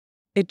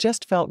 It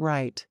just felt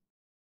right.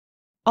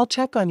 I'll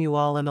check on you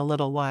all in a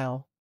little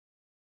while.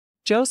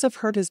 Joseph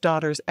heard his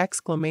daughter's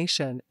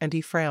exclamation and he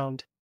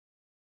frowned.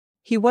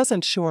 He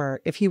wasn't sure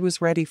if he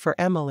was ready for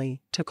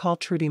Emily to call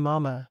Trudie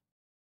Mama.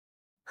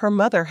 Her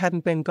mother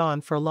hadn't been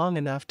gone for long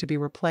enough to be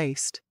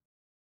replaced.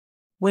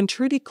 When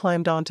Trudie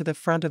climbed onto the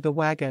front of the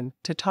wagon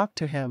to talk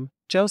to him,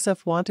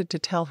 Joseph wanted to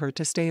tell her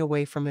to stay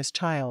away from his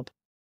child.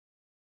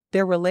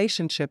 Their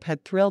relationship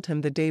had thrilled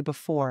him the day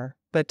before,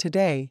 but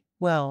today,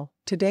 well,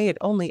 today it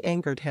only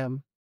angered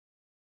him.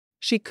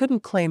 She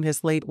couldn't claim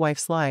his late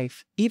wife's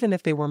life, even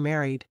if they were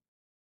married.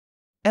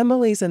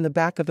 Emily's in the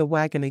back of the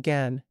wagon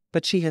again,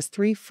 but she has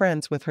 3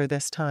 friends with her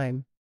this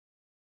time.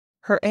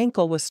 Her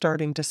ankle was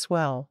starting to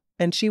swell,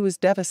 and she was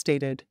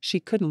devastated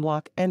she couldn't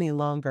walk any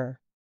longer.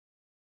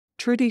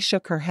 Trudie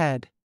shook her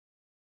head.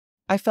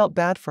 I felt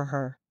bad for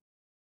her.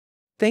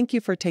 Thank you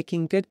for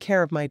taking good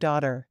care of my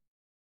daughter.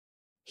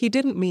 He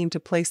didn't mean to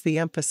place the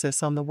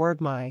emphasis on the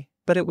word my,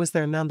 but it was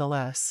there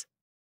nonetheless.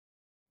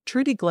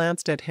 Trudie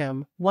glanced at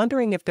him,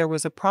 wondering if there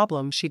was a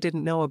problem she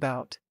didn't know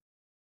about.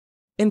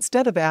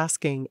 Instead of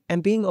asking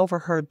and being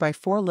overheard by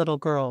 4 little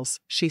girls,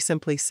 she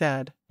simply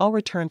said, I'll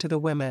return to the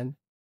women.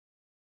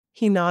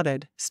 He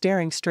nodded,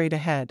 staring straight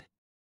ahead.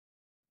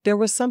 There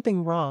was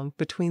something wrong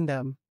between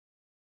them.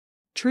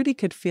 Trudie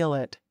could feel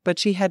it, but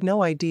she had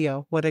no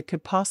idea what it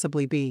could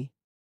possibly be.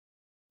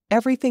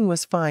 Everything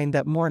was fine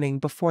that morning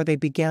before they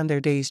began their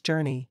day's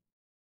journey.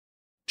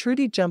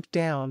 Trudie jumped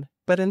down,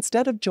 but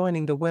instead of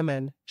joining the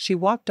women, she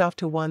walked off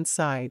to one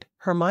side,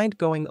 her mind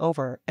going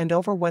over and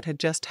over what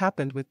had just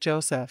happened with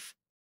Joseph.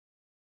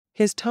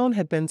 His tone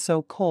had been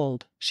so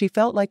cold, she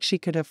felt like she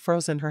could have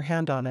frozen her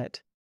hand on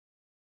it.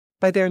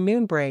 By their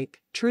noon break,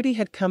 Trudie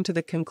had come to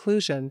the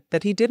conclusion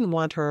that he didn't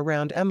want her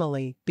around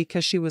Emily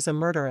because she was a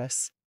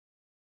murderess.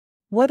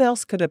 What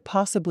else could it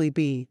possibly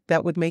be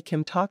that would make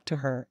him talk to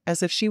her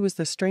as if she was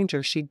the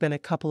stranger she'd been a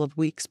couple of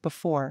weeks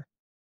before?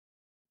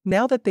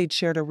 Now that they'd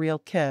shared a real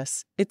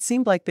kiss, it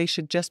seemed like they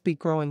should just be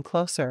growing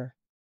closer.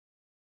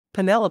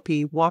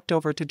 Penelope walked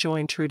over to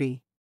join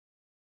Trudie.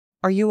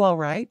 Are you all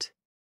right?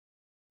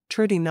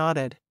 Trudie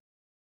nodded.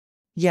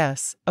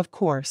 Yes, of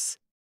course.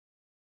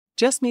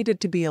 Just needed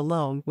to be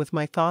alone with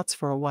my thoughts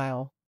for a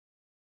while.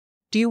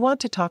 Do you want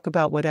to talk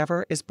about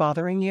whatever is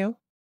bothering you?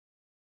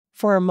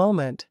 For a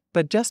moment,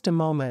 but just a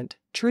moment,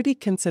 Trudie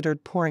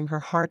considered pouring her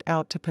heart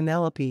out to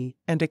Penelope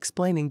and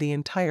explaining the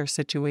entire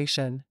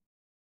situation.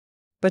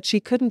 But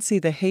she couldn't see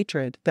the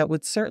hatred that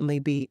would certainly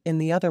be in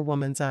the other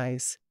woman's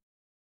eyes.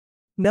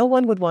 No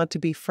one would want to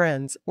be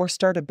friends or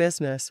start a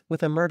business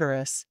with a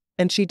murderess,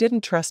 and she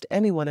didn't trust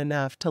anyone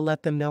enough to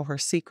let them know her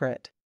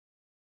secret.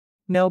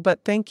 No,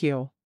 but thank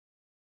you.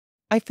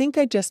 I think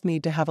I just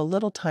need to have a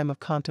little time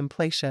of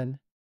contemplation.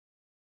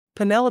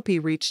 Penelope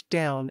reached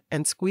down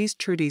and squeezed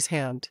Trudie's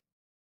hand.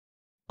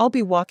 I'll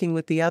be walking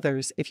with the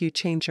others if you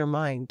change your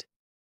mind.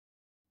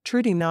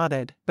 Trudie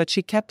nodded, but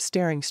she kept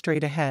staring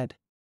straight ahead.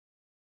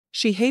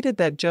 She hated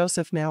that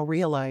Joseph now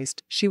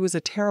realized she was a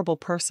terrible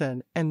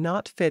person and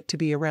not fit to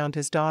be around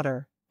his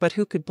daughter, but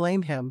who could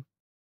blame him?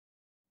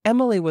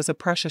 Emily was a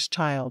precious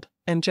child,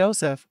 and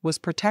Joseph was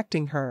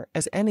protecting her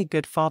as any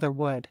good father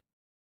would.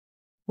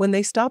 When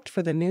they stopped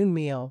for the noon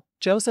meal,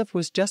 Joseph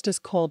was just as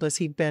cold as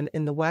he'd been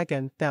in the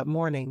wagon that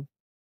morning.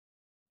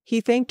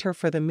 He thanked her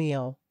for the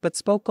meal, but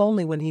spoke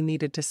only when he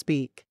needed to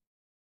speak.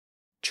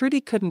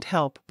 Trudie couldn't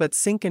help but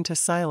sink into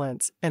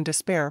silence and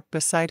despair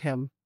beside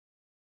him.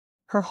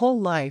 Her whole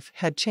life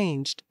had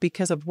changed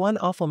because of one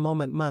awful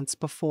moment months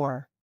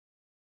before.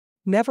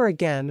 Never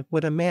again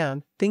would a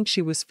man think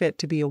she was fit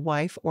to be a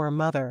wife or a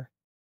mother.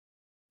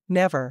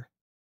 Never.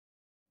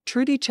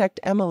 Trudie checked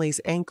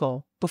Emily's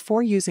ankle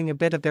before using a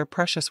bit of their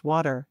precious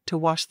water to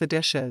wash the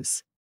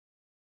dishes.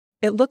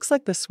 It looks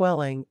like the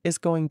swelling is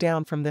going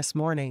down from this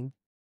morning.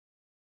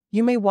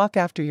 You may walk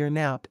after your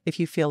nap if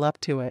you feel up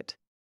to it.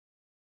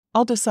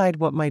 I'll decide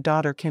what my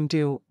daughter can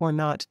do or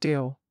not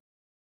do.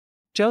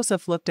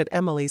 Joseph looked at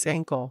Emily's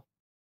ankle.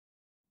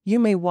 You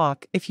may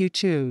walk if you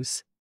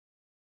choose.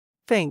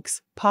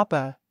 Thanks,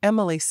 Papa,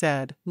 Emily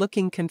said,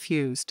 looking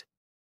confused.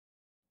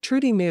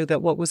 Trudie knew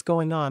that what was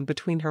going on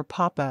between her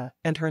papa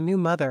and her new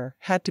mother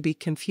had to be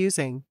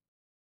confusing.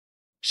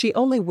 She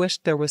only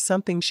wished there was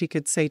something she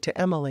could say to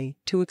Emily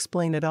to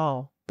explain it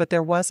all, but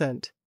there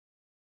wasn't.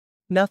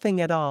 Nothing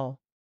at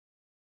all.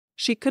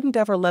 She couldn't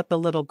ever let the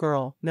little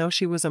girl know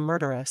she was a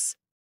murderess.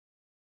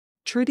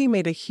 Trudie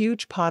made a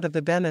huge pot of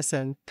the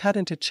venison cut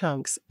into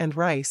chunks and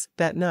rice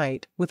that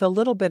night with a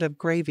little bit of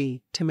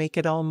gravy to make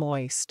it all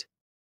moist.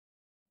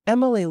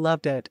 Emily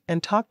loved it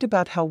and talked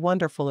about how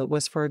wonderful it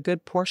was for a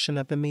good portion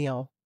of the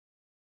meal.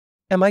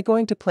 Am I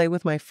going to play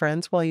with my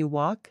friends while you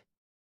walk?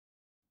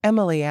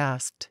 Emily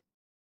asked.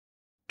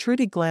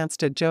 Trudie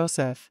glanced at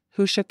Joseph,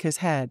 who shook his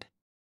head.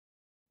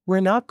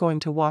 We're not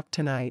going to walk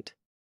tonight.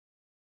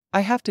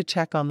 I have to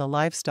check on the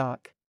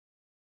livestock.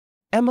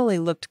 Emily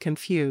looked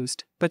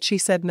confused, but she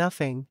said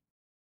nothing.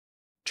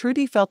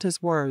 Trudie felt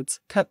his words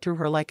cut through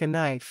her like a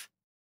knife.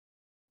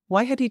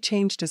 Why had he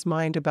changed his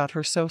mind about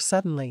her so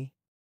suddenly?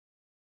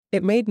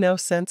 It made no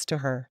sense to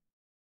her.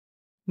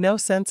 No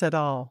sense at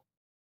all.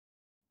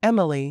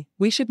 Emily,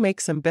 we should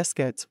make some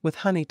biscuits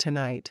with honey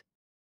tonight.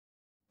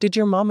 Did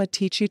your mama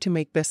teach you to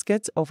make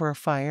biscuits over a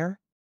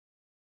fire?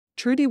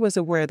 Trudie was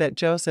aware that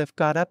Joseph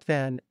got up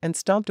then and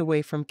stomped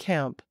away from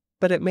camp,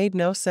 but it made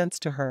no sense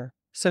to her,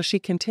 so she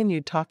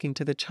continued talking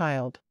to the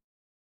child.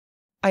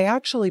 I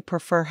actually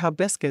prefer how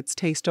biscuits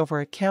taste over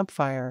a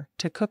campfire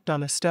to cooked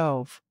on a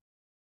stove.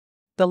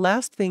 The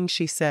last thing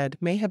she said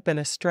may have been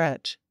a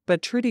stretch,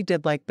 but Trudie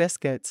did like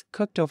biscuits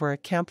cooked over a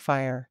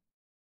campfire.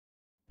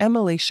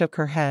 Emily shook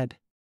her head.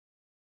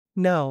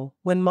 No,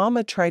 when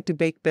Mama tried to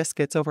bake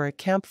biscuits over a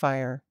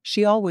campfire,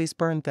 she always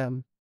burned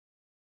them.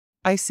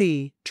 I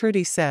see,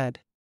 Trudie said.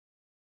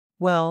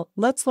 Well,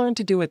 let's learn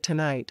to do it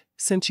tonight,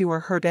 since you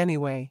are hurt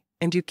anyway,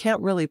 and you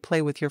can't really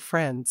play with your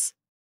friends.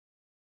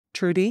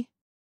 Trudie?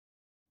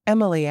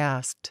 Emily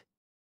asked.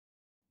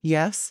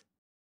 Yes?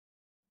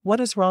 What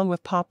is wrong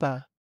with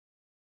Papa?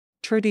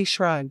 Trudie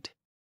shrugged.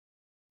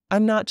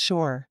 I'm not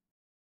sure.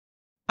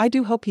 I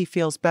do hope he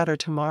feels better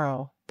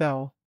tomorrow,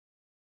 though.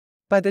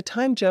 By the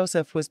time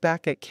Joseph was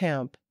back at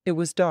camp, it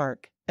was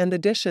dark, and the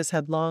dishes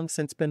had long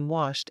since been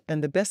washed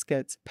and the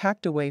biscuits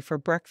packed away for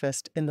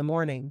breakfast in the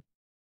morning.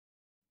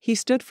 He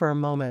stood for a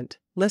moment,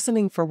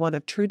 listening for one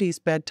of Trudie's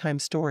bedtime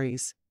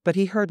stories, but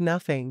he heard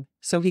nothing,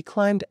 so he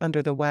climbed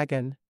under the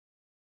wagon.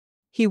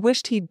 He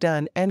wished he'd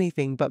done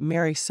anything but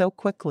marry so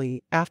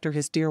quickly after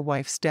his dear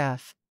wife's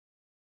death.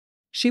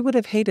 She would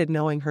have hated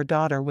knowing her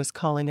daughter was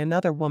calling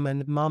another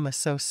woman Mama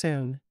so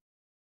soon.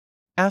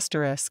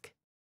 Asterisk.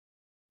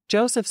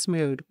 Joseph's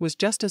mood was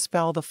just as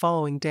foul the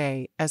following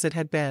day as it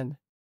had been.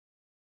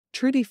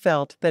 Trudie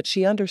felt that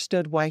she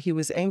understood why he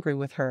was angry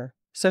with her,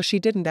 so she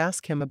didn't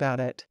ask him about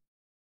it.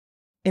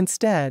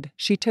 Instead,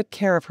 she took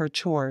care of her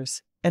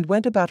chores and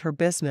went about her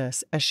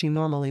business as she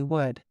normally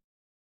would.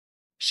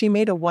 She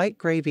made a white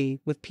gravy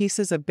with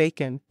pieces of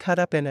bacon cut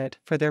up in it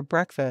for their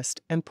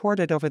breakfast and poured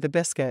it over the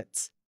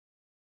biscuits.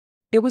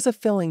 It was a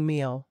filling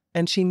meal,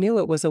 and she knew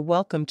it was a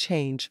welcome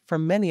change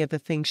from many of the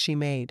things she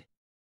made.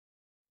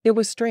 It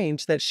was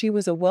strange that she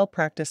was a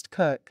well-practiced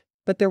cook,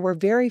 but there were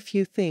very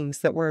few things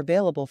that were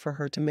available for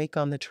her to make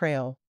on the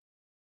trail.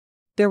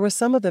 There was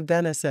some of the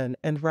venison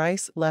and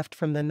rice left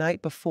from the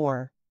night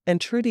before, and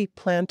Trudie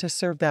planned to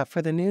serve that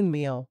for the noon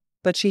meal,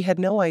 but she had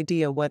no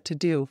idea what to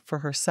do for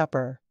her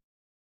supper.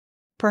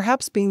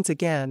 Perhaps beans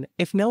again,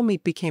 if no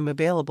meat became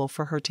available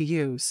for her to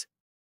use.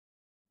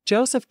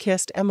 Joseph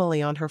kissed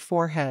Emily on her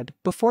forehead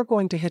before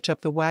going to hitch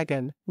up the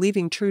wagon,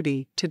 leaving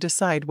Trudie to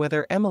decide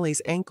whether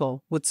Emily's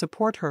ankle would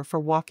support her for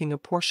walking a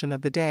portion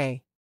of the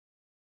day.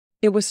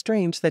 It was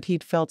strange that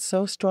he'd felt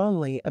so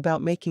strongly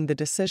about making the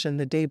decision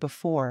the day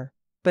before,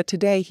 but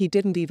today he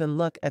didn't even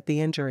look at the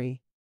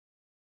injury.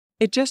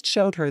 It just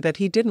showed her that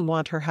he didn't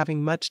want her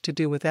having much to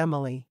do with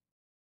Emily.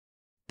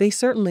 They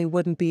certainly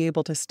wouldn't be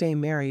able to stay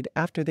married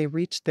after they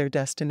reached their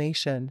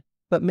destination,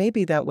 but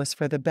maybe that was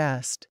for the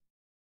best.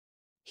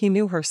 He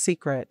knew her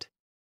secret.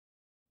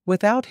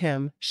 Without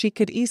him, she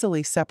could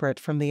easily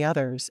separate from the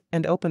others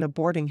and open a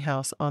boarding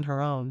house on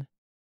her own.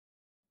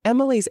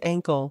 Emily's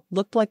ankle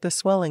looked like the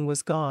swelling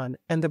was gone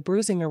and the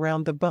bruising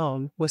around the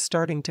bone was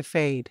starting to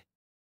fade.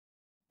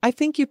 I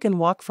think you can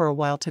walk for a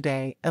while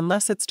today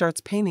unless it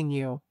starts paining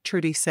you,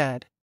 Trudie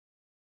said.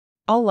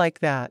 I'll like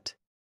that.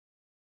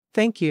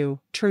 Thank you,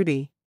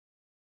 Trudie.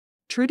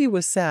 Trudie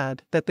was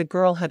sad that the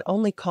girl had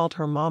only called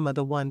her Mama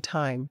the one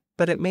time,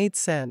 but it made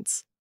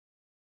sense.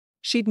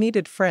 She'd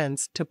needed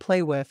friends to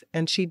play with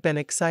and she'd been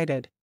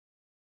excited.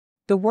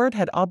 The word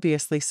had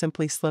obviously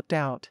simply slipped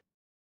out.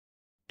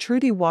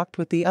 Trudie walked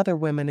with the other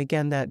women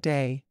again that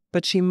day,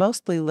 but she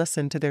mostly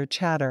listened to their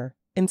chatter,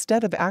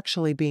 instead of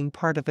actually being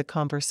part of the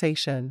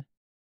conversation.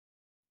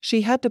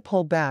 She had to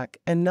pull back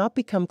and not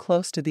become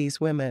close to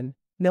these women,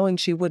 knowing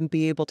she wouldn't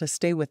be able to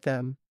stay with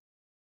them.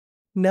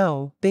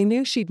 No, they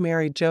knew she'd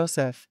married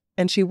Joseph,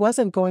 and she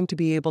wasn't going to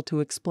be able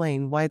to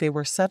explain why they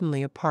were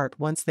suddenly apart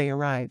once they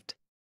arrived.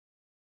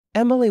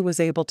 Emily was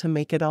able to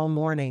make it all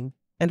morning,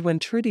 and when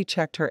Trudie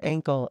checked her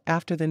ankle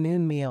after the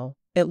noon meal,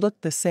 it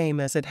looked the same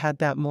as it had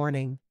that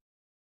morning.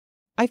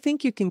 I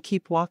think you can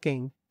keep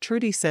walking,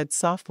 Trudie said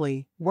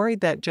softly, worried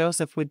that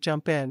Joseph would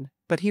jump in,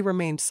 but he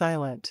remained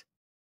silent.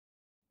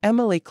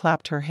 Emily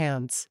clapped her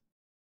hands.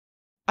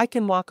 I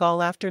can walk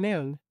all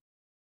afternoon.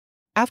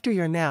 After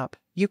your nap,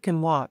 you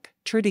can walk,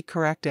 Trudie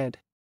corrected.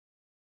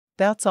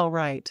 That's all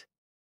right.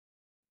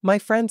 My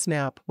friends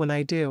nap when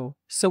I do,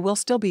 so we'll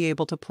still be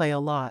able to play a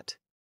lot.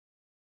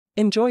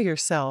 Enjoy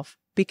yourself,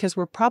 because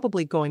we're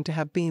probably going to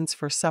have beans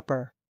for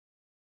supper.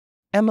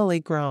 Emily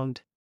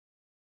groaned.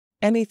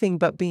 Anything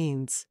but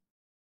beans.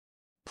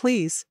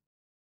 Please.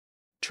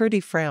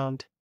 Trudie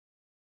frowned.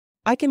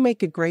 I can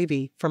make a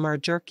gravy from our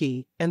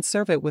jerky and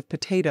serve it with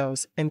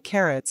potatoes and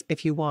carrots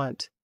if you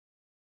want.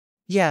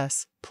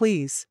 Yes,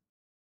 please.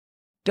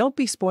 Don't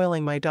be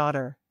spoiling my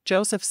daughter,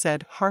 Joseph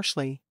said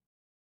harshly.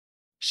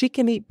 She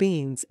can eat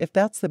beans if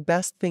that's the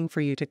best thing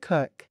for you to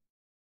cook.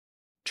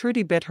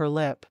 Trudie bit her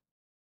lip.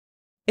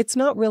 It's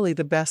not really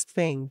the best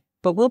thing,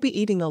 but we'll be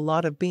eating a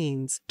lot of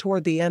beans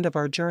toward the end of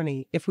our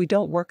journey if we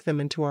don't work them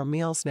into our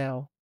meals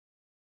now.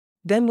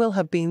 Then we'll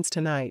have beans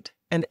tonight,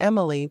 and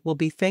Emily will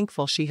be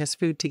thankful she has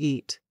food to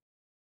eat.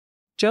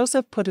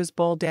 Joseph put his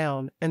bowl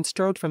down and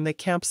strode from the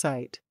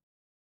campsite.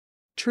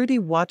 Trudie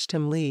watched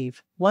him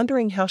leave,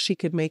 wondering how she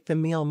could make the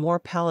meal more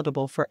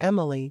palatable for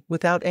Emily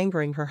without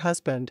angering her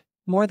husband,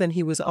 more than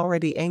he was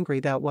already angry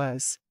that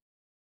was.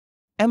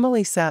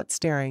 Emily sat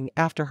staring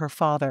after her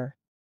father.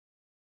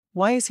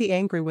 Why is he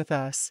angry with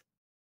us?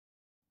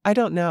 I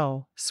don't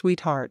know,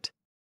 sweetheart.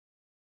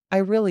 I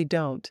really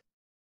don't.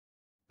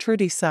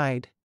 Trudie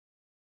sighed.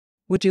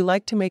 Would you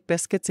like to make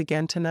biscuits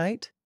again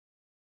tonight?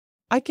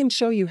 I can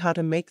show you how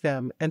to make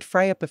them and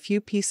fry up a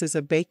few pieces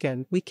of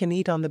bacon we can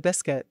eat on the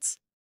biscuits.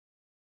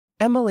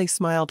 Emily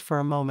smiled for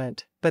a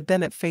moment, but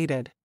then it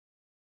faded.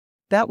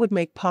 That would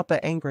make Papa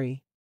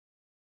angry.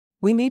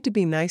 We need to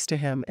be nice to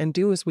him and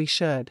do as we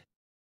should.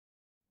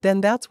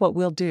 Then that's what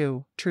we'll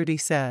do, Trudie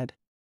said.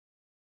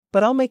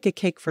 But I'll make a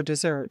cake for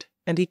dessert,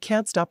 and he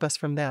can't stop us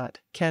from that,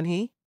 can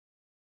he?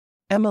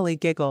 Emily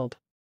giggled.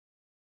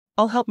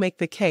 I'll help make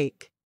the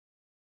cake.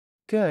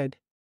 Good.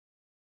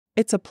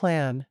 It's a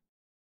plan.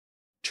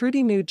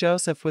 Trudie knew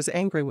Joseph was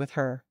angry with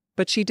her,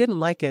 but she didn't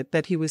like it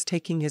that he was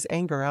taking his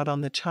anger out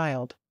on the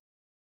child.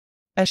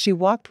 As she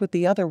walked with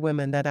the other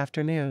women that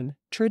afternoon,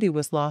 Trudie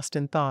was lost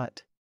in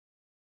thought.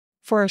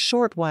 For a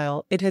short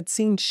while it had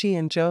seemed she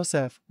and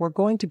Joseph were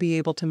going to be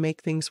able to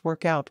make things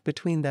work out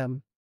between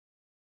them.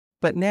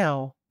 But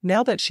now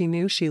that she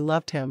knew she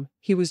loved him,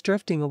 he was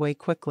drifting away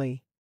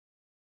quickly.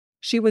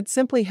 She would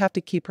simply have to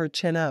keep her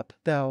chin up,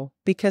 though,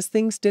 because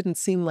things didn't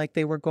seem like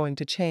they were going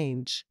to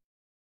change.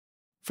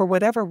 For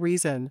whatever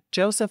reason,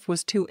 Joseph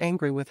was too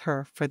angry with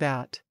her for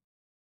that.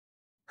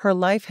 Her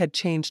life had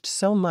changed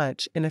so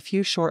much in a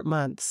few short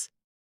months.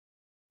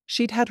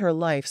 She'd had her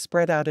life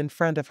spread out in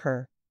front of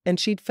her, and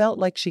she'd felt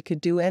like she could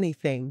do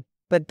anything,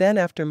 but then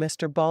after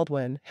Mr.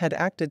 Baldwin had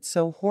acted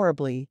so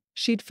horribly,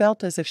 she'd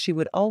felt as if she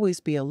would always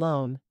be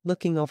alone,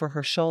 looking over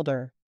her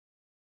shoulder.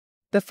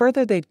 The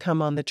further they'd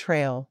come on the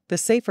trail, the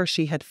safer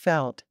she had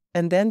felt,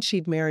 and then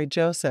she'd married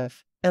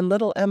Joseph, and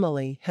little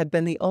Emily had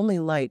been the only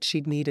light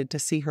she'd needed to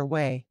see her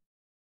way.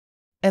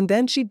 And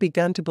then she'd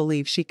begun to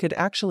believe she could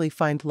actually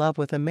find love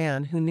with a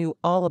man who knew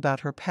all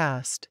about her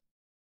past.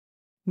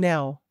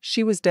 Now,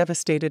 she was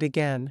devastated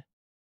again.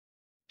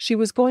 She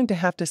was going to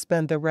have to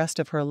spend the rest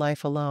of her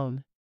life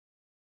alone.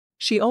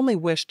 She only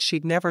wished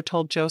she'd never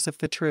told Joseph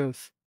the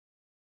truth,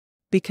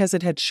 because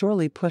it had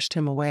surely pushed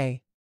him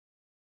away.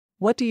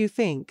 What do you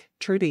think,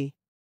 Trudie?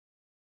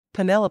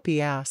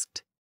 Penelope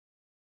asked.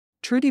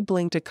 Trudie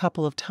blinked a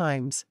couple of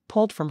times,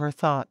 pulled from her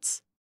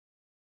thoughts.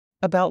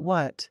 About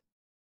what?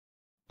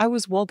 I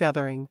was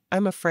wool-gathering,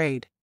 I'm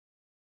afraid.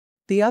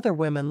 The other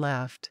women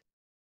laughed.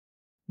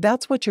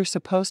 That's what you're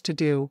supposed to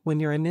do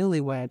when you're a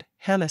newlywed,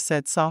 Hannah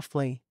said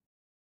softly.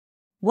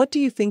 What do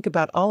you think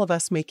about all of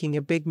us making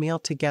a big meal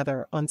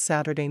together on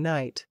Saturday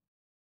night?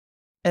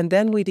 And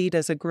then we'd eat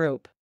as a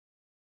group.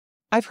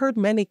 I've heard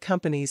many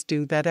companies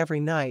do that every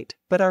night,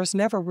 but ours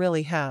never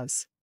really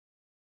has.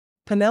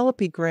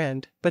 Penelope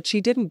grinned, but she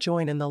didn't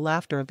join in the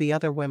laughter of the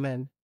other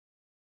women.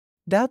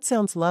 That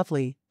sounds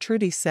lovely,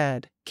 Trudie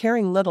said,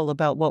 caring little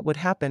about what would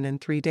happen in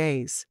 3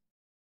 days.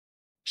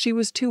 She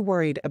was too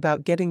worried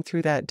about getting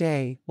through that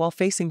day while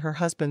facing her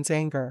husband's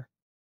anger.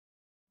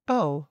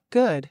 Oh,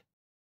 good.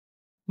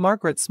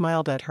 Margaret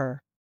smiled at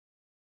her.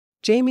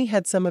 Jamie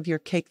had some of your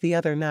cake the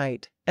other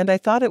night, and I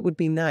thought it would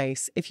be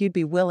nice if you'd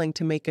be willing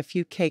to make a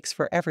few cakes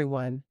for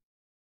everyone.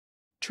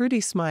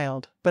 Trudie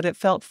smiled, but it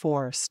felt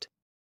forced.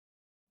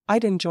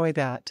 I'd enjoy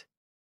that.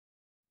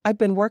 I've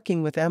been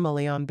working with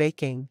Emily on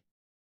baking.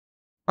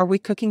 Are we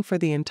cooking for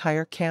the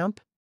entire camp?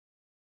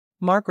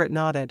 Margaret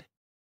nodded.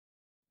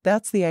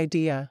 That's the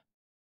idea.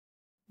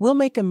 We'll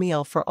make a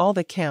meal for all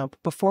the camp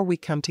before we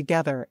come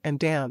together and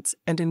dance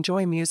and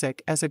enjoy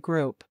music as a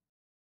group.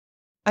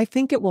 I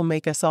think it will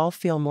make us all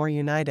feel more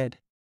united.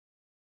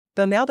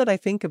 Though now that I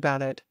think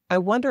about it, I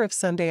wonder if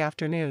Sunday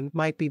afternoon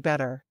might be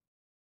better.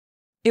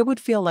 It would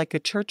feel like a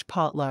church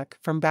potluck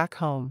from back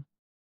home.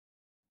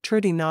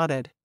 Trudie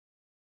nodded.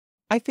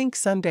 I think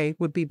Sunday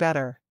would be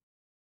better.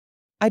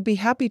 I'd be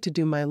happy to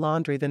do my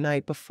laundry the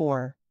night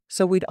before,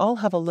 so we'd all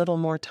have a little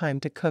more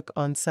time to cook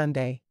on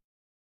Sunday.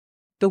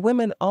 The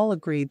women all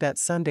agreed that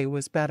Sunday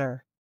was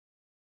better.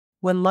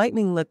 When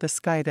lightning lit the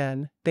sky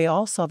then, they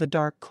all saw the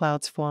dark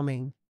clouds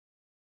forming.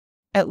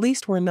 At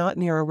least we're not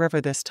near a river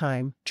this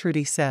time,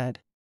 Trudie said.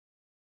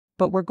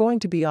 But we're going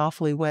to be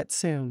awfully wet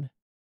soon.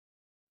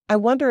 I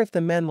wonder if the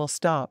men will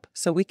stop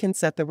so we can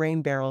set the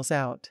rain barrels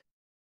out.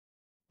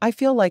 I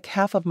feel like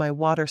half of my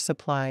water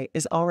supply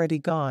is already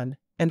gone,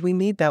 and we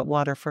need that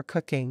water for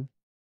cooking.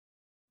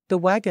 The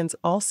wagons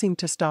all seemed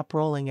to stop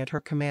rolling at her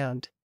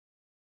command.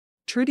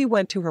 Trudie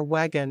went to her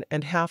wagon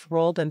and half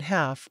rolled and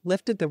half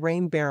lifted the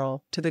rain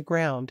barrel to the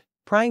ground,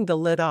 prying the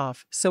lid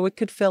off so it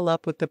could fill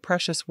up with the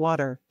precious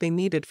water they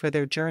needed for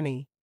their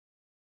journey.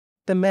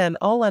 The men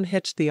all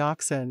unhitched the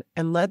oxen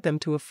and led them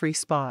to a free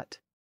spot.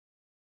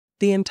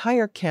 The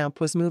entire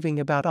camp was moving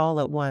about all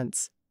at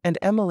once, and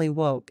Emily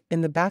woke in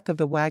the back of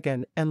the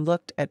wagon and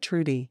looked at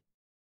Trudie.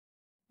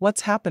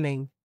 What's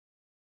happening?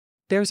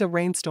 There's a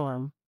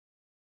rainstorm.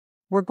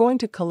 We're going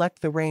to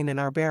collect the rain in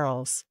our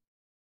barrels.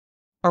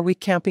 Are we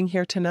camping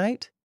here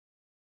tonight?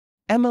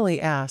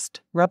 Emily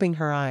asked, rubbing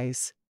her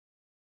eyes.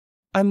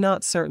 I'm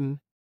not certain.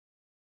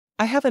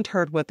 I haven't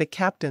heard what the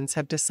captains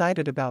have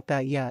decided about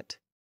that yet.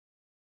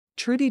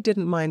 Trudie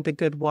didn't mind the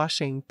good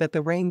washing that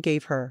the rain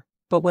gave her,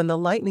 but when the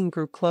lightning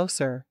grew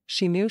closer,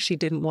 she knew she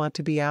didn't want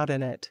to be out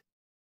in it.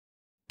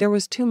 There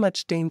was too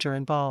much danger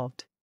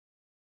involved.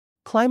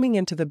 Climbing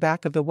into the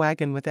back of the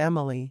wagon with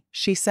Emily,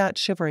 she sat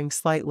shivering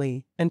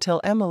slightly until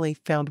Emily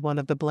found one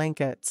of the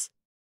blankets.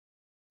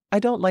 I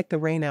don't like the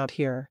rain out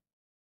here.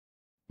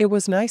 It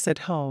was nice at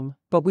home,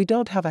 but we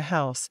don't have a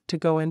house to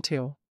go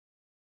into.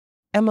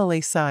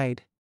 Emily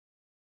sighed.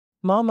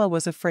 Mama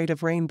was afraid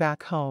of rain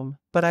back home,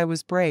 but I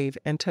was brave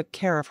and took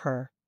care of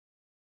her.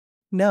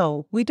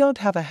 No, we don't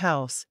have a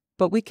house,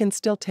 but we can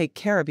still take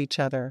care of each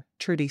other,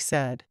 Trudie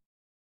said.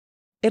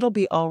 It'll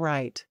be all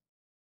right.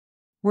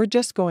 We're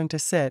just going to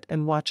sit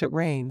and watch it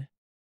rain.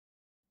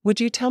 Would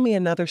you tell me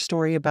another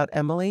story about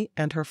Emily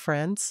and her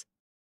friends?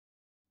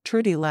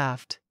 Trudie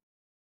laughed.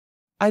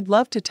 I'd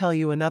love to tell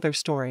you another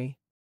story.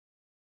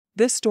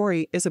 This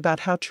story is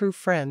about how true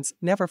friends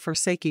never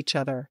forsake each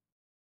other.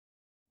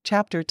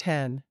 Chapter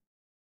 10.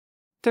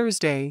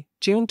 Thursday,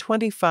 June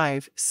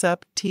 25,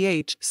 Sup/Sup,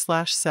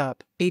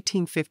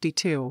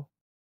 1852.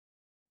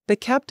 The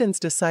captains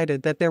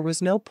decided that there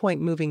was no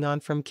point moving on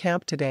from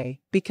camp today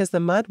because the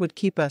mud would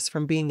keep us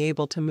from being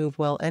able to move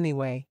well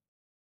anyway.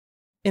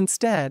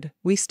 Instead,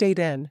 we stayed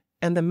in,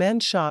 and the men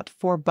shot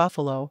 4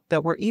 buffalo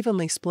that were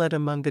evenly split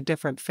among the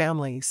different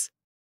families.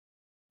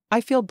 I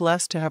feel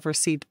blessed to have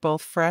received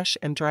both fresh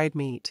and dried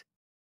meat.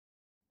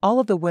 All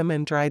of the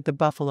women dried the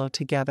buffalo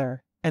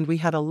together, and we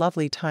had a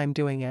lovely time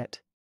doing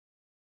it.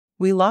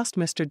 We lost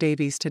Mr.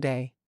 Davies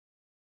today.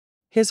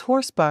 His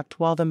horse bucked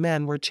while the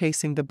men were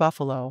chasing the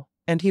buffalo,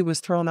 and he was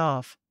thrown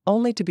off,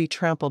 only to be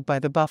trampled by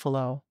the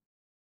buffalo.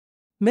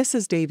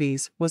 Mrs.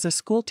 Davies was a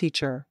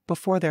schoolteacher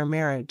before their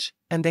marriage,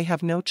 and they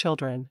have no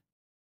children.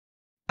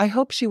 I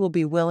hope she will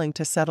be willing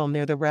to settle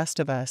near the rest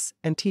of us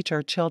and teach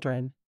our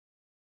children.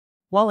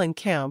 While in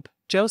camp,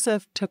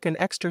 Joseph took an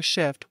extra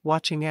shift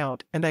watching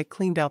out and I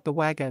cleaned out the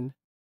wagon.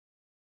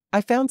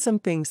 I found some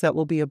things that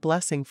will be a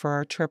blessing for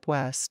our trip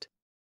west.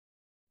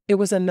 It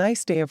was a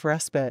nice day of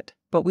respite,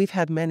 but we've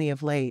had many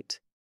of late.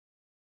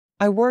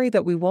 I worry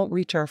that we won't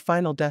reach our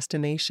final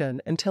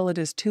destination until it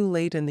is too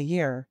late in the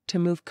year to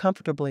move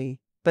comfortably,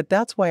 but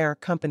that's why our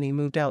company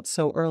moved out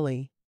so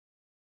early.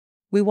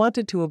 We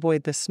wanted to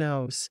avoid the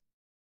snows.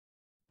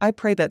 I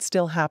pray that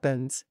still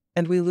happens,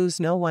 and we lose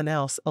no one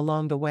else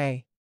along the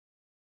way.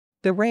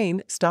 The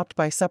rain stopped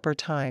by supper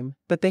time,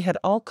 but they had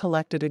all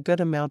collected a good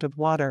amount of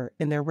water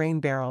in their rain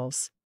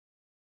barrels.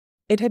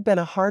 It had been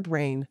a hard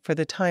rain for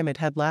the time it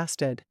had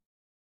lasted.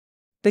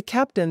 The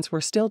captains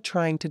were still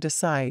trying to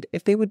decide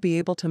if they would be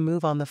able to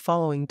move on the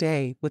following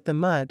day with the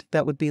mud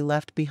that would be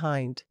left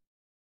behind.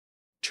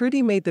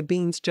 Trudie made the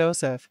beans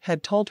Joseph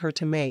had told her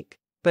to make,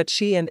 but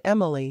she and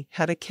Emily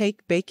had a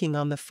cake baking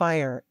on the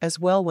fire as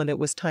well when it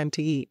was time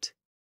to eat.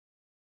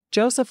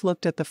 Joseph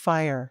looked at the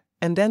fire,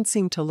 and then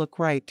seemed to look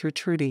right through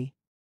Trudie.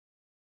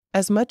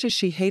 As much as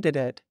she hated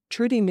it,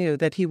 Trudie knew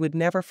that he would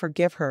never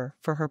forgive her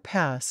for her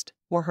past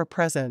or her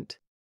present.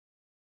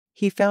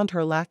 He found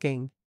her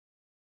lacking.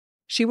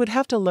 She would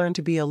have to learn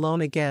to be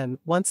alone again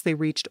once they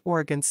reached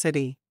Oregon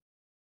City.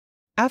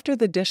 After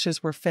the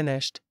dishes were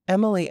finished,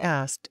 Emily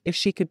asked if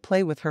she could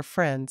play with her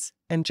friends,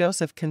 and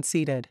Joseph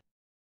conceded.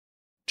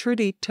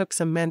 Trudie took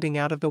some mending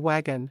out of the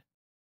wagon.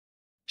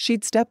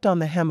 She'd stepped on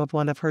the hem of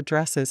one of her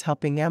dresses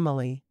helping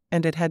Emily,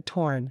 and it had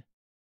torn.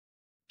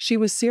 She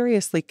was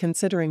seriously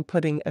considering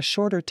putting a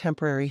shorter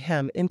temporary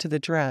hem into the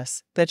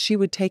dress that she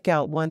would take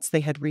out once they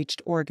had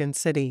reached Oregon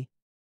City.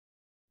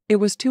 It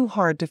was too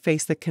hard to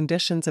face the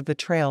conditions of the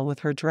trail with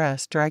her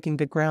dress dragging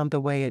the ground the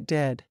way it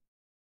did.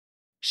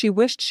 She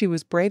wished she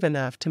was brave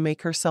enough to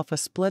make herself a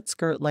split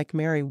skirt like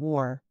Mary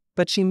wore,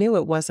 but she knew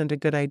it wasn't a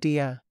good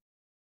idea.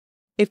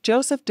 If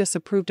Joseph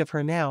disapproved of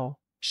her now,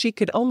 she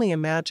could only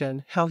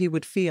imagine how he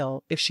would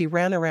feel if she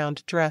ran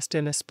around dressed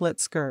in a split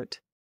skirt.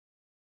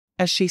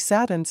 As she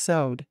sat and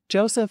sewed,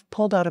 Joseph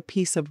pulled out a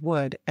piece of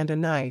wood and a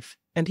knife,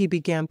 and he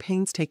began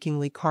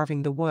painstakingly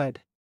carving the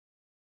wood.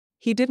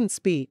 He didn't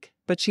speak,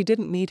 but she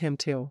didn't need him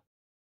to.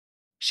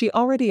 She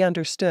already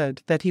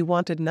understood that he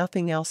wanted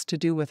nothing else to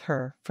do with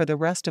her for the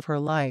rest of her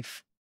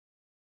life.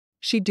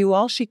 She'd do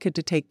all she could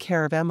to take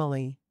care of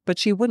Emily, but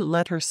she wouldn't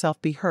let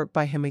herself be hurt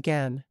by him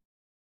again.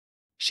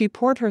 She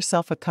poured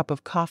herself a cup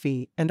of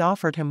coffee and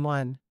offered him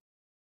one.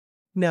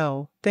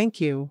 "No,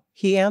 thank you,"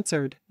 he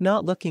answered,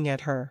 not looking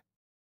at her.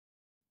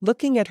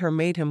 Looking at her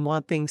made him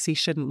want things he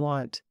shouldn't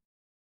want.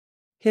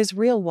 His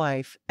real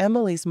wife,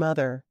 Emily's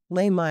mother,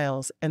 lay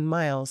miles and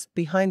miles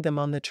behind them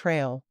on the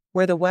trail,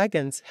 where the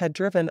wagons had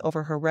driven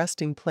over her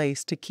resting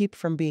place to keep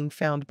from being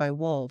found by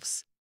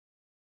wolves.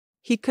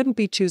 He couldn't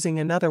be choosing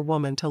another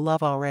woman to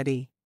love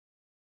already.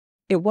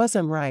 It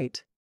wasn't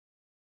right.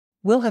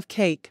 "We'll have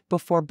cake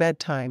before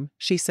bedtime,"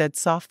 she said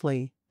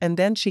softly, and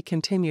then she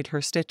continued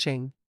her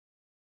stitching.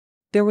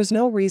 There was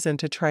no reason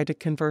to try to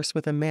converse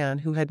with a man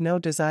who had no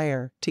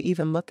desire to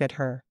even look at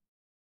her.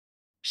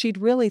 She'd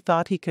really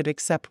thought he could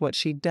accept what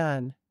she'd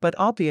done, but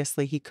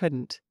obviously he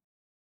couldn't.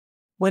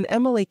 When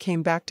Emily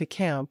came back to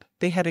camp,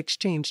 they had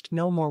exchanged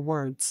no more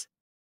words.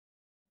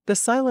 The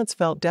silence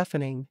felt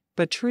deafening,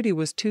 but Trudie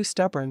was too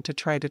stubborn to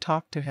try to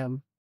talk to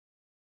him.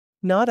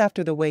 Not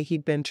after the way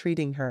he'd been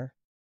treating her.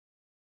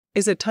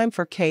 "Is it time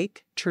for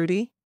cake,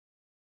 Trudie?"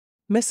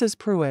 Mrs.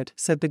 Pruitt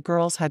said the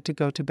girls had to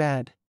go to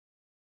bed.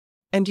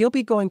 "And you'll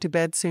be going to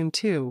bed soon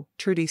too,"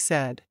 Trudie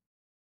said.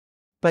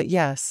 "But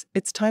yes,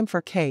 it's time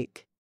for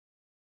cake."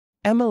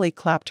 Emily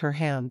clapped her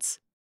hands.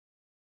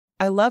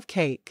 "I love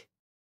cake."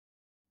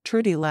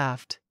 Trudie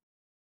laughed.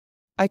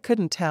 "I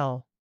couldn't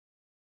tell.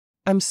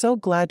 I'm so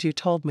glad you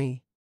told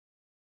me."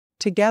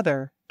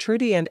 Together,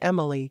 Trudie and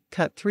Emily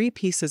cut 3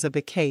 pieces of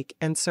the cake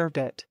and served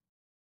it.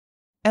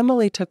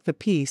 Emily took the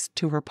piece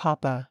to her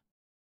papa.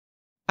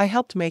 "I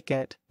helped make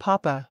it,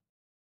 Papa."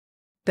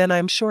 "Then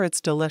I'm sure it's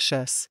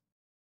delicious."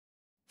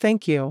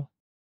 "Thank you."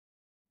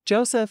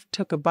 Joseph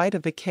took a bite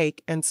of the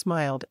cake and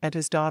smiled at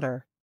his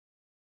daughter.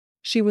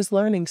 She was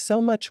learning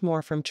so much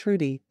more from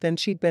Trudie than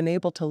she'd been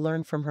able to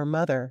learn from her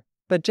mother,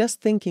 but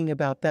just thinking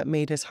about that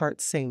made his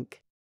heart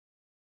sink.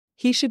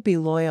 He should be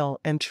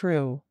loyal and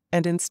true,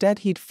 and instead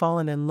he'd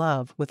fallen in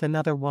love with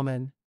another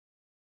woman.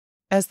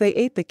 As they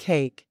ate the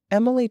cake,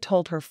 Emily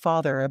told her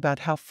father about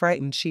how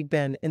frightened she'd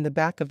been in the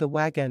back of the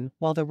wagon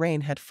while the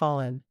rain had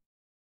fallen.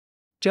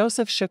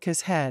 Joseph shook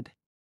his head.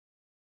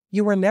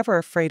 "You were never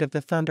afraid of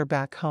the thunder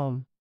back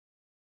home.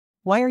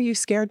 Why are you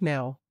scared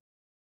now?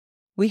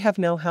 We have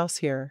no house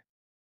here.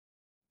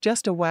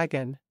 Just a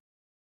wagon.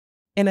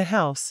 In a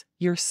house,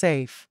 you're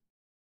safe."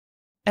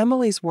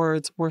 Emily's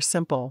words were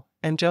simple,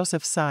 and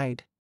Joseph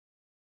sighed.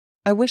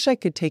 "I wish I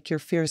could take your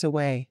fears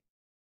away."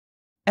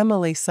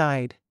 Emily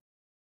sighed.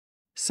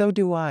 "So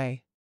do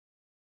I."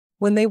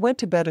 When they went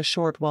to bed a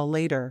short while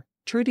later,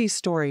 Trudie's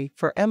story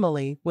for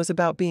Emily was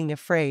about being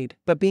afraid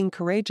but being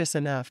courageous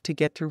enough to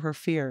get through her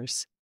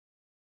fears.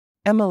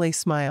 Emily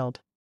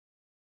smiled.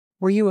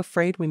 "Were you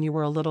afraid when you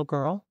were a little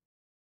girl?"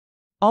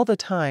 "All the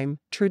time,"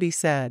 Trudie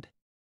said.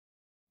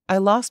 "I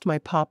lost my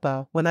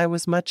papa when I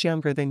was much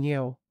younger than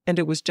you, and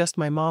it was just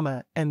my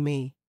mama and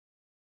me.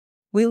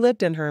 We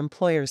lived in her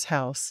employer's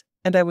house,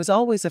 and I was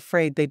always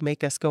afraid they'd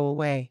make us go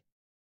away."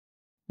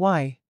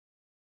 "Why?"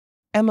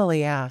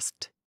 Emily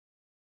asked.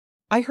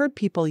 "I heard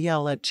people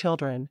yell at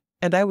children,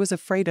 and I was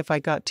afraid if I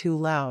got too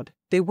loud,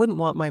 they wouldn't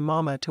want my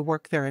mama to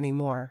work there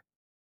anymore.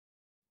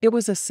 It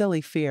was a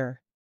silly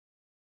fear.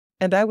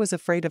 And I was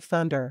afraid of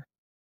thunder.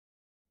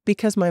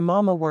 Because my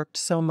mama worked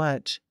so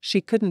much,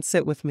 she couldn't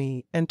sit with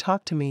me and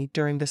talk to me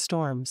during the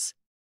storms."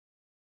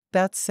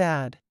 "That's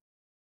sad."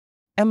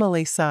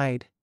 Emily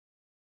sighed.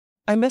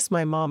 "I miss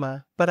my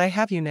mama, but I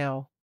have you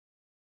now."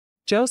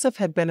 Joseph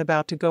had been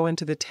about to go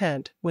into the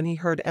tent when he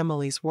heard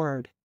Emily's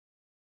word.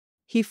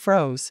 He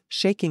froze,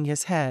 shaking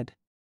his head.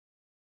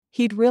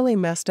 He'd really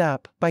messed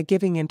up by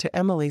giving in to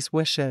Emily's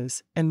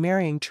wishes and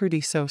marrying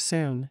Trudie so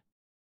soon.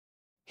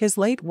 His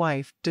late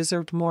wife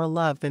deserved more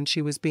love than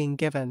she was being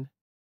given.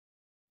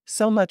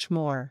 So much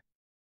more.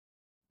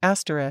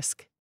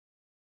 Asterisk.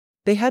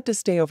 They had to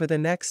stay over the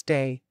next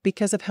day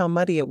because of how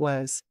muddy it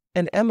was,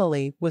 and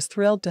Emily was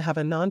thrilled to have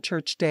a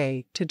non-church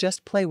day to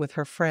just play with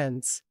her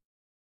friends.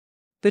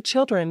 The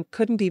children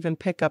couldn't even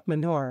pick up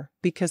manure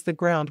because the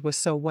ground was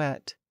so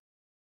wet.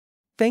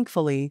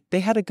 Thankfully,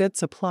 they had a good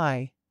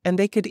supply, and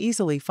they could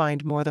easily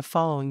find more the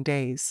following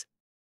days.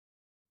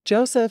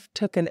 Joseph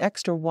took an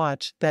extra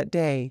watch that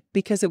day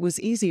because it was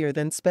easier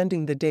than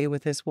spending the day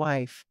with his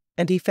wife,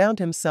 and he found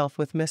himself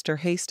with Mr.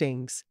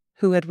 Hastings,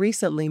 who had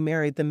recently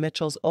married the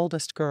Mitchells'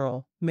 oldest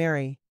girl,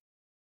 Mary.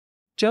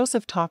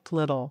 Joseph talked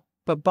little,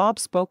 but Bob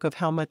spoke of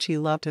how much he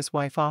loved his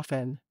wife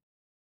often.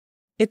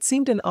 It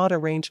seemed an odd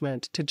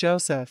arrangement to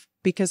Joseph,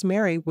 because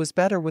Mary was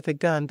better with a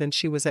gun than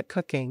she was at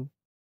cooking.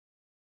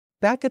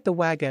 Back at the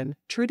wagon,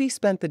 Trudie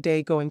spent the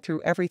day going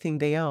through everything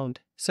they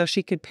owned, so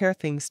she could pare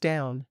things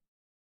down.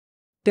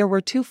 There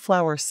were 2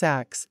 flour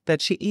sacks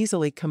that she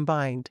easily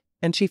combined,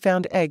 and she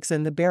found eggs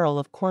in the barrel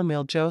of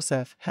cornmeal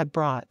Joseph had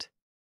brought.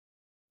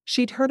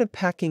 She'd heard of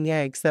packing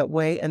eggs that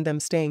way and them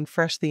staying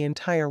fresh the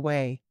entire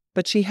way,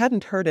 but she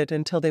hadn't heard it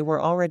until they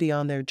were already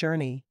on their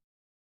journey.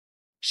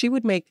 She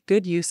would make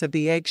good use of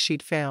the eggs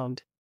she'd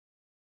found.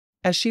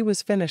 As she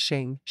was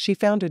finishing, she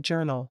found a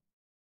journal.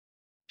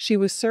 She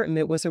was certain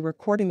it was a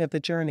recording of the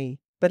journey,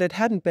 but it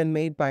hadn't been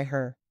made by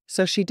her,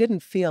 so she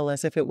didn't feel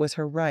as if it was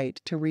her right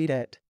to read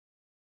it.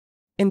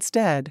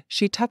 Instead,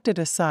 she tucked it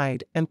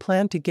aside and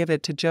planned to give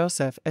it to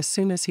Joseph as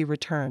soon as he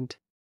returned.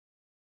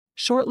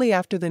 Shortly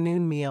after the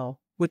noon meal,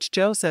 which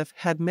Joseph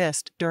had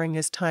missed during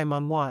his time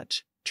on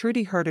watch,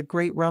 Trudie heard a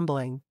great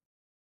rumbling.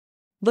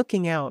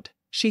 Looking out,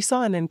 she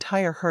saw an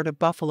entire herd of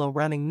buffalo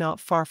running not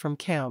far from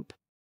camp.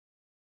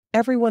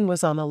 Everyone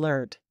was on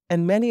alert,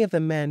 and many of the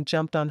men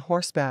jumped on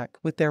horseback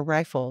with their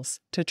rifles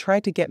to try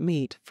to get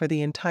meat for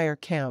the entire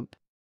camp.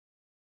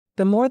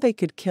 The more they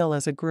could kill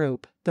as a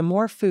group, the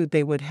more food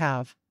they would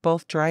have,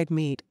 both dried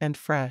meat and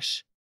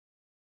fresh.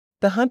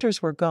 The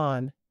hunters were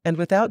gone, and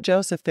without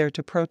Joseph there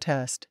to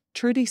protest,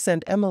 Trudie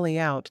sent Emily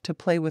out to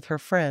play with her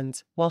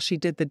friends while she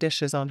did the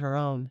dishes on her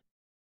own.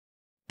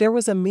 There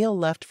was a meal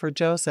left for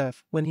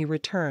Joseph when he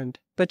returned,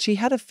 but she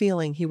had a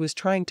feeling he was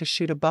trying to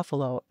shoot a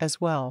buffalo as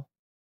well.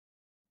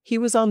 He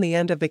was on the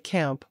end of the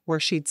camp where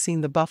she'd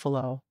seen the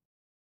buffalo.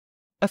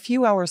 A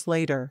few hours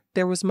later,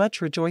 there was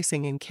much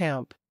rejoicing in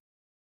camp.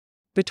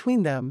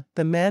 Between them,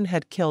 the men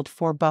had killed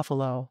 4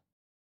 buffalo.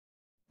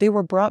 They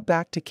were brought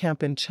back to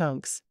camp in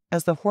chunks,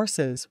 as the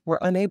horses were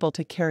unable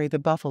to carry the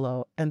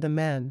buffalo and the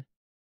men.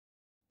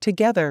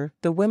 Together,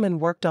 the women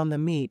worked on the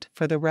meat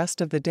for the rest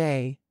of the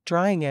day,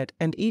 drying it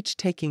and each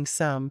taking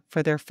some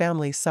for their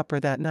family's supper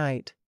that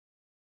night.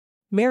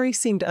 Mary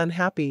seemed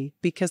unhappy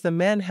because the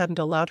men hadn't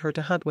allowed her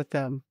to hunt with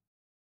them.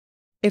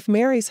 If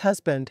Mary's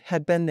husband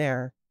had been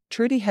there,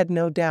 Trudie had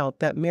no doubt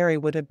that Mary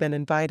would have been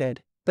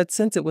invited, but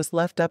since it was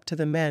left up to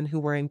the men who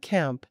were in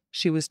camp,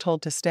 she was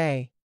told to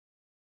stay.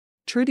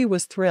 Trudie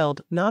was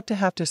thrilled not to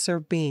have to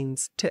serve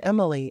beans to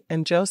Emily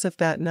and Joseph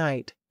that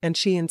night, and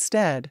she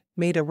instead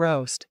made a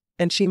roast,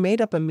 and she made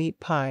up a meat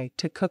pie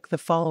to cook the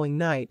following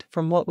night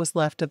from what was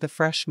left of the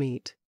fresh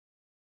meat.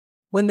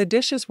 When the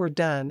dishes were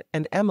done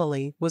and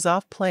Emily was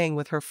off playing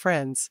with her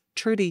friends,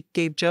 Trudie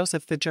gave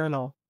Joseph the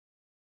journal.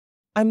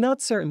 "I'm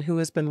not certain who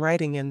has been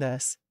writing in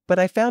this, but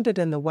I found it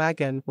in the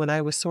wagon when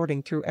I was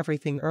sorting through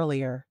everything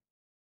earlier.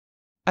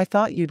 I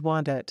thought you'd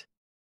want it."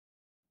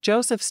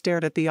 Joseph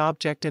stared at the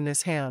object in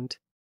his hand.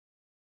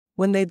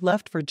 When they'd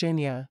left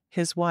Virginia,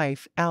 his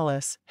wife,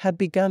 Alice, had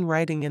begun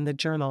writing in the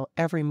journal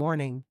every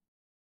morning.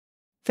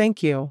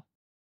 "Thank you."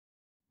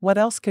 What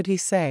else could he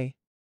say?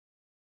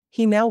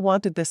 He now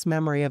wanted this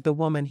memory of the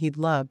woman he'd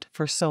loved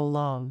for so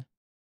long.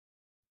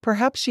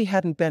 Perhaps she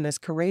hadn't been as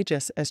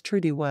courageous as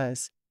Trudie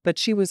was, but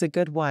she was a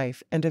good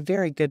wife and a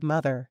very good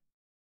mother.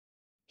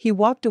 He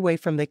walked away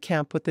from the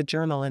camp with the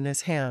journal in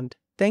his hand,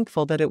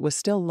 thankful that it was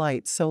still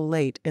light so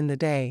late in the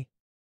day.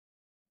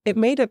 It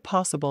made it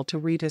possible to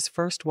read his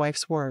first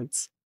wife's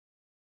words.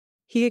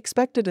 He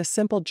expected a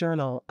simple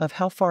journal of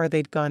how far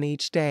they'd gone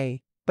each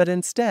day, but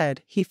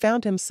instead he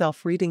found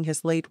himself reading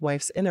his late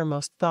wife's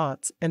innermost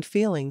thoughts and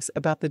feelings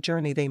about the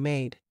journey they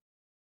made.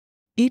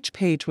 Each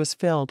page was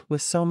filled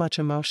with so much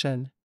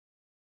emotion.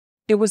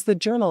 It was the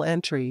journal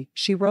entry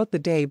she wrote the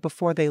day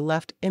before they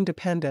left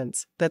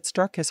Independence that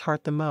struck his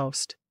heart the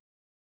most.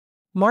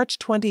 March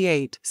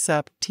 28,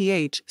 Sup/Sup,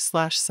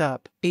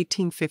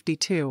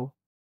 1852.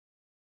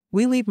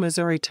 We leave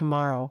Missouri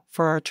tomorrow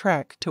for our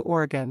trek to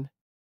Oregon.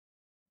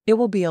 It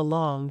will be a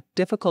long,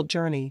 difficult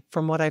journey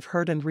from what I've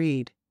heard and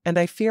read, and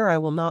I fear I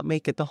will not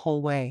make it the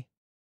whole way.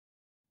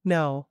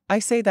 No, I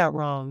say that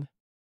wrong.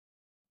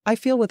 I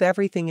feel with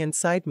everything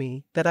inside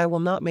me that I will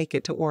not make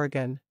it to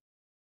Oregon.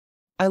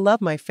 I love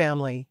my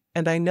family,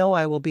 and I know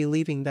I will be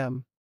leaving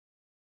them.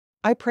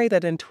 I pray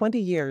that in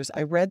 20 years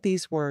I read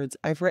these words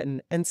I've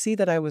written and see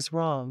that I was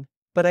wrong,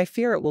 but I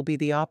fear it will be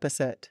the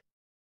opposite.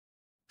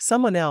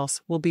 Someone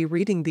else will be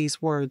reading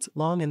these words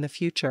long in the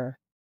future.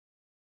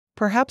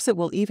 Perhaps it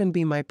will even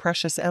be my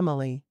precious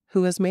Emily,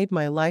 who has made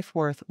my life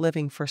worth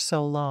living for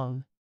so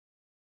long.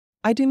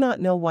 I do not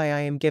know why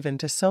I am given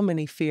to so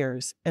many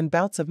fears and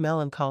bouts of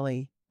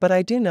melancholy, but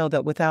I do know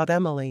that without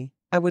Emily,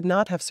 I would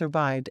not have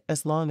survived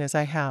as long as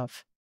I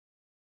have.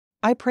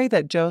 I pray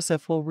that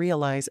Joseph will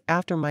realize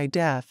after my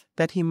death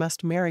that he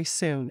must marry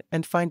soon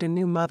and find a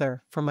new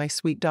mother for my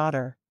sweet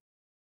daughter.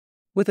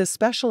 With as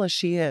special as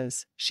she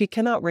is, she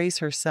cannot raise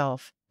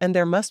herself, and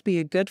there must be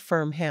a good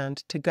firm hand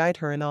to guide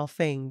her in all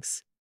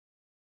things.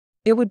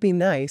 It would be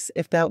nice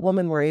if that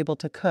woman were able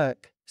to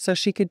cook, so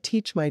she could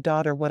teach my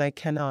daughter what I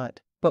cannot,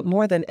 but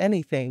more than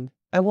anything,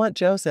 I want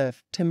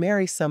Joseph to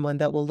marry someone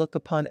that will look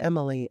upon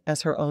Emily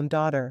as her own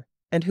daughter,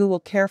 and who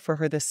will care for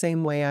her the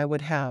same way I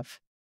would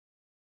have.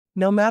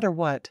 No matter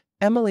what,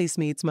 Emily's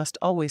needs must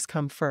always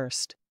come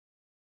first.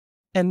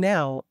 And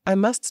now, I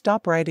must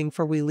stop writing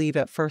for we leave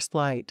at first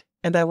light,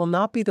 and I will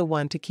not be the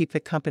one to keep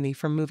the company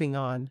from moving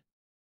on.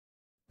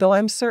 Though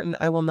I'm certain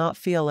I will not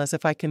feel as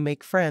if I can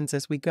make friends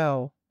as we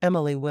go,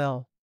 Emily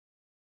will.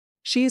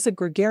 She is a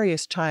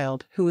gregarious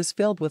child who is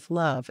filled with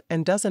love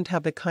and doesn't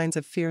have the kinds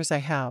of fears I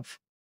have.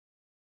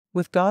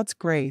 With God's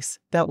grace,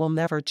 that will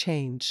never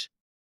change.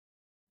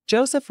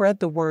 Joseph read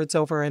the words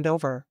over and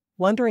over,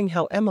 wondering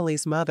how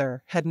Emily's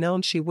mother had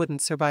known she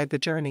wouldn't survive the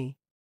journey.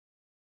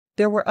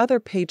 There were other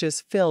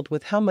pages filled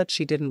with how much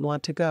she didn't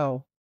want to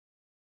go.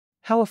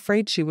 How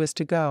afraid she was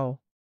to go.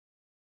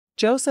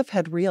 Joseph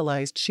had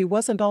realized she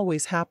wasn't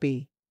always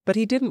happy, but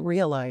he didn't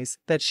realize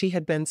that she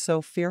had been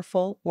so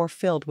fearful or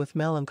filled with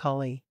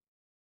melancholy.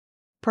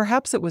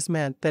 Perhaps it was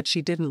meant that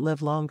she didn't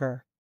live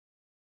longer.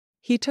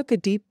 He took a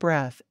deep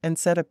breath and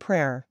said a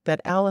prayer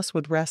that Alice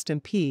would rest in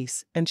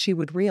peace and she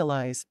would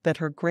realize that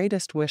her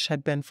greatest wish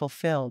had been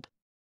fulfilled.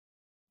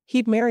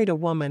 He'd married a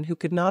woman who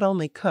could not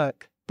only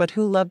cook, but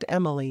who loved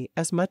Emily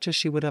as much as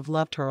she would have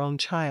loved her own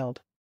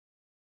child.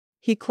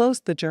 He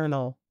closed the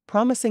journal,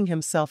 promising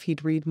himself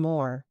he'd read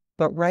more,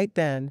 but right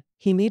then,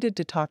 he needed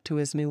to talk to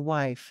his new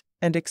wife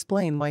and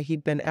explain why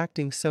he'd been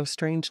acting so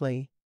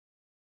strangely.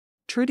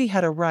 Trudie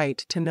had a right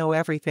to know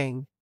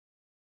everything.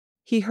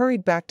 He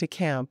hurried back to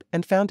camp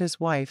and found his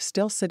wife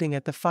still sitting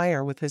at the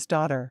fire with his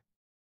daughter.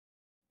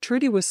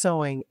 Trudie was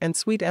sewing and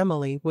sweet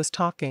Emily was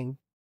talking.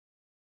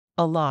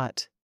 A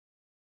lot.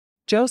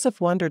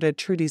 Joseph wondered at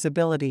Trudie's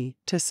ability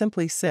to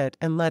simply sit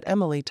and let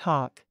Emily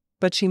talk,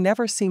 but she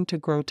never seemed to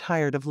grow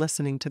tired of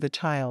listening to the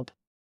child.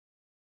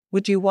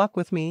 "Would you walk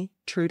with me,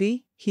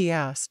 Trudie?" he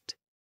asked.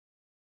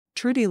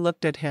 Trudie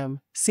looked at him,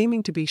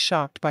 seeming to be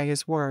shocked by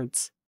his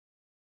words.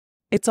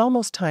 "It's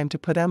almost time to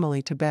put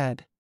Emily to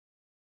bed."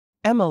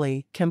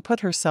 "Emily can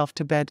put herself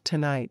to bed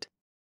tonight.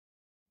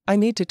 I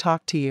need to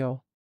talk to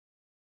you.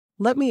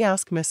 Let me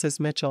ask Mrs.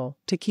 Mitchell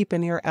to keep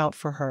an ear out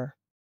for her."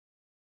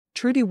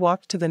 Trudie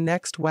walked to the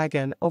next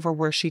wagon over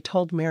where she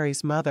told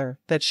Mary's mother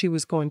that she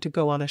was going to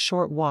go on a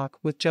short walk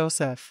with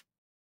Joseph.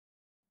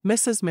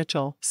 Mrs.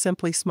 Mitchell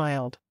simply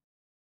smiled.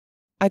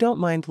 "I don't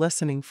mind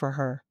listening for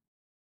her.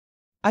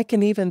 I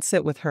can even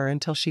sit with her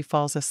until she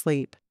falls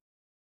asleep."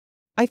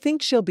 "I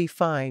think she'll be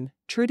fine,"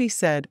 Trudie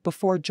said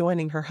before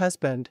joining her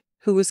husband,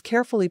 who was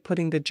carefully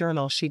putting the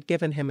journal she'd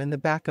given him in the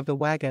back of the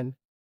wagon.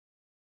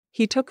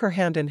 He took her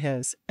hand in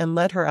his and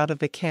led her out of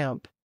the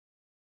camp.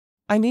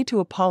 "I need to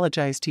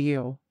apologize to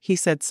you," he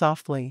said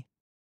softly.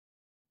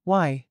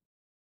 "Why?"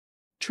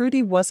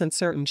 Trudie wasn't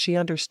certain she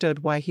understood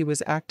why he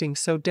was acting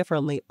so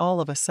differently all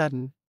of a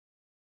sudden.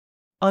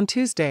 "On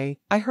Tuesday,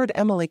 I heard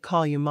Emily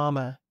call you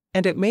Mama,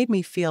 and it made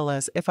me feel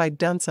as if I'd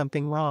done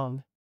something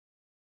wrong.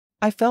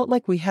 I felt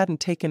like we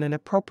hadn't taken an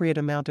appropriate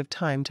amount of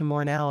time to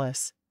mourn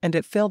Alice, and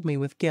it filled me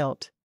with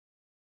guilt.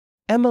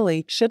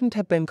 Emily shouldn't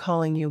have been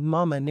calling you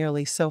Mama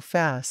nearly so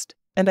fast,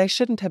 and I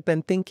shouldn't have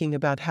been thinking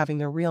about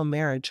having a real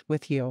marriage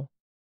with you.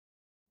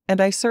 And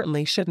I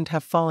certainly shouldn't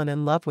have fallen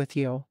in love with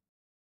you."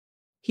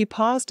 He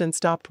paused and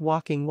stopped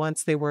walking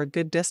once they were a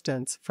good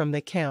distance from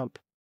the camp.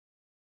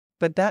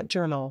 "But that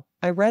journal,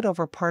 I read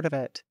over part of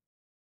it.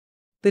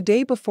 The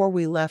day before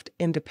we left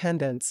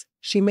Independence,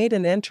 she made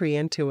an entry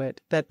into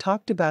it that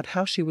talked about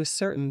how she was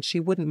certain she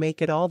wouldn't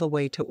make it all the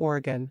way to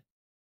Oregon."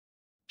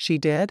 "She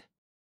did?"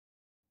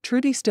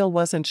 Trudie still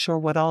wasn't sure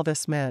what all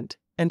this meant,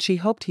 and she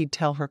hoped he'd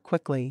tell her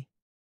quickly.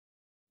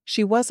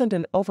 "She wasn't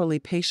an overly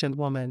patient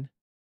woman.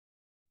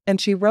 And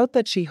she wrote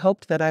that she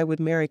hoped that I would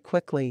marry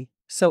quickly,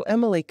 so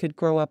Emily could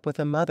grow up with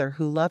a mother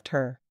who loved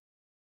her."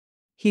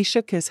 He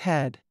shook his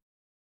head.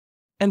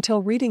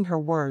 "Until reading her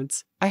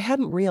words, I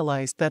hadn't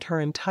realized that her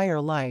entire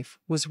life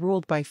was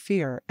ruled by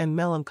fear and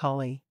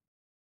melancholy.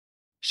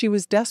 She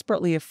was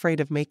desperately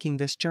afraid of making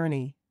this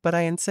journey, but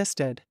I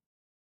insisted.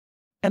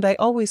 And I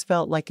always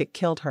felt like it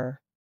killed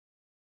her.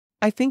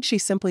 I think she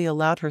simply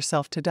allowed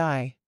herself to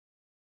die.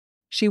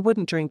 She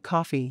wouldn't drink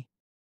coffee.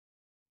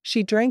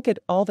 She drank it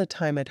all the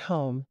time at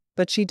home,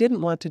 but she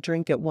didn't want to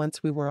drink it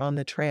once we were on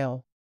the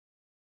trail.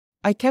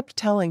 I kept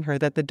telling her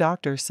that the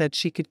doctor said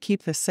she could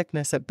keep the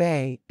sickness at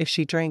bay if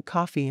she drank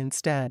coffee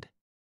instead.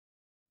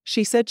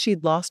 She said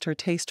she'd lost her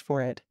taste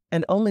for it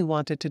and only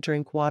wanted to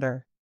drink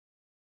water."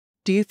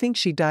 "Do you think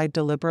she died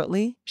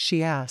deliberately?"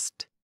 she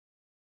asked.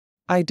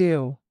 "I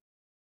do.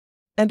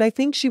 And I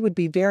think she would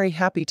be very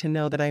happy to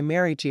know that I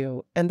married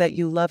you and that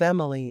you love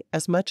Emily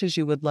as much as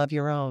you would love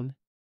your own.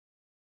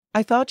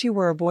 I thought you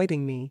were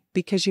avoiding me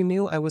because you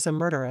knew I was a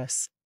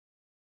murderess."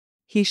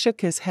 He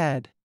shook his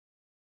head.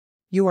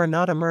 "You are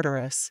not a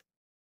murderess.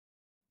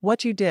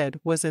 What you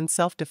did was in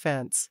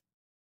self-defense.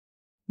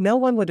 No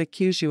one would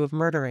accuse you of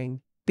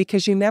murdering,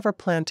 because you never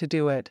planned to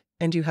do it,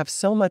 and you have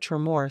so much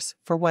remorse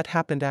for what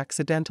happened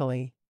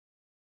accidentally.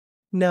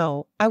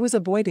 No, I was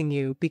avoiding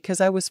you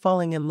because I was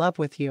falling in love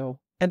with you,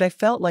 and I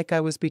felt like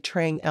I was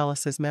betraying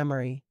Alice's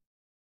memory."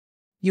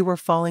 "You were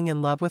falling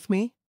in love with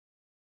me?"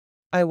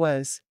 "I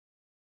was.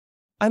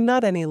 I'm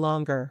not any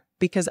longer,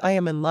 because I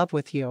am in love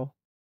with you."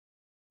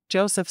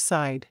 Joseph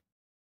sighed.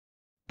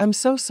 "I'm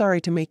so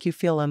sorry to make you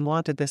feel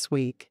unwanted this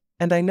week,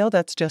 and I know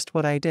that's just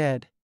what I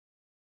did.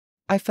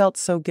 I felt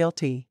so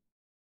guilty.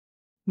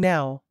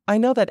 Now, I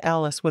know that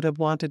Alice would have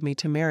wanted me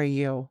to marry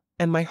you,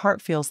 and my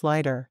heart feels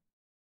lighter.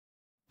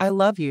 I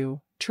love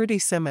you, Trudie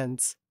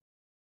Simmons."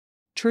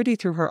 Trudie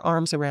threw her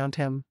arms around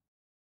him.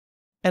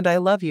 "And I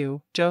love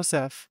you,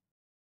 Joseph.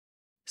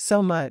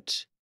 So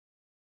much.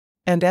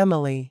 And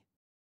Emily.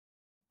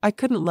 I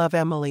couldn't love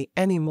Emily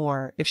any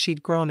more if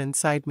she'd grown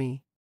inside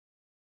me.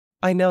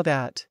 I know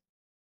that.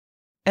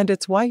 And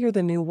it's why you're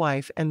the new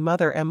wife and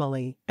mother,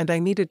 Emily, and I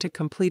needed to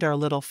complete our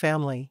little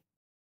family.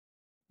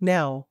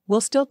 Now,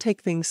 we'll still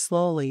take things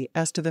slowly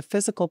as to the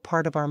physical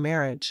part of our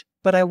marriage,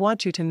 but I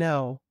want you to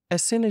know,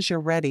 as soon as you're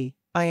ready,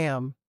 I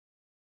am."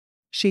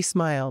 She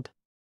smiled.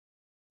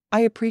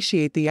 "I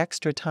appreciate the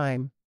extra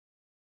time.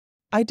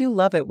 I do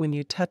love it when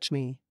you touch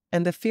me,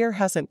 and the fear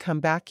hasn't come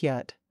back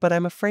yet, but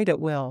I'm afraid it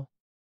will.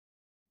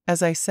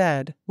 As I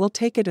said, we'll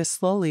take it as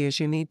slowly as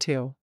you need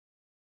to."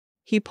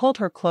 He pulled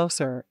her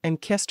closer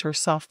and kissed her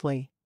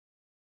softly.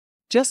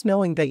 "Just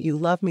knowing that you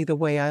love me the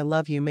way I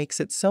love you makes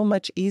it so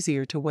much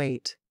easier to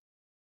wait.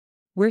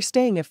 We're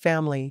staying a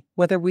family,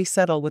 whether we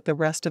settle with the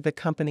rest of the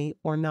company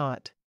or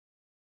not.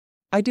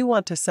 I do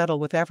want to settle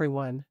with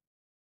everyone.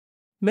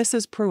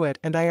 Mrs. Pruitt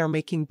and I are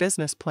making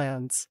business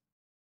plans."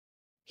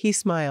 He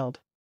smiled.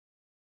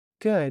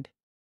 "Good.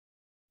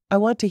 I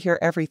want to hear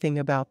everything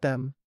about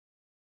them.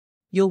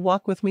 You'll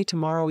walk with me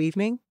tomorrow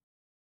evening?"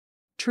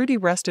 Trudie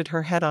rested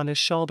her head on his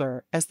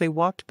shoulder as they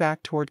walked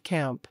back toward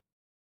camp.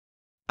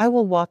 "I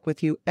will walk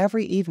with you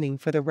every evening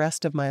for the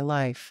rest of my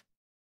life,"